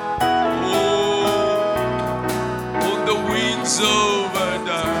 Oh,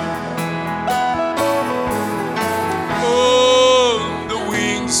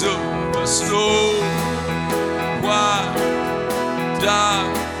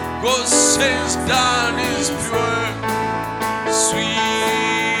 God sends down His pure,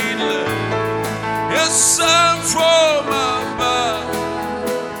 sweet love. Yes, Son from above,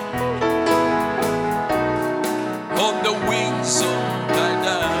 on the wings of thy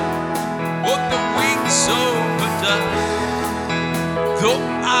dove, on the wings of the dove. Though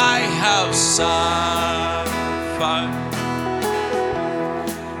I have suffered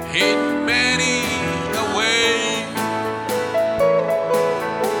in many a way,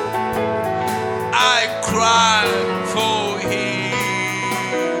 I cry for healing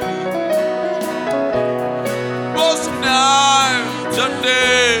both night and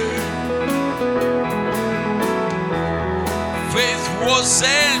day. Faith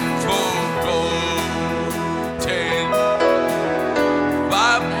wasn't forgotten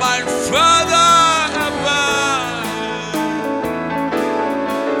by my Father above.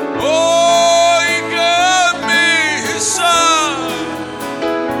 Oh, He gave me His Son.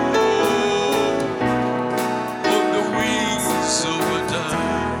 On the wings of a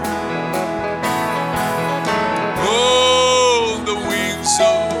dove. Oh, the wings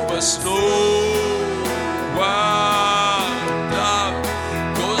of a snow white dove.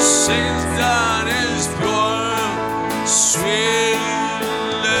 God sends down His pure, sweet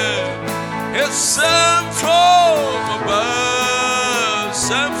love. It's sent from above,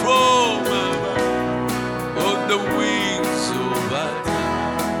 sent from above, on the wings of a dove.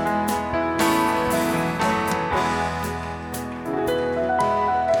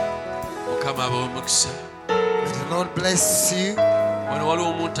 Mukama ab'omukisa. May the Lord bless you. Wano waliwo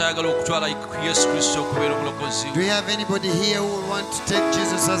omuntu ayagala okutwala Yesu Kristo okubeera omulokozi. Do you have anybody here who will want to take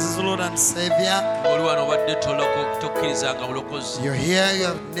Jesus as his Lord and Savior? Oli wano obadde tokkirizanga bulokozi. You're here, you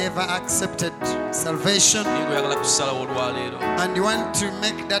have never accepted salvation, Naye ng'oyagala kusalawo olwaleero. and you want to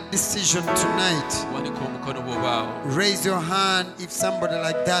make that decision tonight. Wanika omukono bw'obaawo. Raise your hand if somebody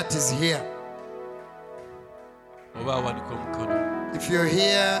like that is here. Obaawo wanika omukono. If you're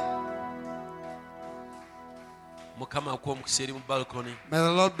here, Mukama akuwa omukisa eri mu balcony. may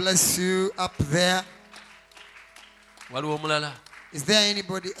the Lord bless you up there. Waliwo omulala? Is there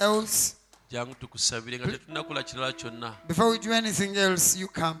anybody else? Jangu tukusabire nga tetunnakola kirala kyonna. Before we do anything else, you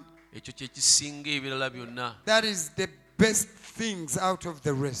come. Ekyo kye kisinga ebirala byonna. That is the best things out of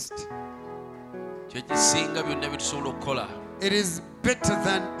the rest. Kye kisinga byonna bye tusobola okukola. It is better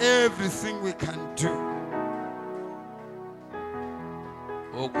than everything we can do.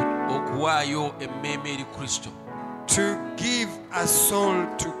 Okuwaayo emmeeme eri Kristo. To give a soul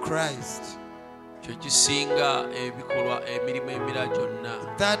to Christ. Kye kisinga ebikolwa emirimu emirala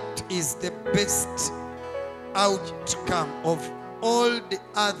gyonna. That is the best outcome of all the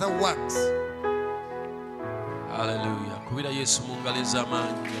other works. Hallelujah. Kubira Yesu mu ngalo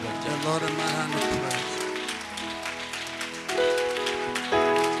ez'amaanyi. The Lord and my hand of praise.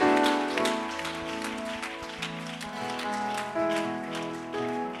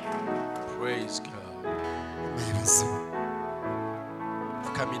 Praise God. May receive.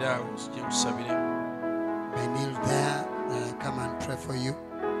 Fukamira awo tujje tusabire. May kneel there and I come and pray for you.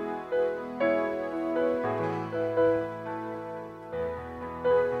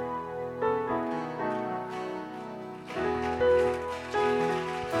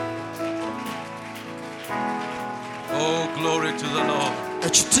 Oh, glory to the Lord.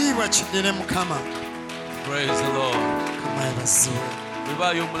 Ekitiibwa kiddire Mukama. Praise the Lord. Mukama yebaziwe.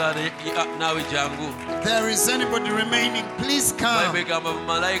 Webaayo omulala naawe jangu. If there is anybody remaining, please come. Bayibuli egamba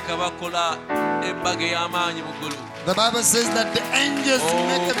bamalayika bakola embaga ey'amaanyi mu ggulu. The Bible says that the angels Oh,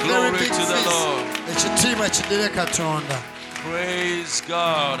 make a very glory big to the feast. Lord. Ekitiibwa kiddire Katonda. Praise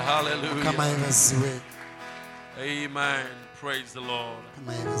God. Mukama Hallelujah. yebaziwe. Amen. Praise the Lord.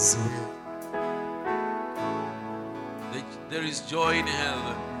 Mukama yebaziwe. There is joy in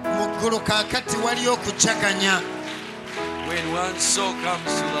heaven Mu ggulu kaakati waliyo okucaganya. when one soul comes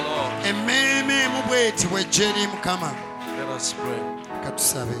to the Lord. Emmeeme emu bw'eti bw'ejja eri Mukama. Let us pray.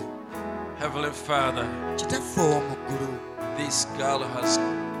 Katusabe. Heavenly Father, Kitaffe ow'omu ggulu, this girl has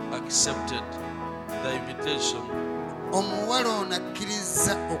accepted the invitation omuwala ono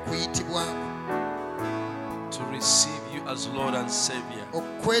akkiriza okuyitibwa to receive you as Lord and Savior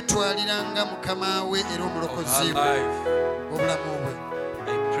okwetwalira nga Mukama we era of omulokozi her we life. obulamu bwe.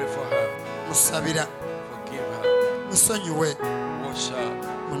 I pray for her. Musabira, Forgive her. musonyiwe, Wash her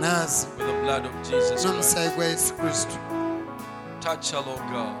munaazi with the blood of Jesus Christ. n'omusaayi gwa Yesu Kristo. Touch her, Lord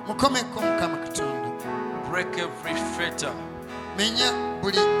God. Mukomeko Mukama Katonda. Break every fetter. Menya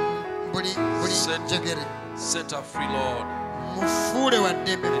buli Set- njegere. Set her free, Lord. Mufuule wa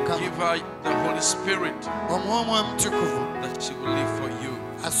ddembe Mukama. Give her the Holy Spirit Omuwa Omwoyo Omutukuvu that she will live for you.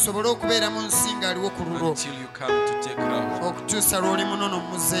 asobole okubeera mu nsi ng'aliwo ku lulo until you come to take her home. okutuusa lw'oli munono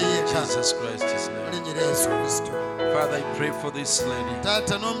mmuzeeyo eka Jesus Christ is mu name. linnya lya yesu kristo. Father, I pray for this lady.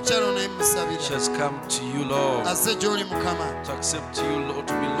 taata n'omukyalo naye She musabira has come to you, Lord, azze gy'oli mukama to accept you, Lord,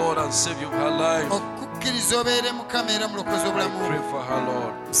 to be Lord and Savior of her life. okukkiriza obeere mukama era mulokozi I obulamu pray bwe. for her,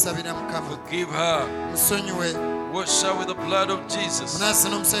 Lord. musabira mukama Forgive her. musonyiwe Wash her with the blood of Jesus. munaasa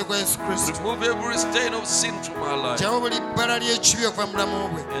n'omusaayi gwa yesu kristo Remove every stain of sin from her life gyawo buli bbala ly'ekibi okuva mu bulamu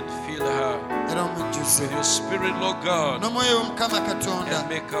bwe and fill her era omujjuze with your spirit, Lord God, n'omwoyo w'omukama katonda and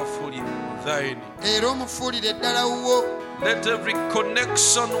make her fully thine. era omufuulire ddala wuwo. Let every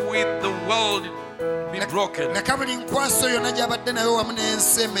connection with the world be broken. leka buli nkwaso yonna gy'abadde nayo wamu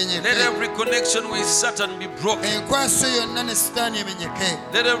n'ensi Let emenyeke. every connection with Satan be broken. enkwaso yonna ne sitaani emenyeke.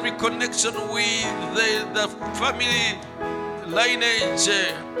 Let every connection with the family lineage,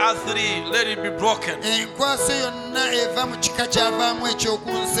 earthly, let it be broken. enkwaso yonna eva mu kika ky'avaamu ekyoku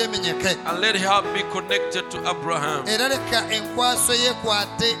nsi emenyeke. And let her be connected to Abraham, era leka enkwaso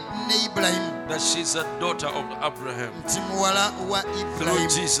yekwate ne ibulayimu that she's a daughter of Abraham. nti muwala wa Through ibulayimu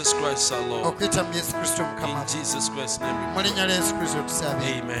Jesus Christ our Lord. okuyita mu yesu kristo In mukama. Jesus Christ's name we mu linnya lya yesu kristo tusabe.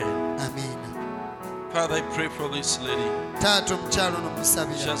 pray. Amen. amiina. Father, I pray for this lady. taata omukyalo ono She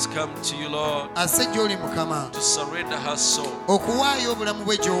musabira has come to you, Lord, asse gy'oli mukama to surrender her soul, okuwaayo obulamu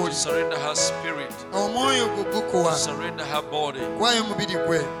bwe to gy'oli surrender her spirit, omwoyo gwe gukuwa to surrender her body, kuwaayo omubiri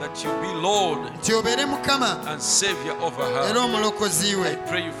gwe that you be Lord nti obeere mukama and Savior over era her. omulokozi I we.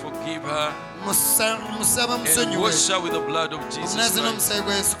 pray you forgive her musaba and musonyiwe wash her with the blood of Jesus omunaazi Christ. n'omusaayi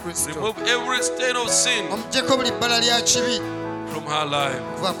gwa yesu kristo. Remove every stain of sin omugyeko buli bbala lya kibi from her life.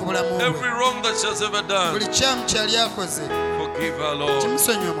 okuva ku bulamu Every bwe. wrong that she has ever done, buli kyamu kyali akoze forgive her, Lord,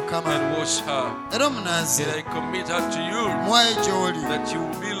 kimusonyiwe mukama and wash her. era omunaazi And I commit her to you, muwaayo gy'oli that you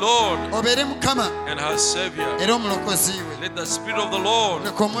will be Lord obeere mukama and her Savior. era omulokozi we. Let the Spirit of the Lord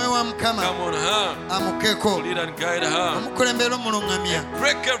leka omwoyo wa mukama come on her, amukeko lead and guide her. omukulembera omuluŋŋamya.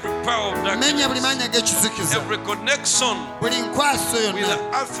 Break every power of menya buli darkness, maanya g'ekizikiza every connection buli nkwaso with yonna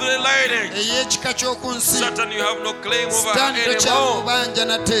the earthly lineage. ey'ekika ky'oku nsi. Satan, you have no claim over her sitaani anymore. tokyamubanja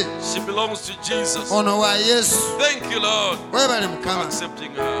nate. She belongs to Jesus. ono wa yesu. Thank you, Lord, weebale for mukama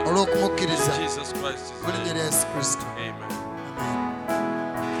accepting her. olw'okumukkiriza Jesus Christ is mu linnya name. lya yesu kristo. Amen.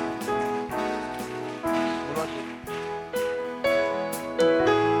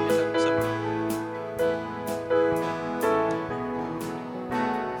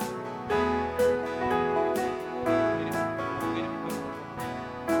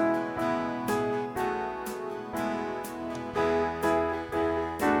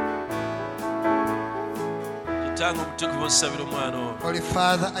 Kitange omutukuvu nsabira omwana ono. Holy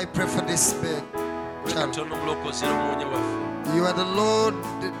Father, I pray for this child. Katonda omulokozi era omuwonya waffe. You are the Lord,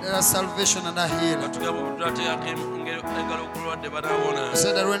 our salvation and our healer. Katugamba obutulateeka engalo ku balwadde banaawona.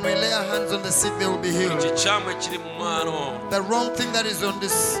 So that when we lay our hands on the sick, they will be healed. Kikyamu ekiri mu mwana ono. The wrong thing that is on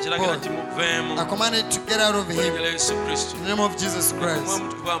this Kiragira boy, nti muveemu. I command it to get out of him. Mu Yesu Kristo. In the name of Jesus Christ.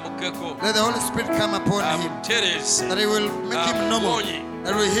 Omutukuvu amukkeko. Let the Holy Spirit come upon him. Amutereeze. That he will make him normal.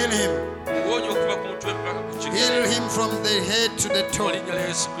 That will heal him. Muwonye okuva ku mutwe mpaka ku kigere. Heal him from the head to the Mu toe. linnya lya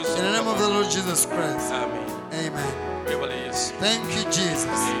Yesu Kristo. In the name of the Lord Jesus Christ. Amen. Amen. Webale Yesu. Thank you, Jesus.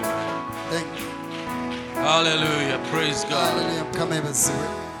 Amen. Thank you. Hallelujah. Praise God. Hallelujah. Mukama ebaziwe.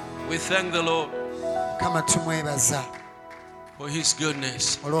 We thank the Lord Mukama tumwebaza for His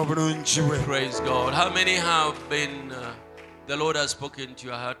goodness. olw'obulungi bwe. Praise God. How many have been, the Lord has spoken to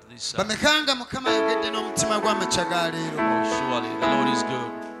your heart this time? bamekanga Mukama ayogedde n'omutima gw'amakya ga leero. Oh, surely the Lord is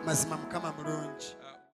good. Mazima Mukama mulungi.